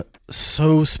one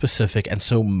so specific and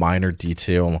so minor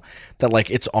detail that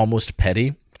like it's almost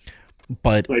petty.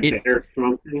 But like the Eric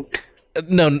Trump thing?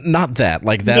 No, not that.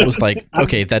 Like that was like,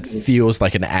 okay, that feels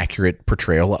like an accurate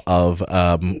portrayal of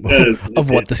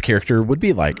what this character would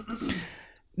be like.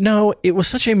 No, it was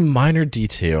such a minor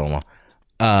detail.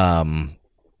 But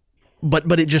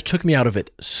it just took me out of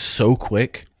it so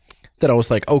quick that I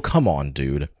was like, oh, come on,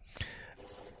 dude.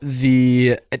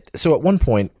 So at one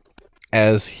point,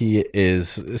 as he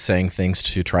is saying things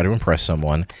to try to impress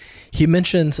someone, he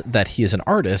mentions that he is an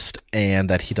artist and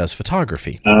that he does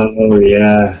photography. Oh,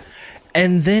 yeah.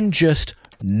 And then just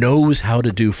knows how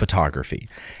to do photography.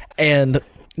 And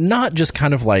not just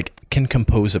kind of like can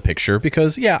compose a picture,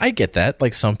 because, yeah, I get that.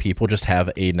 Like some people just have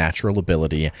a natural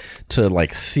ability to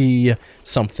like see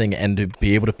something and to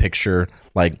be able to picture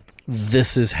like,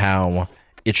 this is how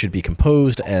it should be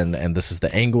composed, and this is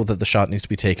the angle that the shot needs to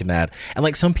be taken at. And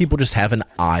like some people just have an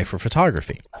eye for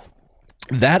photography.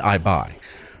 That I buy.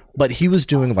 But he was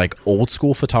doing like old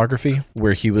school photography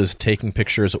where he was taking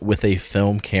pictures with a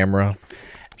film camera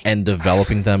and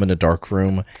developing them in a dark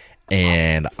room.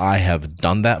 And I have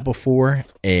done that before,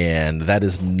 and that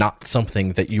is not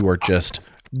something that you are just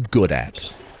good at.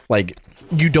 Like,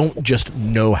 you don't just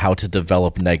know how to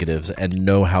develop negatives and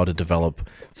know how to develop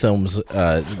films,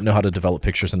 know how to develop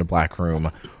pictures in a black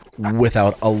room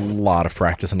without a lot of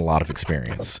practice and a lot of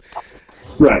experience.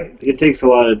 Right. It takes a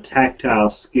lot of tactile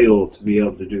skill to be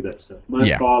able to do that stuff.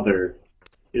 My father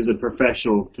is a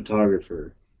professional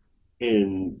photographer,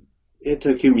 and it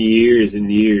took him years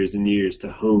and years and years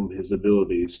to hone his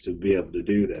abilities to be able to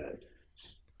do that.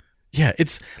 Yeah,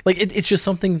 it's like it's just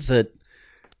something that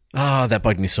that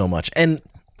bugged me so much. And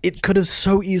it could have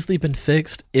so easily been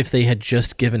fixed if they had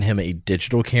just given him a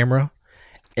digital camera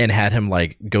and had him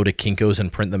like go to Kinko's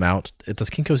and print them out.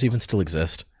 Does Kinko's even still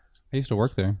exist? I used to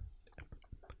work there.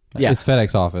 Yeah. It's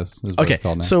FedEx office is what it's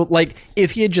called now. So like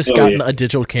if he had just gotten a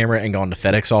digital camera and gone to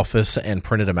FedEx office and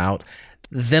printed them out,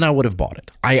 then I would have bought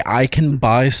it. I can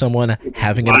buy someone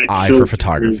having an eye for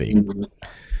photography.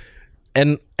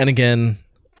 And again,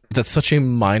 that's such a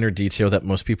minor detail that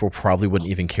most people probably wouldn't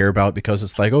even care about because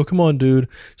it's like, oh, come on, dude.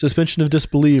 Suspension of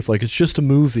disbelief. Like, it's just a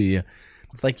movie.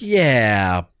 It's like,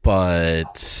 yeah,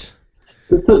 but...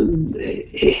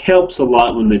 It helps a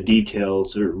lot when the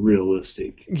details are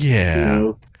realistic. Yeah. You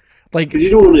know? Like, because you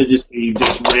don't want to just be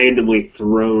randomly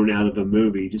thrown out of a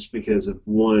movie just because of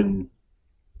one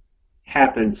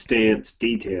happenstance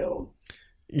detail.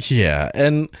 Yeah,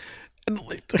 and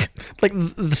like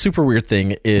the super weird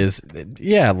thing is,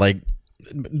 yeah, like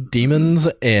demons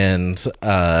and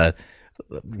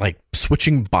like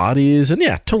switching bodies, and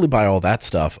yeah, totally buy all that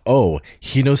stuff. Oh,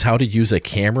 he knows how to use a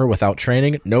camera without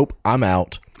training? Nope, I'm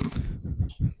out.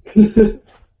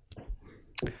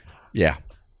 Yeah.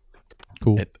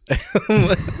 Cool.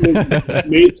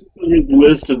 Made a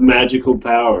list of magical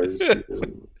powers.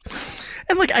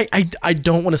 And like I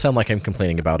don't want to sound like I'm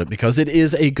complaining about it because it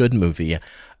is a good movie. It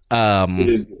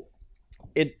is.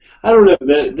 I don't know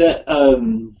that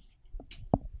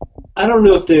I don't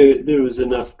know if there was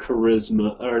enough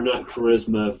charisma, or not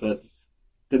charisma, but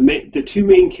the two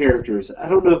main characters. I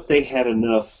don't know if they had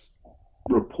enough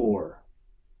rapport.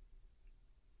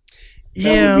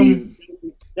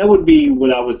 That would be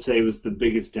what I would say was the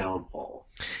biggest downfall.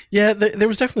 Yeah, there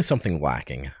was definitely something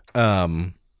lacking.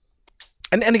 And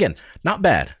again, not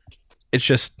bad. It's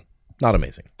just not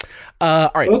amazing.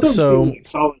 All right, Both so like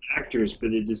solid actors,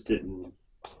 but it just didn't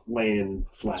land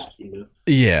flat, you know.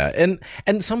 Yeah,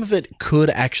 and some of it could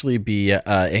actually be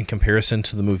in comparison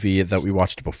to the movie that we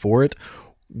watched before it,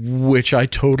 which I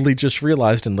totally just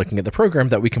realized in looking at the program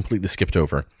that we completely skipped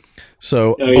over.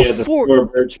 So the Four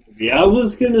Birds movie. I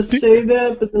was gonna say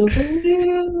that, but I was like,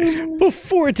 yeah.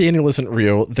 Before Daniel Isn't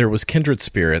Real, there was Kindred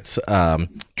Spirits,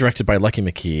 directed by Lucky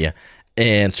McKee.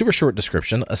 And super short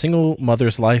description: a single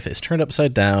mother's life is turned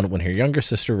upside down when her younger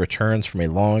sister returns from a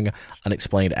long,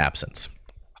 unexplained absence.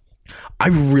 I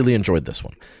really enjoyed this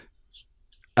one.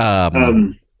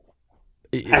 I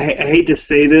hate to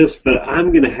say this, but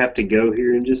I'm going to have to go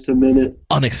here in just a minute.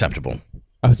 Unacceptable.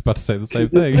 I was about to say the same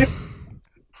thing.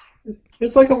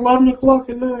 It's like 11 o'clock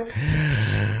at night.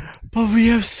 But we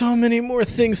have so many more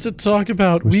things to talk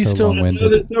about. There's so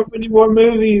many more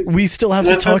movies. We still have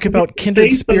to talk about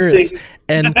Kindred Spirits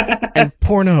and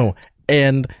porno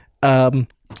and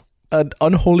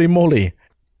Unholy Moly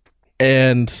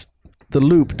and The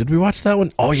Loop. Did we watch that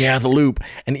one? Oh yeah, The Loop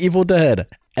and Evil Dead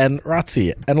and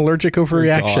Razzie and Allergic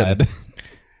Overreaction.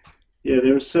 Yeah,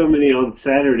 there were so many on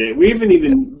Saturday. We haven't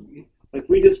even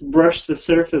we just brushed the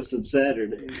surface of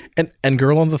Saturday. And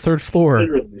Girl on the Third Floor.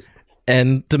 Literally.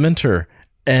 And Dementor,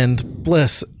 and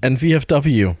Bliss, and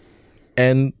VFW,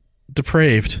 and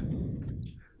Depraved.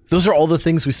 Those are all the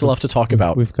things we still have to talk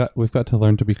about. We've got to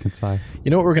learn to be concise.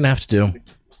 You know what we're going to have to do?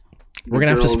 We're going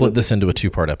to have to split this into a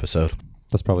 2-part episode.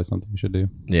 That's probably something we should do.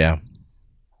 Yeah.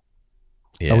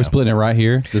 Are we splitting it right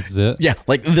here? This is it? Yeah,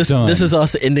 like this. Done. This is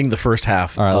us ending the first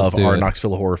half of our it.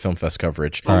 Knoxville Horror Film Fest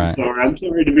coverage. All right. I'm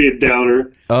sorry to be a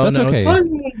downer. Oh, That's okay.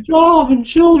 I'm a job and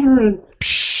children.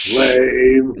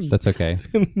 Lame. That's okay.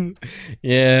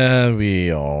 Yeah,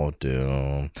 we all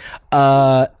do.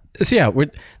 So yeah,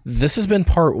 this has been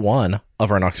part 1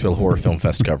 of our Knoxville Horror Film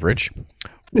Fest coverage.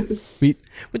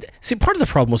 See, part of the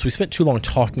problem was we spent too long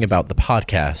talking about the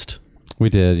podcast. We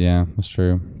did, yeah, that's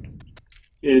true.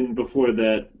 And before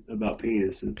that, about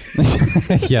penises.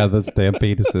 Yeah, those damn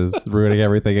penises ruining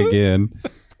everything again.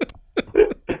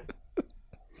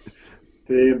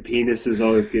 The penis is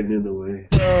always getting in the way.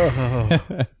 Oh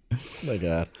my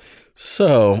God.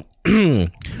 So,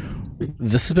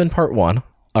 this has been part 1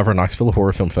 of our Knoxville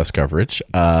Horror Film Fest coverage.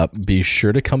 Be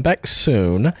sure to come back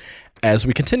soon as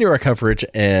we continue our coverage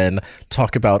and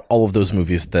talk about all of those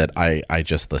movies that I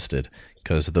just listed,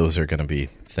 because those are going to be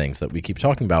things that we keep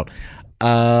talking about.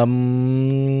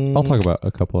 I'll talk about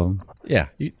a couple of them. Yeah,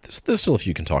 there's still a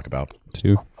few you can talk about.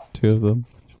 Two of them.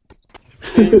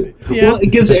 Yeah. Well,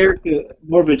 it gives Eric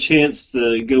more of a chance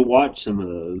to go watch some of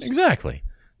those. Exactly.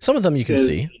 Some of them you can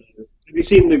see. Have you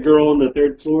seen The Girl on the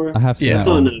Third Floor? I have seen Yeah.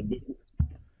 that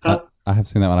one. I I have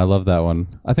seen that one. I love that one.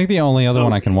 I think the only other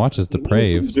one I can watch is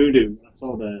Depraved. Voodoo. I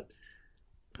saw that.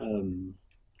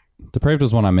 Depraved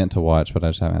was one I meant to watch, but I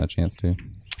just haven't had a chance to.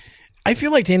 I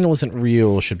feel like Daniel Isn't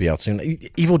Real should be out soon.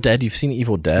 Evil Dead, you've seen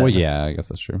Evil Dead? Well, yeah, I guess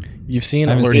that's true. You've seen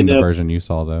I haven't Allergic, seen the version you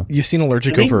saw, though. you've seen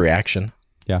Allergic Overreaction.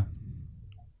 Yeah.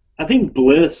 I think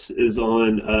Bliss is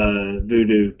on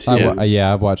Voodoo too.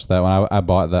 Yeah, I've watched that one. I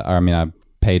bought that. I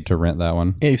paid to rent that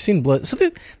one. Yeah, you've seen Blood. So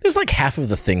there's like half of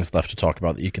the things left to talk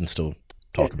about that you can still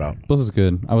talk about. Bliss is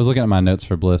good. I was looking at my notes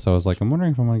for Bliss. I was like, I'm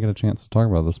wondering if I'm going to get a chance to talk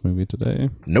about this movie today.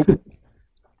 Nope.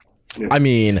 I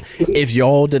mean, if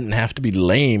y'all didn't have to be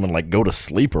lame and like go to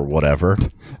sleep or whatever.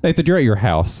 Nathan, you're at your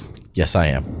house. Yes, I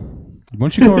am. Why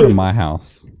don't you go over to my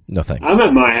house? No thanks. I'm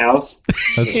at my house.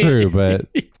 That's true, but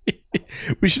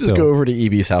We should just go over to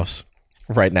EB's house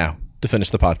right now to finish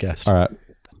the podcast. all right.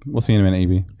 We'll see you in a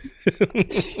minute,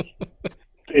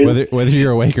 And whether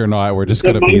you're awake or not, we're just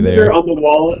the going to be thermometer there. on the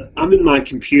wall. I'm in my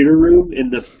computer room,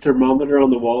 and the thermometer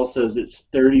on the wall says it's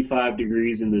 35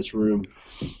 degrees in this room.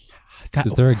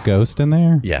 Is there a ghost in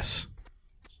there? Yes.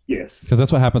 Yes. Because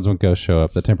that's what happens when ghosts show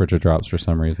up. The temperature drops for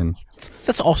some reason.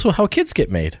 That's also how kids get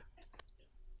made.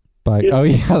 Yes. Oh,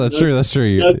 yeah, that's true. That's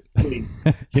true.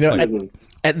 You know,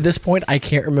 at this point, I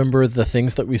can't remember the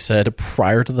things that we said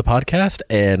prior to the podcast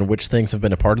and which things have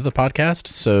been a part of the podcast.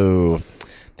 So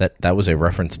that was a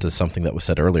reference to something that was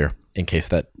said earlier, in case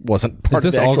that wasn't part of the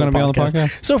Is this all going to be on the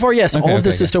podcast? So far, yes. Okay, all of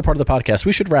this okay. is still part of the podcast.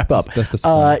 We should wrap up. That's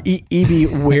the Evie,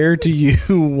 where do you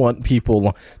want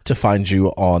people to find you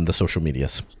on the social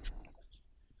medias?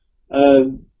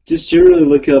 Just generally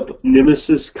look up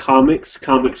Nemesis Comics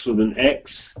with an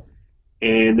X,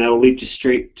 and that'll lead you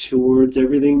straight towards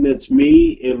everything that's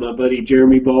me and my buddy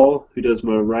Jeremy Ball, who does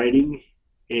my writing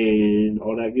and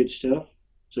all that good stuff.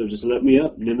 So just look me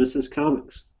up, Nemesis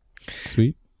Comics.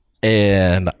 Sweet.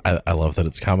 And I love that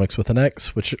it's comics with an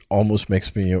X, which almost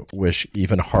makes me wish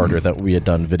even harder that we had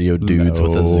done video dudes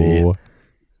with a Z. No.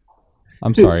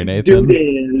 I'm sorry, Nathan.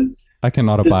 Dudes. I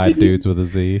cannot abide dudes with a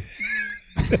Z.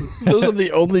 Those are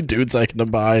the only dudes I can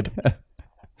abide.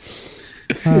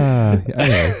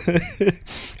 Okay.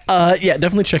 Yeah,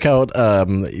 definitely check out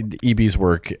EB's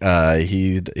work.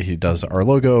 He does our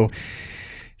logo.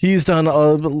 He's done a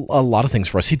lot of things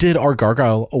for us. He did our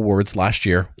Gargoyle Awards last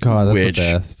year. God, that's which,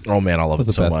 the best. Oh man, I love it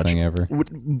That's so the best much. thing ever.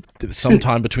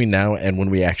 Sometime between now and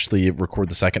when we actually record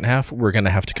the second half, we're going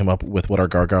to have to come up with what our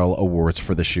Gargoyle Awards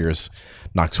for this year's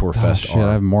Knox Horror Fest Shit, I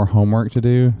are. have more homework to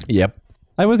do. Yep.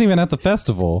 I wasn't even at the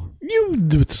festival.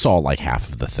 You saw like half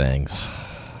of the things.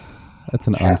 That's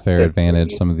an unfair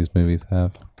advantage some of these movies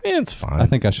have. It's fine. I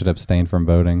think I should abstain from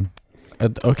voting.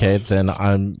 Okay, then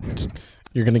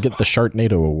you're going to get the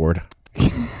Sharknado Award.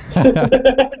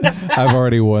 I've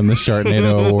already won the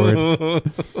Sharknado Award.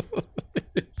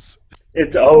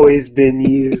 It's always been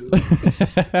you.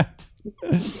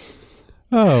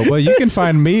 Oh, well, you can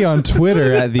find me on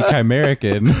Twitter at the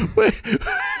Chimerican.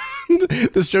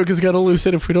 This joke is going to lose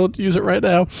it if we don't use it right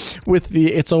now. With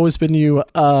the It's Always Been You,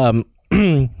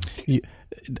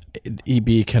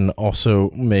 EB can also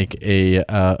make a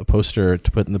poster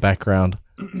to put in the background.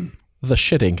 The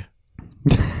shitting.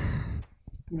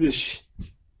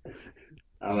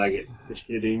 I like it. The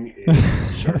shitting and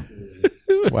sharp.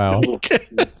 Wow.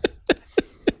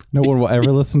 No one will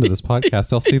ever listen to this podcast.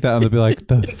 They'll see that and they'll be like,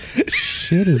 the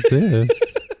shit is this?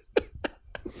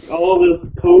 All this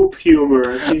Pope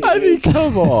humor. I mean,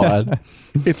 come on.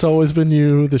 It's Always Been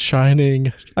You, The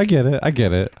Shining. I get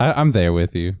it. I'm there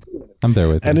with you.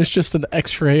 And it's just an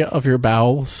x-ray of your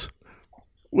bowels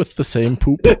with the same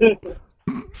poop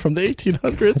from the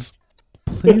 1800s.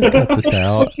 Please cut this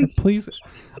out. Please.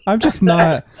 I'm just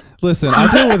not. Listen,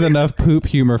 I deal with enough poop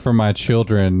humor for my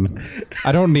children.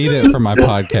 I don't need it for my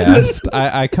podcast.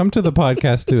 I come to the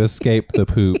podcast to escape the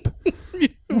poop,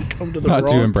 Come to the not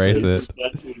to wrong embrace place.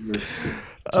 it.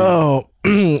 Oh,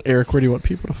 Eric, where do you want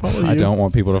people to follow you? I don't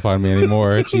want people to find me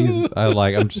anymore. Jeez,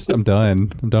 I'm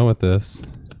done. I'm done with this.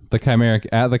 The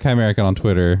Chimerican on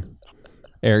Twitter,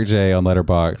 Eric J on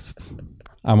Letterboxd.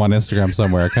 I'm on Instagram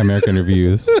somewhere. Chimerican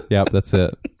Reviews. Yep, that's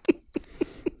it.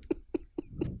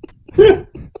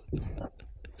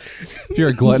 If you're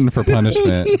a glutton for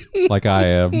punishment, like I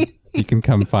am, you can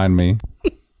come find me.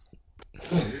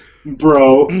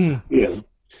 Bro. Yeah.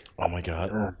 Oh my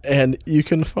God. And you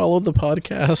can follow the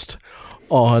podcast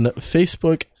on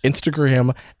Facebook,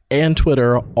 Instagram, and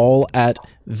Twitter, all at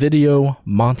Video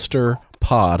Monster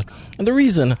Pod. And the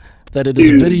reason that it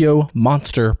is Video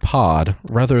Monster Pod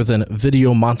rather than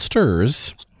Video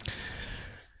Monsters,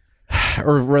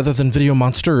 or rather than Video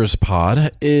Monsters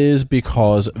Pod, is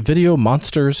because Video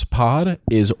Monsters Pod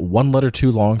is one letter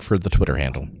too long for the Twitter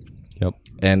handle. Yep.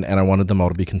 And I wanted them all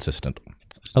to be consistent.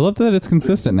 I love that it's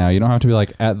consistent now. You don't have to be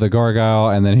like at the Gargoyle,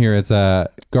 and then here it's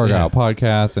at Gargoyle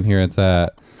Podcast, and here it's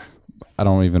at, I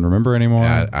don't even remember anymore.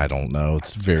 I don't know.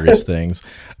 It's various things.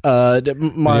 Video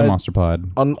Monster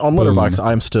Pod. On Letterboxd,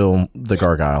 I'm still the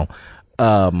Gargoyle.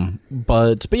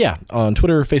 But yeah, on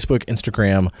Twitter, Facebook,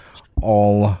 Instagram,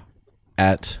 all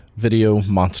at Video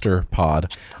Monster Pod.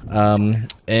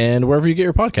 And wherever you get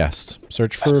your podcasts,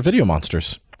 search for Video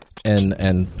Monsters.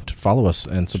 And follow us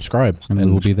and subscribe, and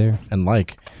we will be there, and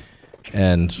like,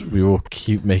 and we will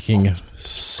keep making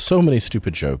so many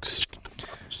stupid jokes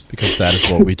because that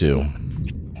is what we do.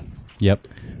 Yep.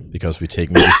 Because we take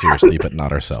movies seriously, but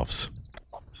not ourselves.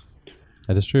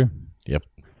 That is true. Yep.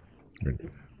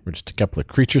 We're just a couple of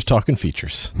creatures talking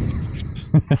features.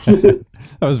 That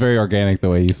was very organic the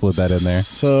way you slid that in there.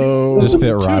 So just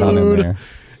fit right on in there.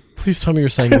 Please tell me you're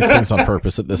saying these things on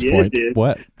purpose at this point.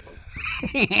 What?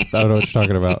 I don't know what you're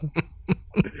talking about.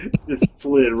 Just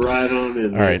slid right on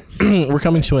in there. All right. We're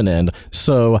coming to an end.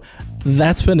 So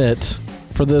that's been it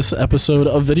for this episode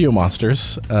of Video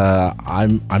Monsters.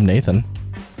 I'm Nathan.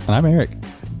 And I'm Eric.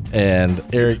 And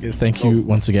Eric, thank you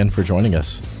once again for joining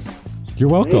us. You're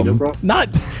welcome. Hey, no problem. Not.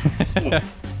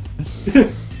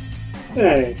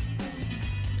 Hey.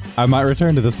 I might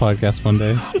return to this podcast one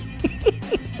day.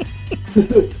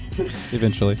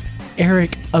 Eventually.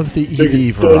 Eric of the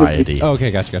EB variety. Oh,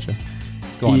 okay, gotcha.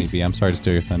 Go on, EB. I'm sorry to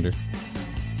steal your thunder.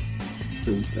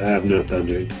 I have no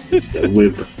thunder. It's just a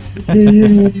whimper.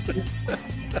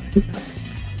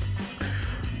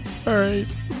 All right.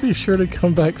 Be sure to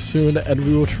come back soon, and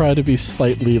we will try to be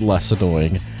slightly less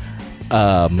annoying.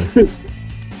 We're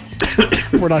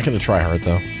not going to try hard,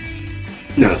 though.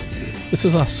 No. This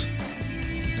is us.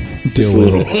 Deal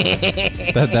with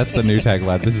it. That's the new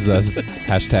tagline. This is us.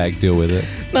 Hashtag deal with it.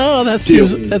 No, that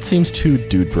seems too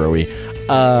dude bro-y.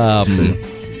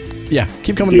 Yeah,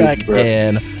 keep coming Dude, back, bro.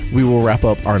 and we will wrap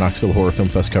up our Knoxville Horror Film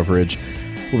Fest coverage.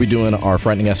 We'll be doing our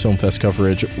Frightening Ass Film Fest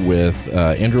coverage with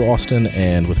Andrew Austin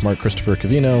and with Mark Christopher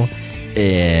Cavino.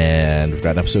 And we've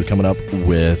got an episode coming up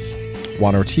with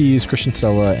Juan Ortiz, Christian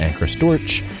Stella, and Chris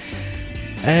Dortch.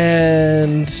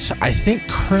 And I think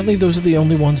currently those are the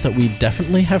only ones that we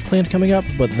definitely have planned coming up.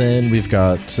 But then we've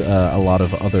got a lot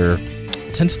of other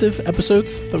tentative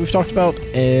episodes that we've talked about.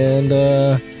 And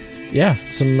yeah,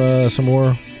 some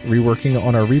more reworking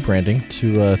on our rebranding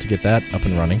to get that up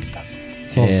and running.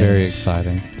 It's all very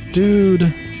exciting,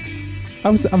 dude. I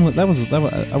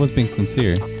was being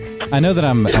sincere. I know that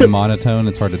I'm monotone.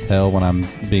 It's hard to tell when I'm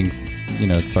being,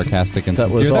 sarcastic and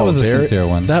sincere. That was a sincere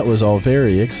one. That was all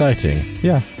very exciting.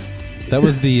 Yeah, that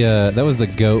was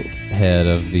the goat head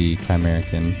of the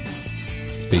Chimerican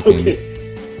speaking.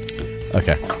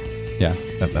 Okay. Yeah,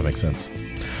 that makes sense.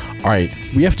 All right,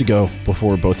 we have to go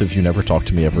before both of you never talk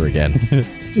to me ever again.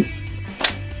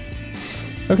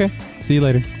 Okay. See you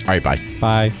later. All right, bye.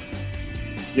 Bye.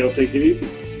 Y'all take it easy.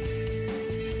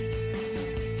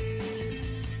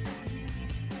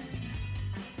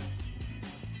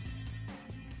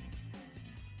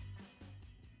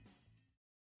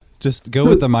 Just go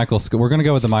with the Michael Scott. We're going to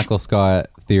go with the Michael Scott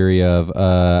theory of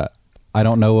we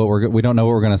don't know what we're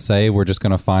going to say. We're just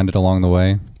going to find it along the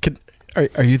way.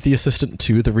 Are you the assistant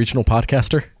to the regional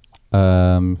podcaster?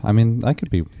 I mean, that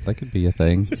could be a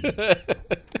thing.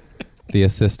 The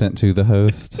assistant to the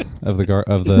host of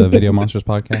the Video Monsters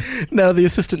podcast. No, the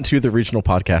assistant to the regional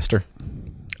podcaster.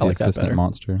 I like that better.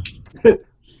 Monster.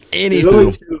 There's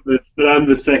only two of us, but I'm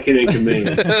the second in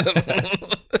command.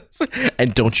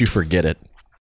 And don't you forget it.